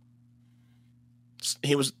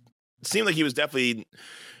 It seemed like he was definitely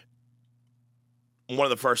one of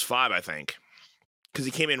the first 5, I think, because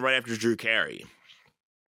he came in right after Drew Carey.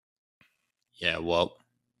 Yeah, well,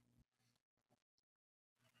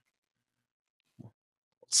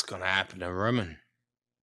 what's gonna happen to Roman?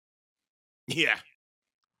 Yeah.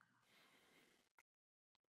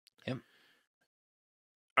 Yep.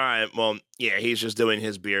 All right. Well, yeah, he's just doing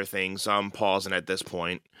his beer thing, so I'm pausing at this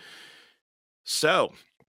point. So,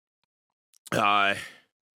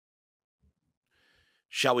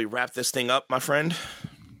 shall we wrap this thing up, my friend?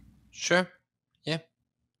 Sure. Yeah.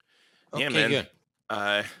 Yeah, man. Good.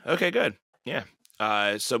 Okay, good. Yeah.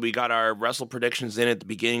 So we got our wrestle predictions in at the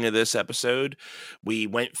beginning of this episode. We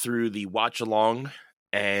went through the watch along,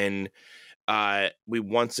 and we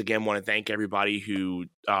once again want to thank everybody who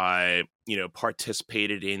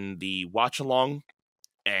participated in the watch along,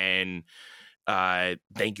 and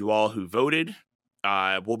thank you all who voted.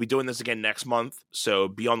 We'll be doing this again next month, so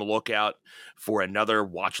be on the lookout for another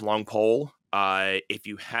watch along poll. If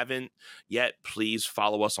you haven't yet, please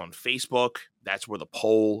follow us on Facebook. That's where the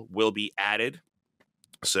poll will be added.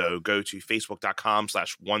 So go to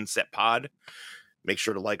facebook.com/onesetpod. Make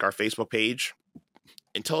sure to like our Facebook page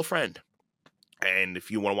and tell a friend. And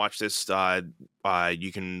if you want to watch this,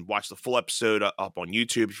 you can watch the full episode up on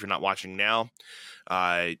YouTube if you're not watching now.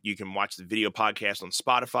 You can watch the video podcast on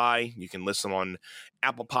Spotify. You can listen on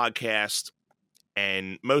Apple Podcast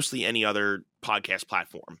and mostly any other podcast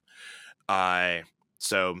platform.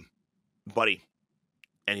 So, buddy,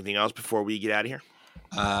 anything else before we get out of here?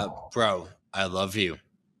 Bro, I love you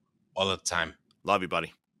all the time. Love you,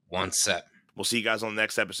 buddy. One set. We'll see you guys on the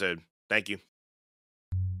next episode. Thank you.